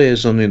got these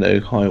players on,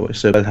 high wage.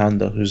 So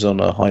Belhanda, who's on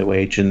a high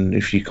wage, and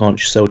if you can't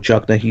sell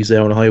Jugner, he's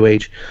there on a high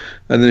wage.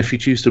 And then if you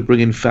choose to bring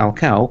in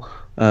Falcao,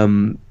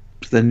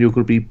 then you're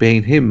going to be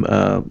paying him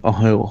a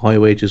high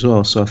wage as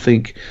well. So I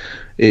think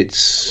I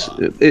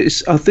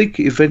think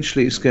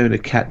eventually it's going to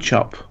catch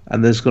up,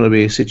 and there's going to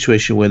be a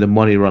situation where the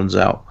money runs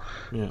out.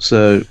 Yeah.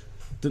 So.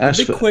 The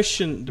big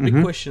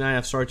question I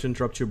have, sorry to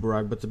interrupt you,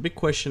 Burak, but the big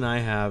question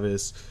I have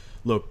is,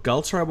 look,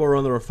 Galatasaray were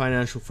under a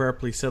financial fair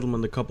play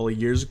settlement a couple of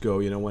years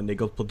ago, when they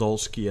got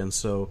Podolski, and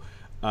so,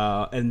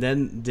 and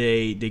then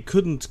they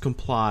couldn't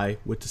comply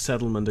with the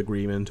settlement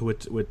agreement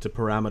with the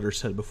parameters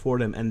set before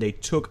them, and they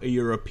took a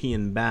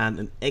European ban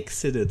and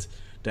exited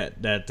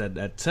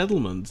that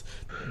settlement.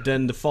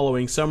 Then the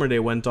following summer they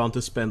went on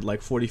to spend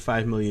like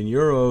 45 million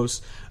euros.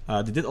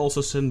 They did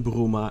also sell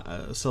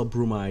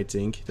Bruma, I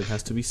think, that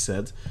has to be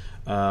said.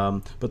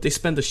 But they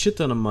spent a shit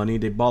ton of money.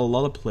 They bought a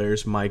lot of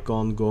players: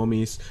 Maicon,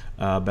 Gomes,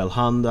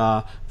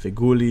 Belhanda,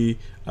 Feguli,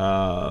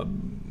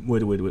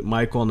 with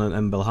Maicon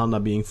and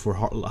Belhanda being for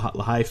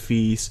high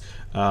fees,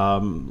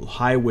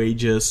 high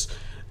wages.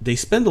 They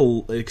spent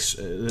an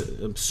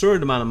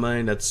absurd amount of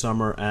money that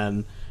summer,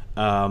 and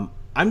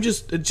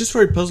it's just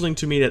very puzzling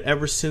to me that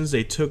ever since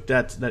they took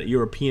that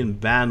European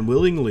ban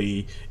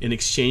willingly in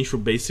exchange for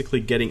basically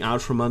getting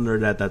out from under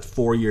that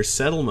 4-year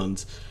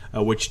settlement,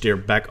 which they're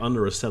back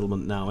under a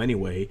settlement now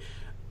anyway.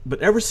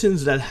 But ever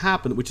since that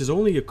happened, which has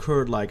only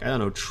occurred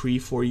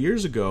 3-4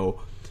 years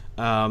ago,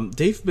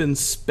 they've been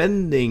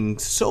spending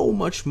so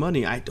much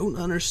money. I don't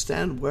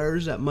understand where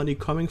is that money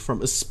coming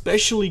from,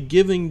 especially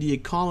given the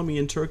economy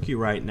in Turkey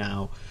right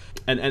now.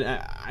 And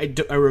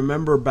I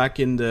remember back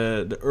in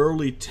the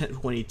early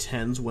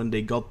 2010s when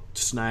they got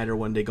Snyder,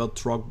 when they got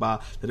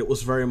Drogba, that it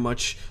was very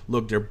much,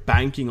 look, they're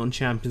banking on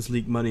Champions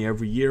League money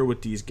every year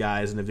with these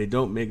guys, and if they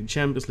don't make the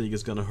Champions League,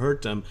 it's going to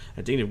hurt them.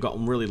 I think they've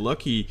gotten really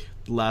lucky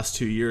the last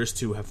 2 years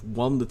to have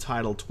won the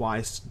title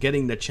twice,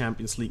 getting that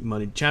Champions League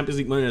money. Champions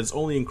League money has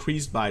only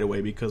increased, by the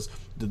way, because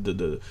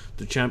the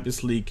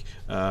Champions League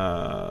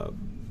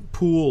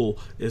pool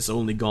is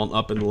only gone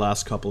up in the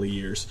last couple of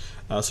years.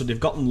 So they've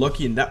gotten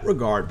lucky in that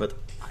regard, but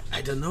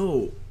I don't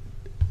know.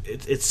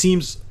 It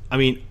seems,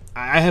 I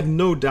have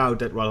no doubt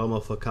that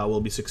Radamel Falcao will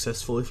be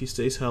successful if he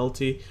stays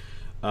healthy.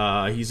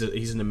 He's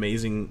an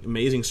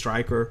amazing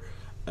striker,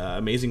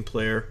 amazing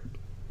player.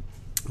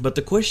 But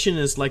the question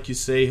is, like you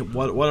say,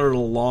 what are the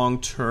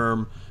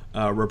long-term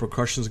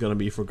repercussions going to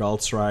be for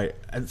Galatasaray?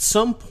 At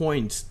some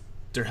point,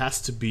 there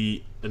has to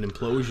be an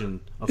implosion.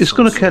 It's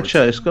going to catch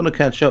up. It's going to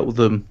catch up with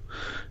them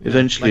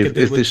eventually. Like it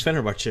did with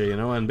Fenerbahce,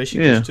 and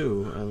Besiktas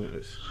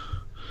too.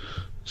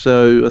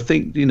 So I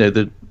think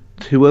that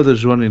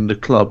whoever's running the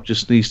club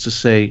just needs to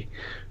say,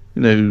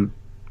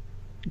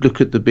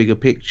 look at the bigger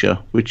picture,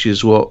 which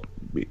is what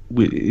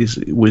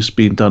was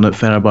being done at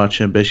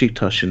Fenerbahce and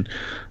Besiktas, and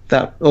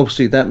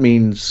that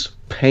means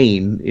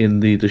pain in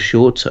the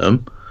short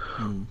term.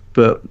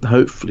 But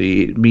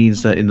hopefully it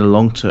means that in the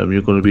long term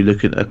you're going to be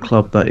looking at a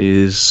club that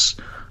is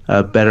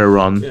better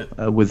run,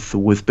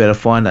 with better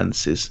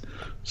finances.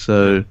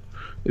 So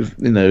if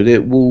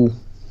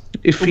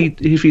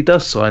he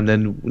does sign,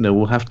 then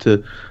we'll have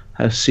to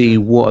see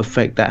what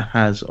effect that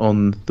has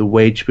on the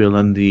wage bill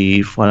and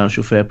the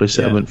financial fair play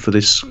settlement for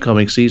this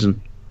coming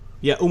season.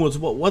 Yeah, Umut,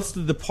 what's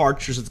the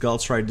departures at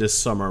Galatasaray this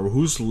summer?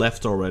 Who's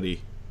left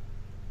already?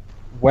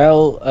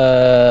 Well,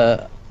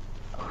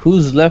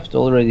 who's left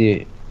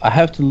already? I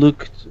have to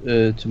look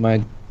to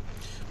my...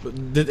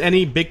 Did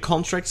any big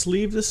contracts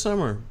leave this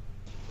summer?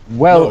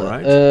 Well, no,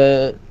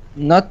 right?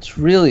 Not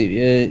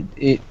really.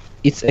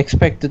 It's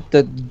expected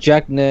that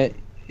Jagna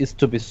is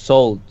to be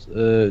sold,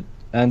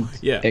 and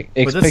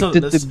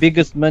expected the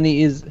biggest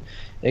money is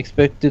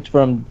expected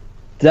from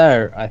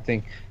there, I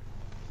think.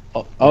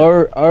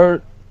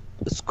 Our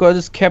squad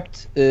is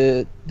kept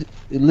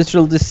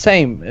literally the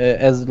same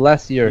as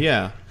last year.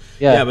 Yeah,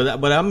 but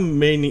what I'm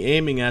mainly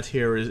aiming at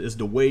here is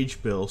the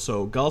wage bill.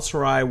 So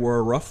Galatasaray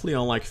were roughly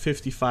on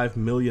 55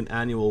 million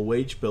annual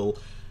wage bill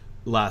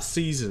last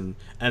season,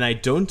 and I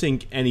don't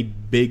think any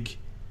big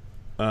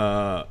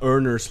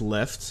earners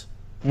left.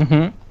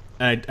 Mm-hmm.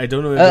 I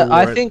don't know if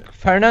I think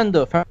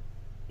Fernando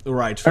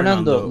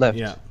left.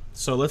 Yeah.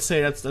 So let's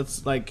say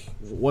that's like,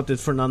 what did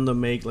Fernando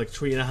make? Like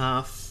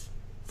 3.5?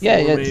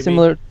 Maybe?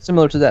 Similar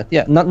to that.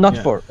 Yeah, not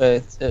 4.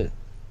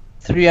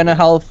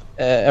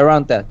 3.5,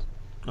 around that.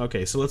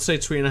 Okay, so let's say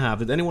 3.5.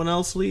 Did anyone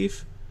else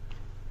leave?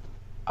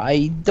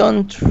 I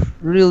don't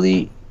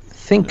really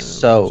think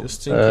so.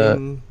 Just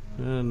thinking.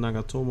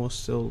 Nagatomo's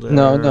still there.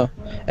 No.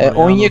 Mariano's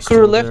Onyekuru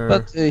still left, there.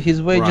 but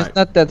his wage is Right.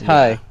 not that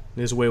high.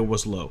 His wage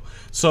was low.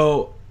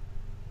 So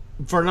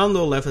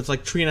Fernando left. It's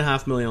like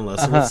 3.5 million less.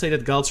 So Uh-huh. let's say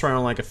that Galatasaray are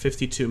on like a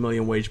 52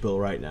 million wage bill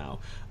right now.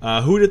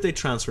 Who did they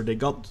transfer? They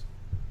got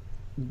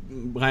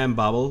Ryan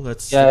Babel.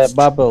 That's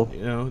Babel.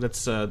 You know,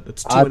 that's Adem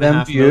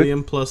 2.5 Büyük.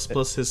 million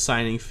plus his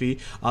signing fee.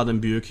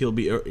 Adem Büyük,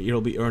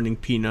 he'll be earning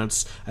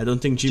peanuts. I don't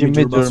think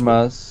Jimmy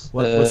Durmaz. Durmaz.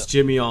 What's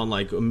Jimmy on,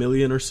 like a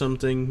million or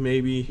something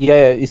maybe?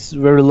 Yeah, it's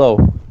very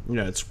low.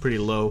 Yeah, it's pretty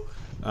low.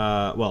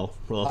 Well,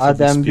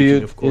 relatively Adam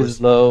speaking, Büyük of course.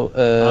 is low.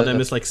 Adem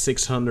is like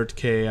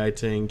 600k, I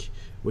think,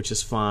 which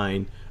is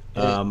fine.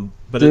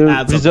 But it the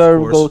adds up, of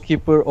reserve course.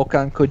 goalkeeper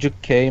Okan Kojuk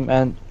came,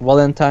 and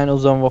Valentine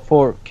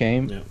Ozonvafor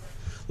came. Yeah.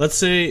 Let's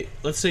say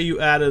you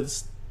added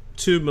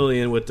 2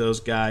 million with those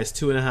guys,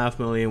 2.5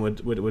 million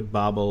with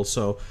Babel,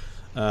 so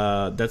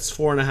that's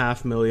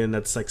 4.5 million.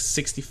 That's like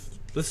 60.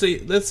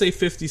 Let's say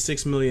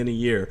 56 million a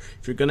year.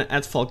 If you're gonna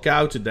add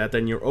Falcao to that,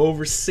 then you're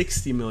over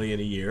 60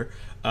 million a year.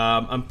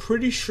 I'm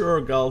pretty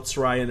sure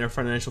Galatasaray in their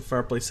financial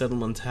fair play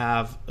settlement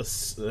have a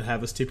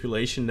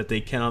stipulation that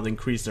they cannot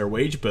increase their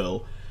wage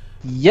bill.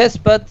 Yes,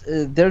 but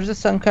there's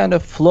some kind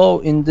of flaw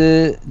in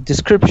the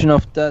description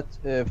of that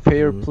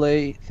fair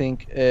play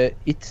thing.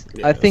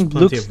 I think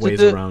plenty looks of to ways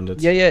the around it.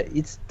 Yeah.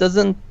 It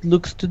doesn't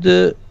look to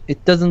the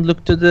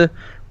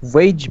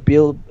wage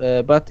bill,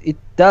 but it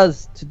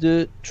does to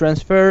the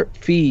transfer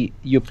fee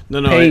you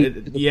No, pay.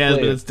 To the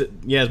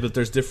player. but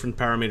there's different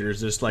parameters.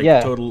 There's like Yeah.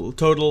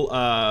 total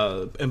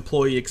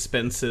employee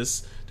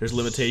expenses. There's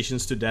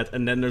limitations to that,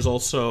 and then there's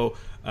also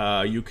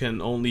you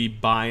can only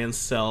buy and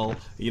sell.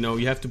 You know,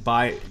 you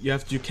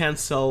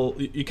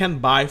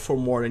can't buy for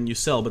more than you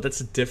sell, but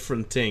that's a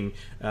different thing.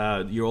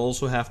 You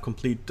also have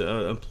complete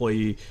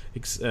employee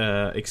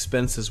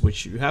expenses,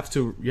 which you have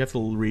to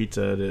read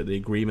the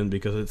agreement,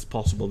 because it's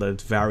possible that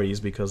it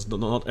varies, because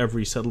not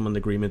every settlement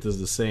agreement is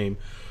the same.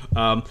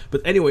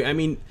 But anyway, I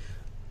mean,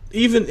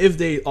 even if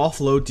they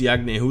offload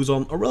Diagne, who's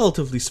on a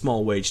relatively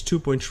small wage,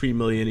 2.3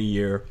 million a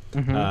year,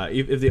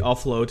 if they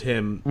offload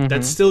him,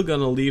 that's still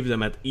gonna leave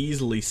them at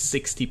easily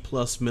 60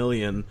 plus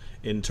million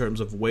in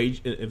terms of a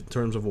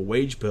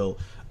wage bill.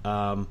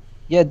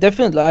 Yeah,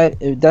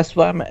 definitely. That's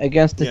why I'm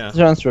against this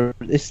transfer.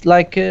 It's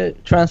like a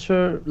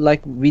transfer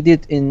like we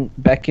did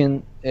back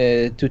in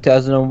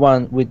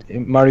 2001 with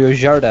Mario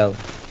Jardel.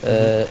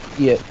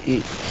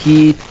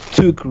 He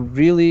took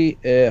really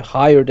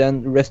higher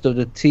than the rest of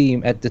the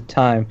team at the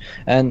time,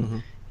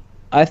 and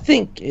I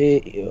think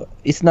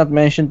it's not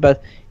mentioned,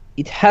 but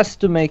it has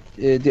to make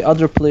the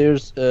other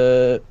players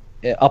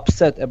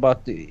upset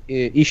about the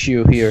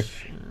issue here.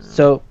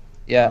 So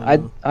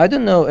I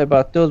don't know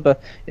about those,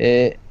 but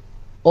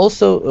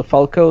also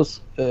Falcao's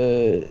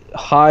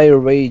higher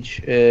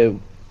wage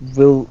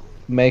will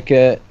make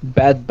a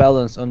bad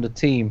balance on the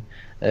team.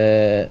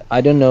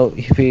 I don't know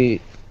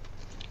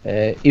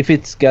if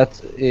it's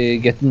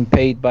getting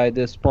paid by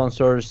the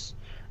sponsors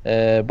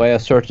by a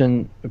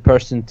certain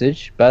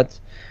percentage, but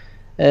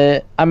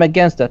I'm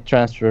against that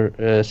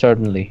transfer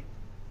certainly.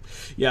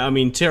 Yeah, I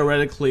mean,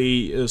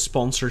 theoretically,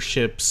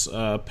 sponsorships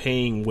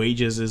paying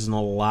wages is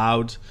not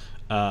allowed,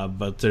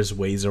 but there's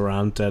ways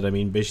around that. I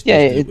mean,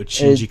 Besiktas did with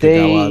Shinji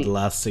Kagawa the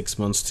last 6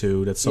 months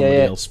too, that somebody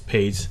else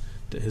paid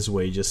his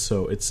wages,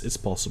 so it's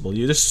possible.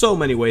 There's so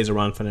many ways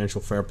around financial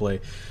fair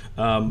play,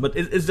 but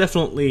it's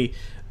definitely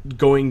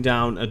going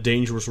down a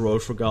dangerous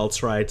road for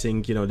Galatasaray. I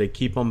think, you know, they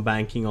keep on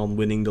banking on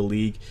winning the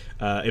league.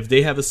 If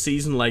they have a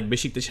season like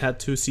Besiktas had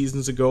 2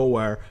 seasons ago,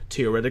 where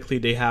theoretically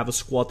they have a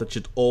squad that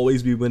should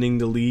always be winning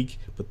the league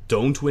but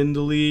don't win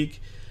the league,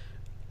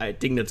 I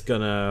think that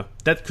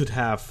could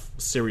have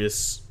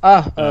serious.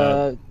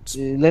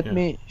 Let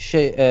me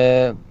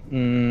say.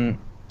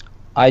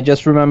 I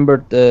just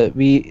remembered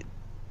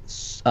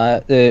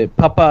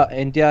Papa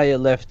Ndiaye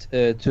left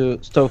to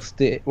Stoke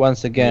City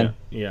once again.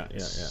 Yeah.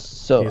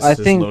 So I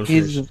think but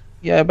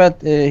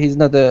he's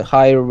not a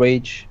higher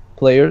wage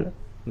player.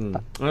 I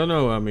don't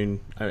know. I mean,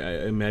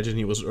 I imagine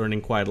he was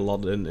earning quite a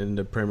lot in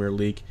the Premier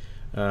League.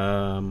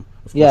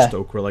 Of course,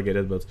 Stoke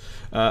relegated, but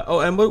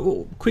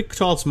quick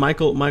thoughts.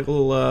 Michael,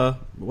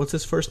 what's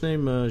his first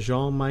name?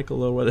 Jean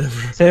Michael or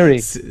whatever. Seri.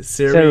 Just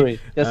say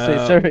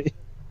Seri.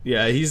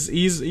 Yeah,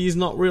 he's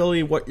not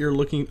really what you're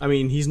looking. I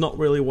mean, he's not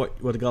really what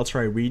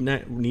Galatasaray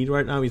need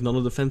right now. He's not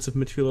a defensive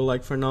midfielder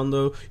like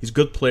Fernando. He's a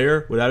good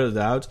player without a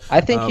doubt.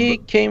 I think he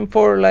came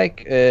for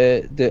like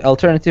the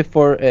alternative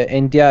for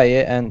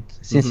Ndiaye, and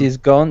since he's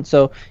gone,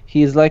 so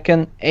he's like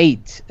an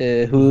 8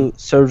 who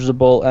serves the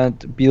ball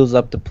and builds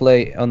up the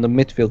play on the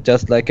midfield,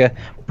 just like a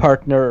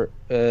partner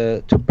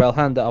to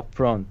Belhanda up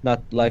front,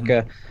 not like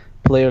a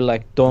player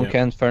like Donk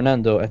and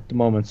Fernando at the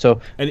moment.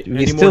 So any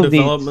more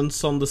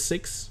developments on the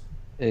 6?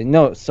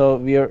 No, so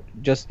we are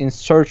just in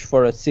search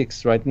for a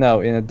 6 right now,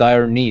 in a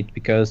dire need,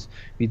 because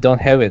we don't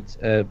have it.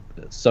 And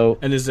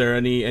is there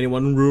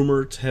anyone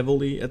rumored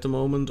heavily at the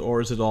moment, or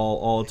is it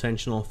all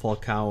attention on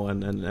Falcao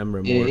and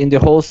Emre Mor? In the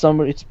whole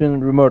summer, it's been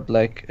rumored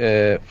like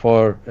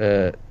for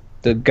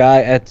the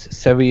guy at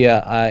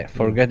Sevilla, I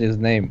forget his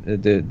name,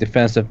 the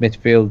defensive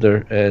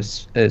midfielder,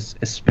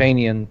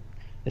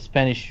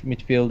 Spanish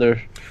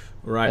midfielder.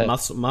 Right,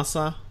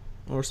 Massa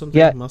or something.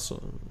 Yeah, Massa,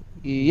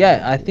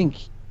 yeah, I think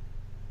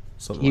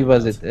something he like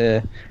was that.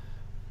 it.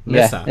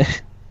 Mesa. Yeah,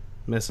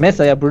 Mesa.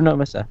 Mesa, yeah, Bruno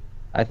Mesa,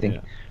 I think.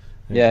 Yeah.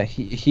 Yeah,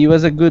 he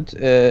was a good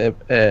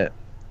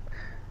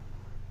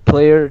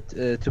player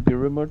to be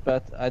rumored,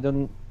 but I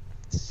don't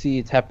see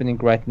it happening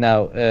right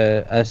now,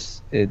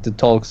 as the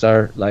talks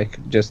are like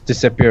just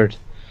disappeared.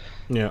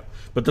 Yeah,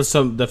 but that's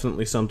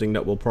definitely something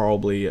that will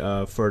probably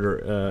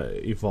further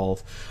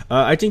evolve.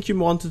 I think you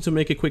wanted to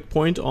make a quick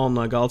point on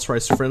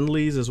Galatasaray's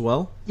friendlies as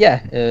well. Yeah,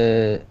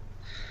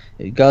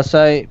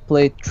 Galatasaray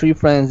played 3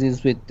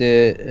 friendlies with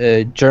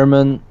the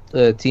German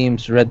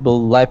teams Red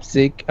Bull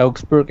Leipzig,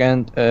 Augsburg,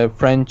 and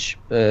French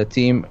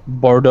team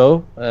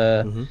Bordeaux.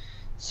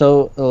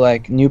 So,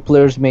 like, new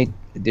players made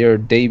their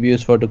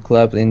debuts for the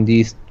club in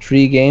these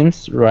 3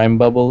 games. Ryan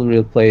Babel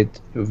really played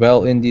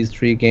well in these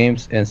 3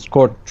 games and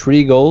scored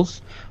 3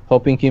 goals,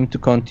 hoping him to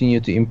continue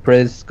to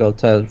impress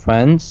Galatasaray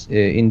fans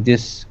in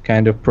this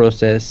kind of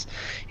process.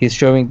 He's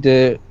showing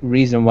the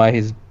reason why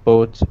he's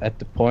both at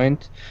the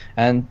point.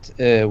 And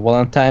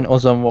Valentin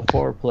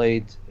Ozanwafor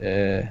played.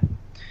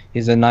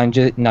 He's a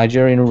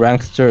Nigerian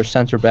youngster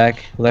center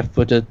back,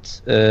 left-footed.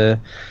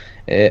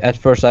 At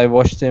first, I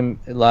watched him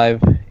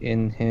live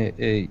in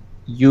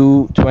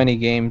U20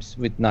 games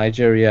with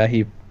Nigeria.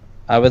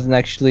 I wasn't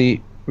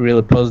actually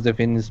really positive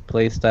in his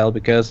play style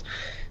because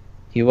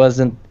he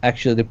wasn't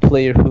actually the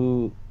player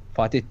who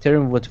Fatih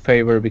Terim would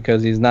favor,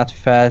 because he's not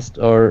fast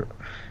or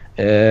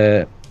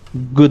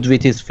good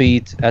with his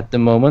feet at the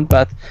moment,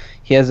 but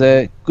he has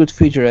a good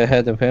future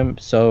ahead of him.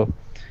 So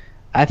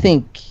I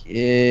think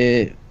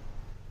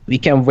we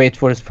can wait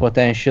for his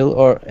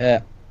potential.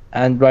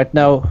 And right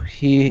now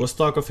was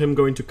talk of him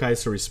going to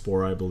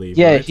Kayserispor, I believe.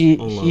 Yeah, right?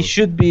 he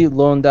should be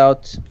loaned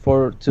out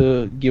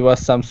to give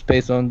us some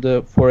space on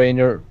the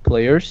foreigner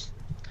players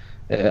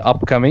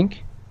upcoming.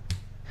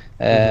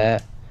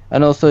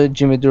 And also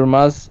Jimmy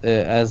Durmaz,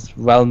 as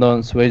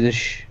well-known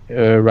Swedish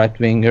right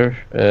winger,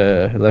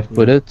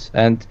 left-footed,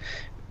 and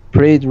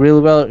played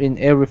really well in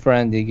every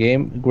friendly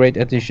game. Great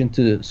addition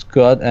to the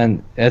squad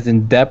and as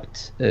in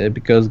depth,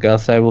 because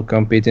Galatasaray will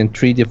compete in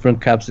 3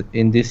 different cups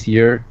in this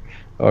year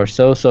or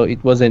so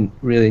it wasn't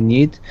really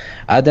need.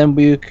 Adam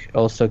Büyük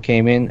also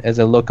came in as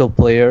a local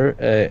player,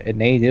 a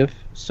native,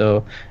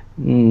 so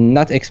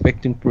not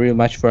expecting really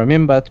much from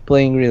him, but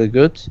playing really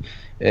good.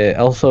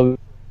 Also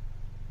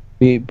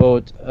we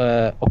bought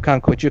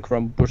Okan Koçuk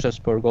from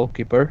Bursaspor,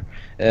 goalkeeper.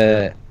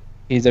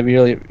 He's a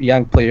really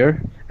young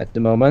player at the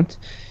moment.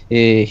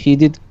 He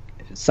did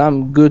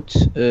some good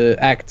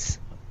acts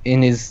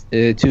in his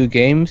 2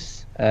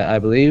 games, I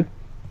believe.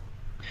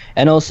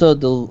 And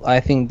also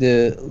I think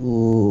the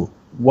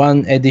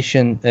one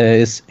addition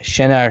is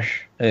Şener,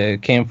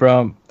 came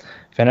from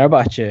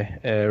Fenerbahçe,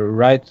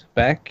 right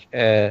back,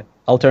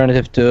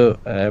 alternative to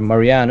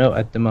Mariano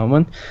at the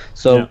moment.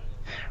 So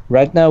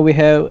right now we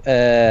have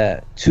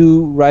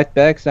 2 right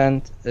backs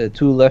and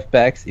 2 left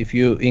backs, if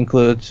you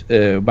include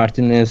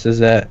Martinez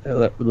as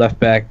a left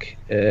back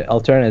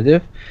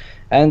alternative.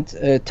 And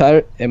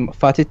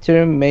Fatih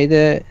Terim made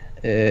a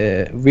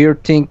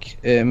weird thing,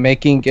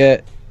 making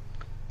a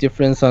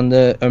difference on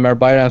the Ömer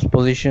Bayram's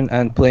position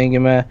and playing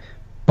him a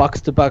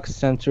box-to-box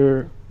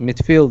center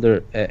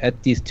midfielder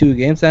at these 2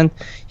 games, and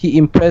he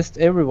impressed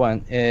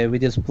everyone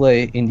with his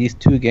play in these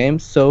 2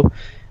 games. So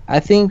I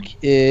think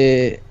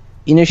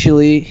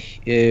initially,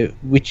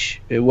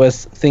 which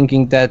was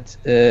thinking that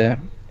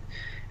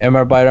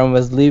Ömer Bayram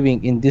was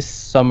leaving in this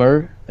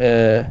summer,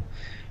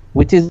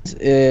 with his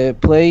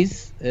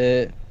plays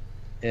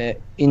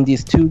in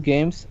these 2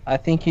 games, I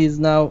think he's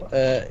now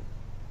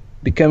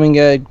becoming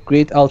a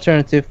great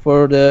alternative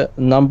for the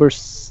number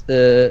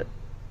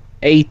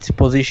 8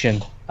 position,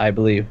 I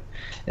believe,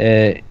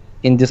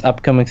 in this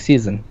upcoming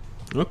season.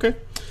 Okay.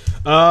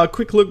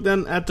 Quick look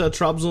then at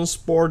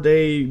Trabzonspor.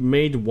 They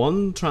made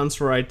 1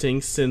 transfer, I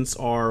think, since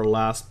our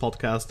last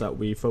podcast that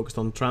we focused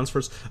on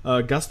transfers.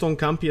 Gaston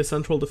Campi, a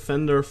central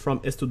defender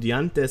from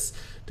Estudiantes.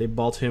 They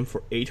bought him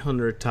for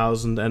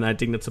 800,000, and I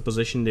think that's a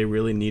position they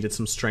really needed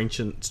some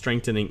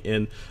strengthening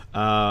in.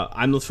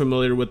 I'm not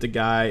familiar with the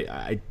guy.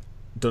 I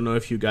don't know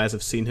if you guys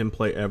have seen him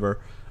play ever.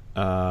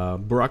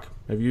 Burak,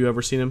 have you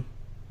ever seen him?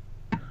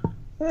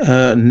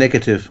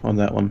 Negative on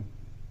that one.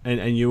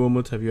 And you,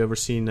 Umut, have you ever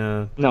seen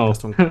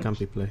Gaston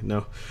Campi play?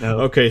 No.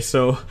 Okay,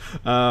 so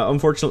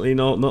unfortunately,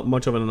 not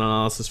much of an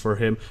analysis for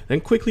him. Then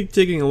quickly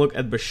taking a look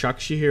at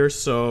Başakşehir here.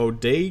 So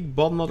they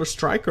bought another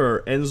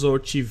striker, Enzo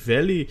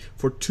Civelli,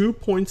 for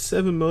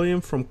 2.7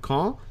 million from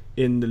Caen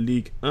in the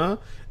Ligue 1.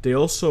 They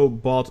also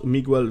bought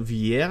Miguel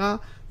Vieira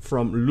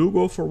from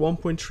Lugo for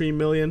 1.3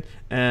 million,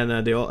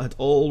 and they had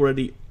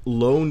already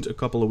loaned a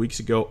couple of weeks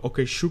ago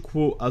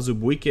Okechukwu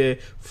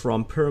Azubuike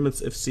from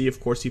Pyramids FC. Of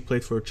course, he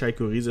played for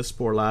Çaykur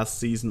Rizespor last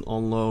season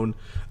on loan,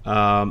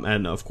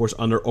 and of course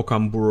under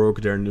Okan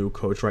Buruk, their new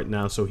coach right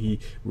now. So he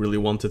really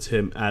wanted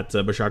him at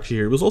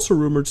Başakşehir. It was also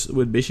rumored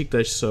with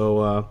Beşiktaş,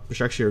 so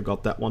Başakşehir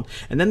got that one.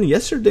 And then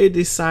yesterday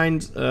they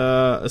signed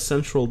a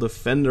central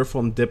defender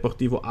from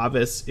Deportivo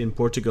Aves in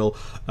Portugal.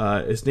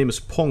 His name is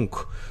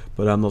Ponk,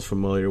 but I'm not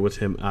familiar with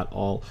him at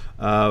all.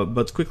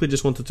 But quickly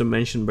just wanted to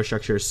mention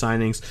Başakşehir's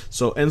signings.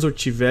 So Enzo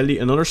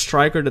Civelli, another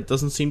striker that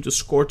doesn't seem to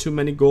score too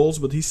many goals,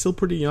 but he's still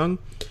pretty young.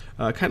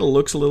 Kind of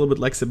looks a little bit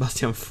like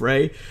Sebastian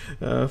Frey,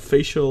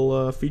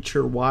 facial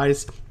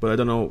feature-wise, but I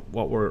don't know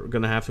what we're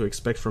going to have to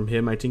expect from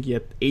him. I think he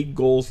had 8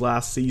 goals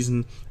last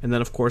season, and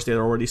then of course they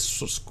had already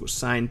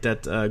signed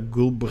that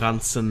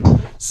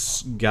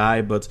Gulbrandsen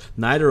guy, but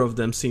neither of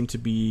them seem to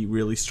be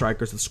really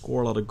strikers that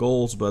score a lot of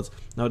goals. But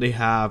now they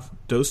have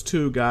those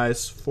 2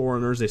 guys,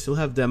 foreigners. They still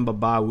have Demba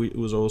Ba,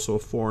 who was also a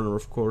foreigner,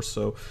 of course.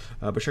 So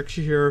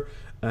Başakşehir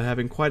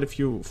having quite a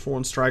few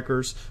foreign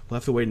strikers. We'll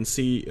have to wait and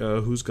see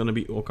who's going to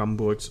be Okan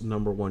Buruk's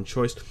number 1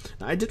 choice.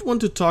 Now, I did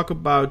want to talk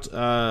about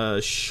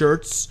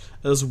shirts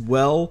as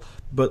well,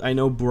 but I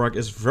know Burak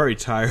is very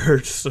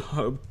tired,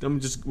 so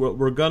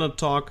we're going to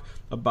talk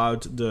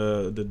about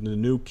the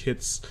new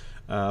kits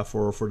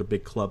for the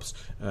big clubs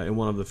in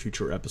one of the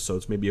future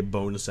episodes, maybe a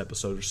bonus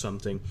episode or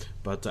something.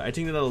 But I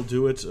think that'll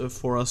do it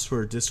for us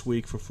for this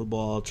week for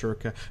Football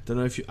Turka. Don't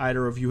know if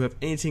either of you have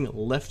anything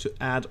left to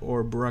add,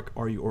 or Burak,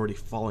 are you already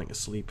falling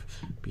asleep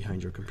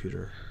behind your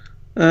computer?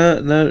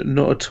 No,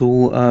 not at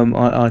all.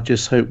 I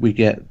just hope we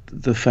get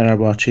the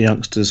Fenerbahce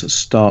youngsters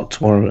start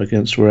tomorrow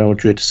against Real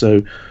Madrid.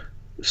 So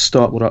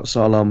start Murat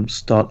Salam,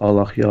 start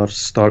Al-Akhyar,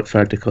 start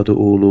Ferdi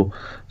Kadıoğlu,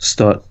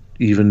 start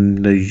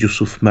even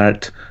Yusuf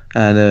Mert,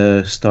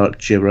 and start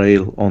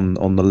Jibrail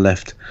on the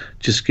left.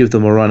 Just give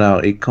them a run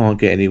out. It can't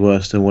get any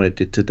worse than what it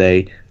did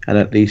today. And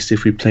at least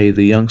if we play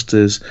the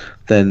youngsters,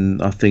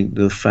 then I think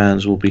the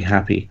fans will be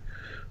happy.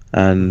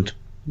 And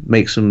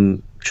make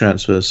some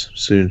transfers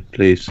soon,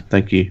 please.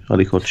 Thank you,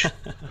 Ali Koç.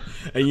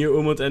 And you,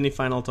 Umut, any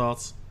final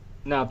thoughts?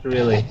 Not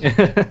really.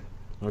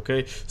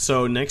 Okay,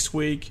 so next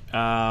week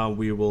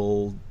we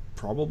will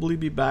probably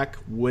be back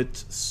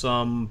with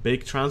some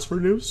big transfer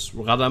news.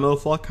 Radamel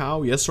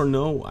Falcao, yes or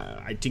no?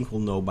 I think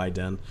we'll know by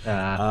then.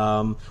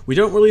 We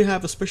don't really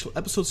have a special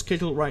episode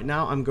scheduled right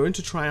now. I'm going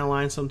to try and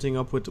line something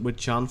up with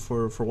John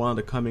for one of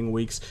the coming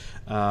weeks.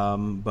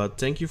 But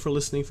thank you for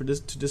listening to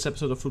this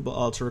episode of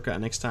Football Turka.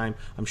 And next time,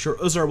 I'm sure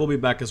Uzar will be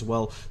back as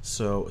well.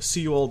 So see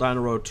you all down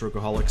the road,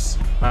 Turkaholics.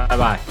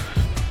 Bye-bye.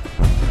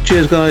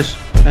 Cheers, guys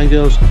and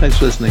girls. Thanks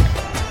for listening.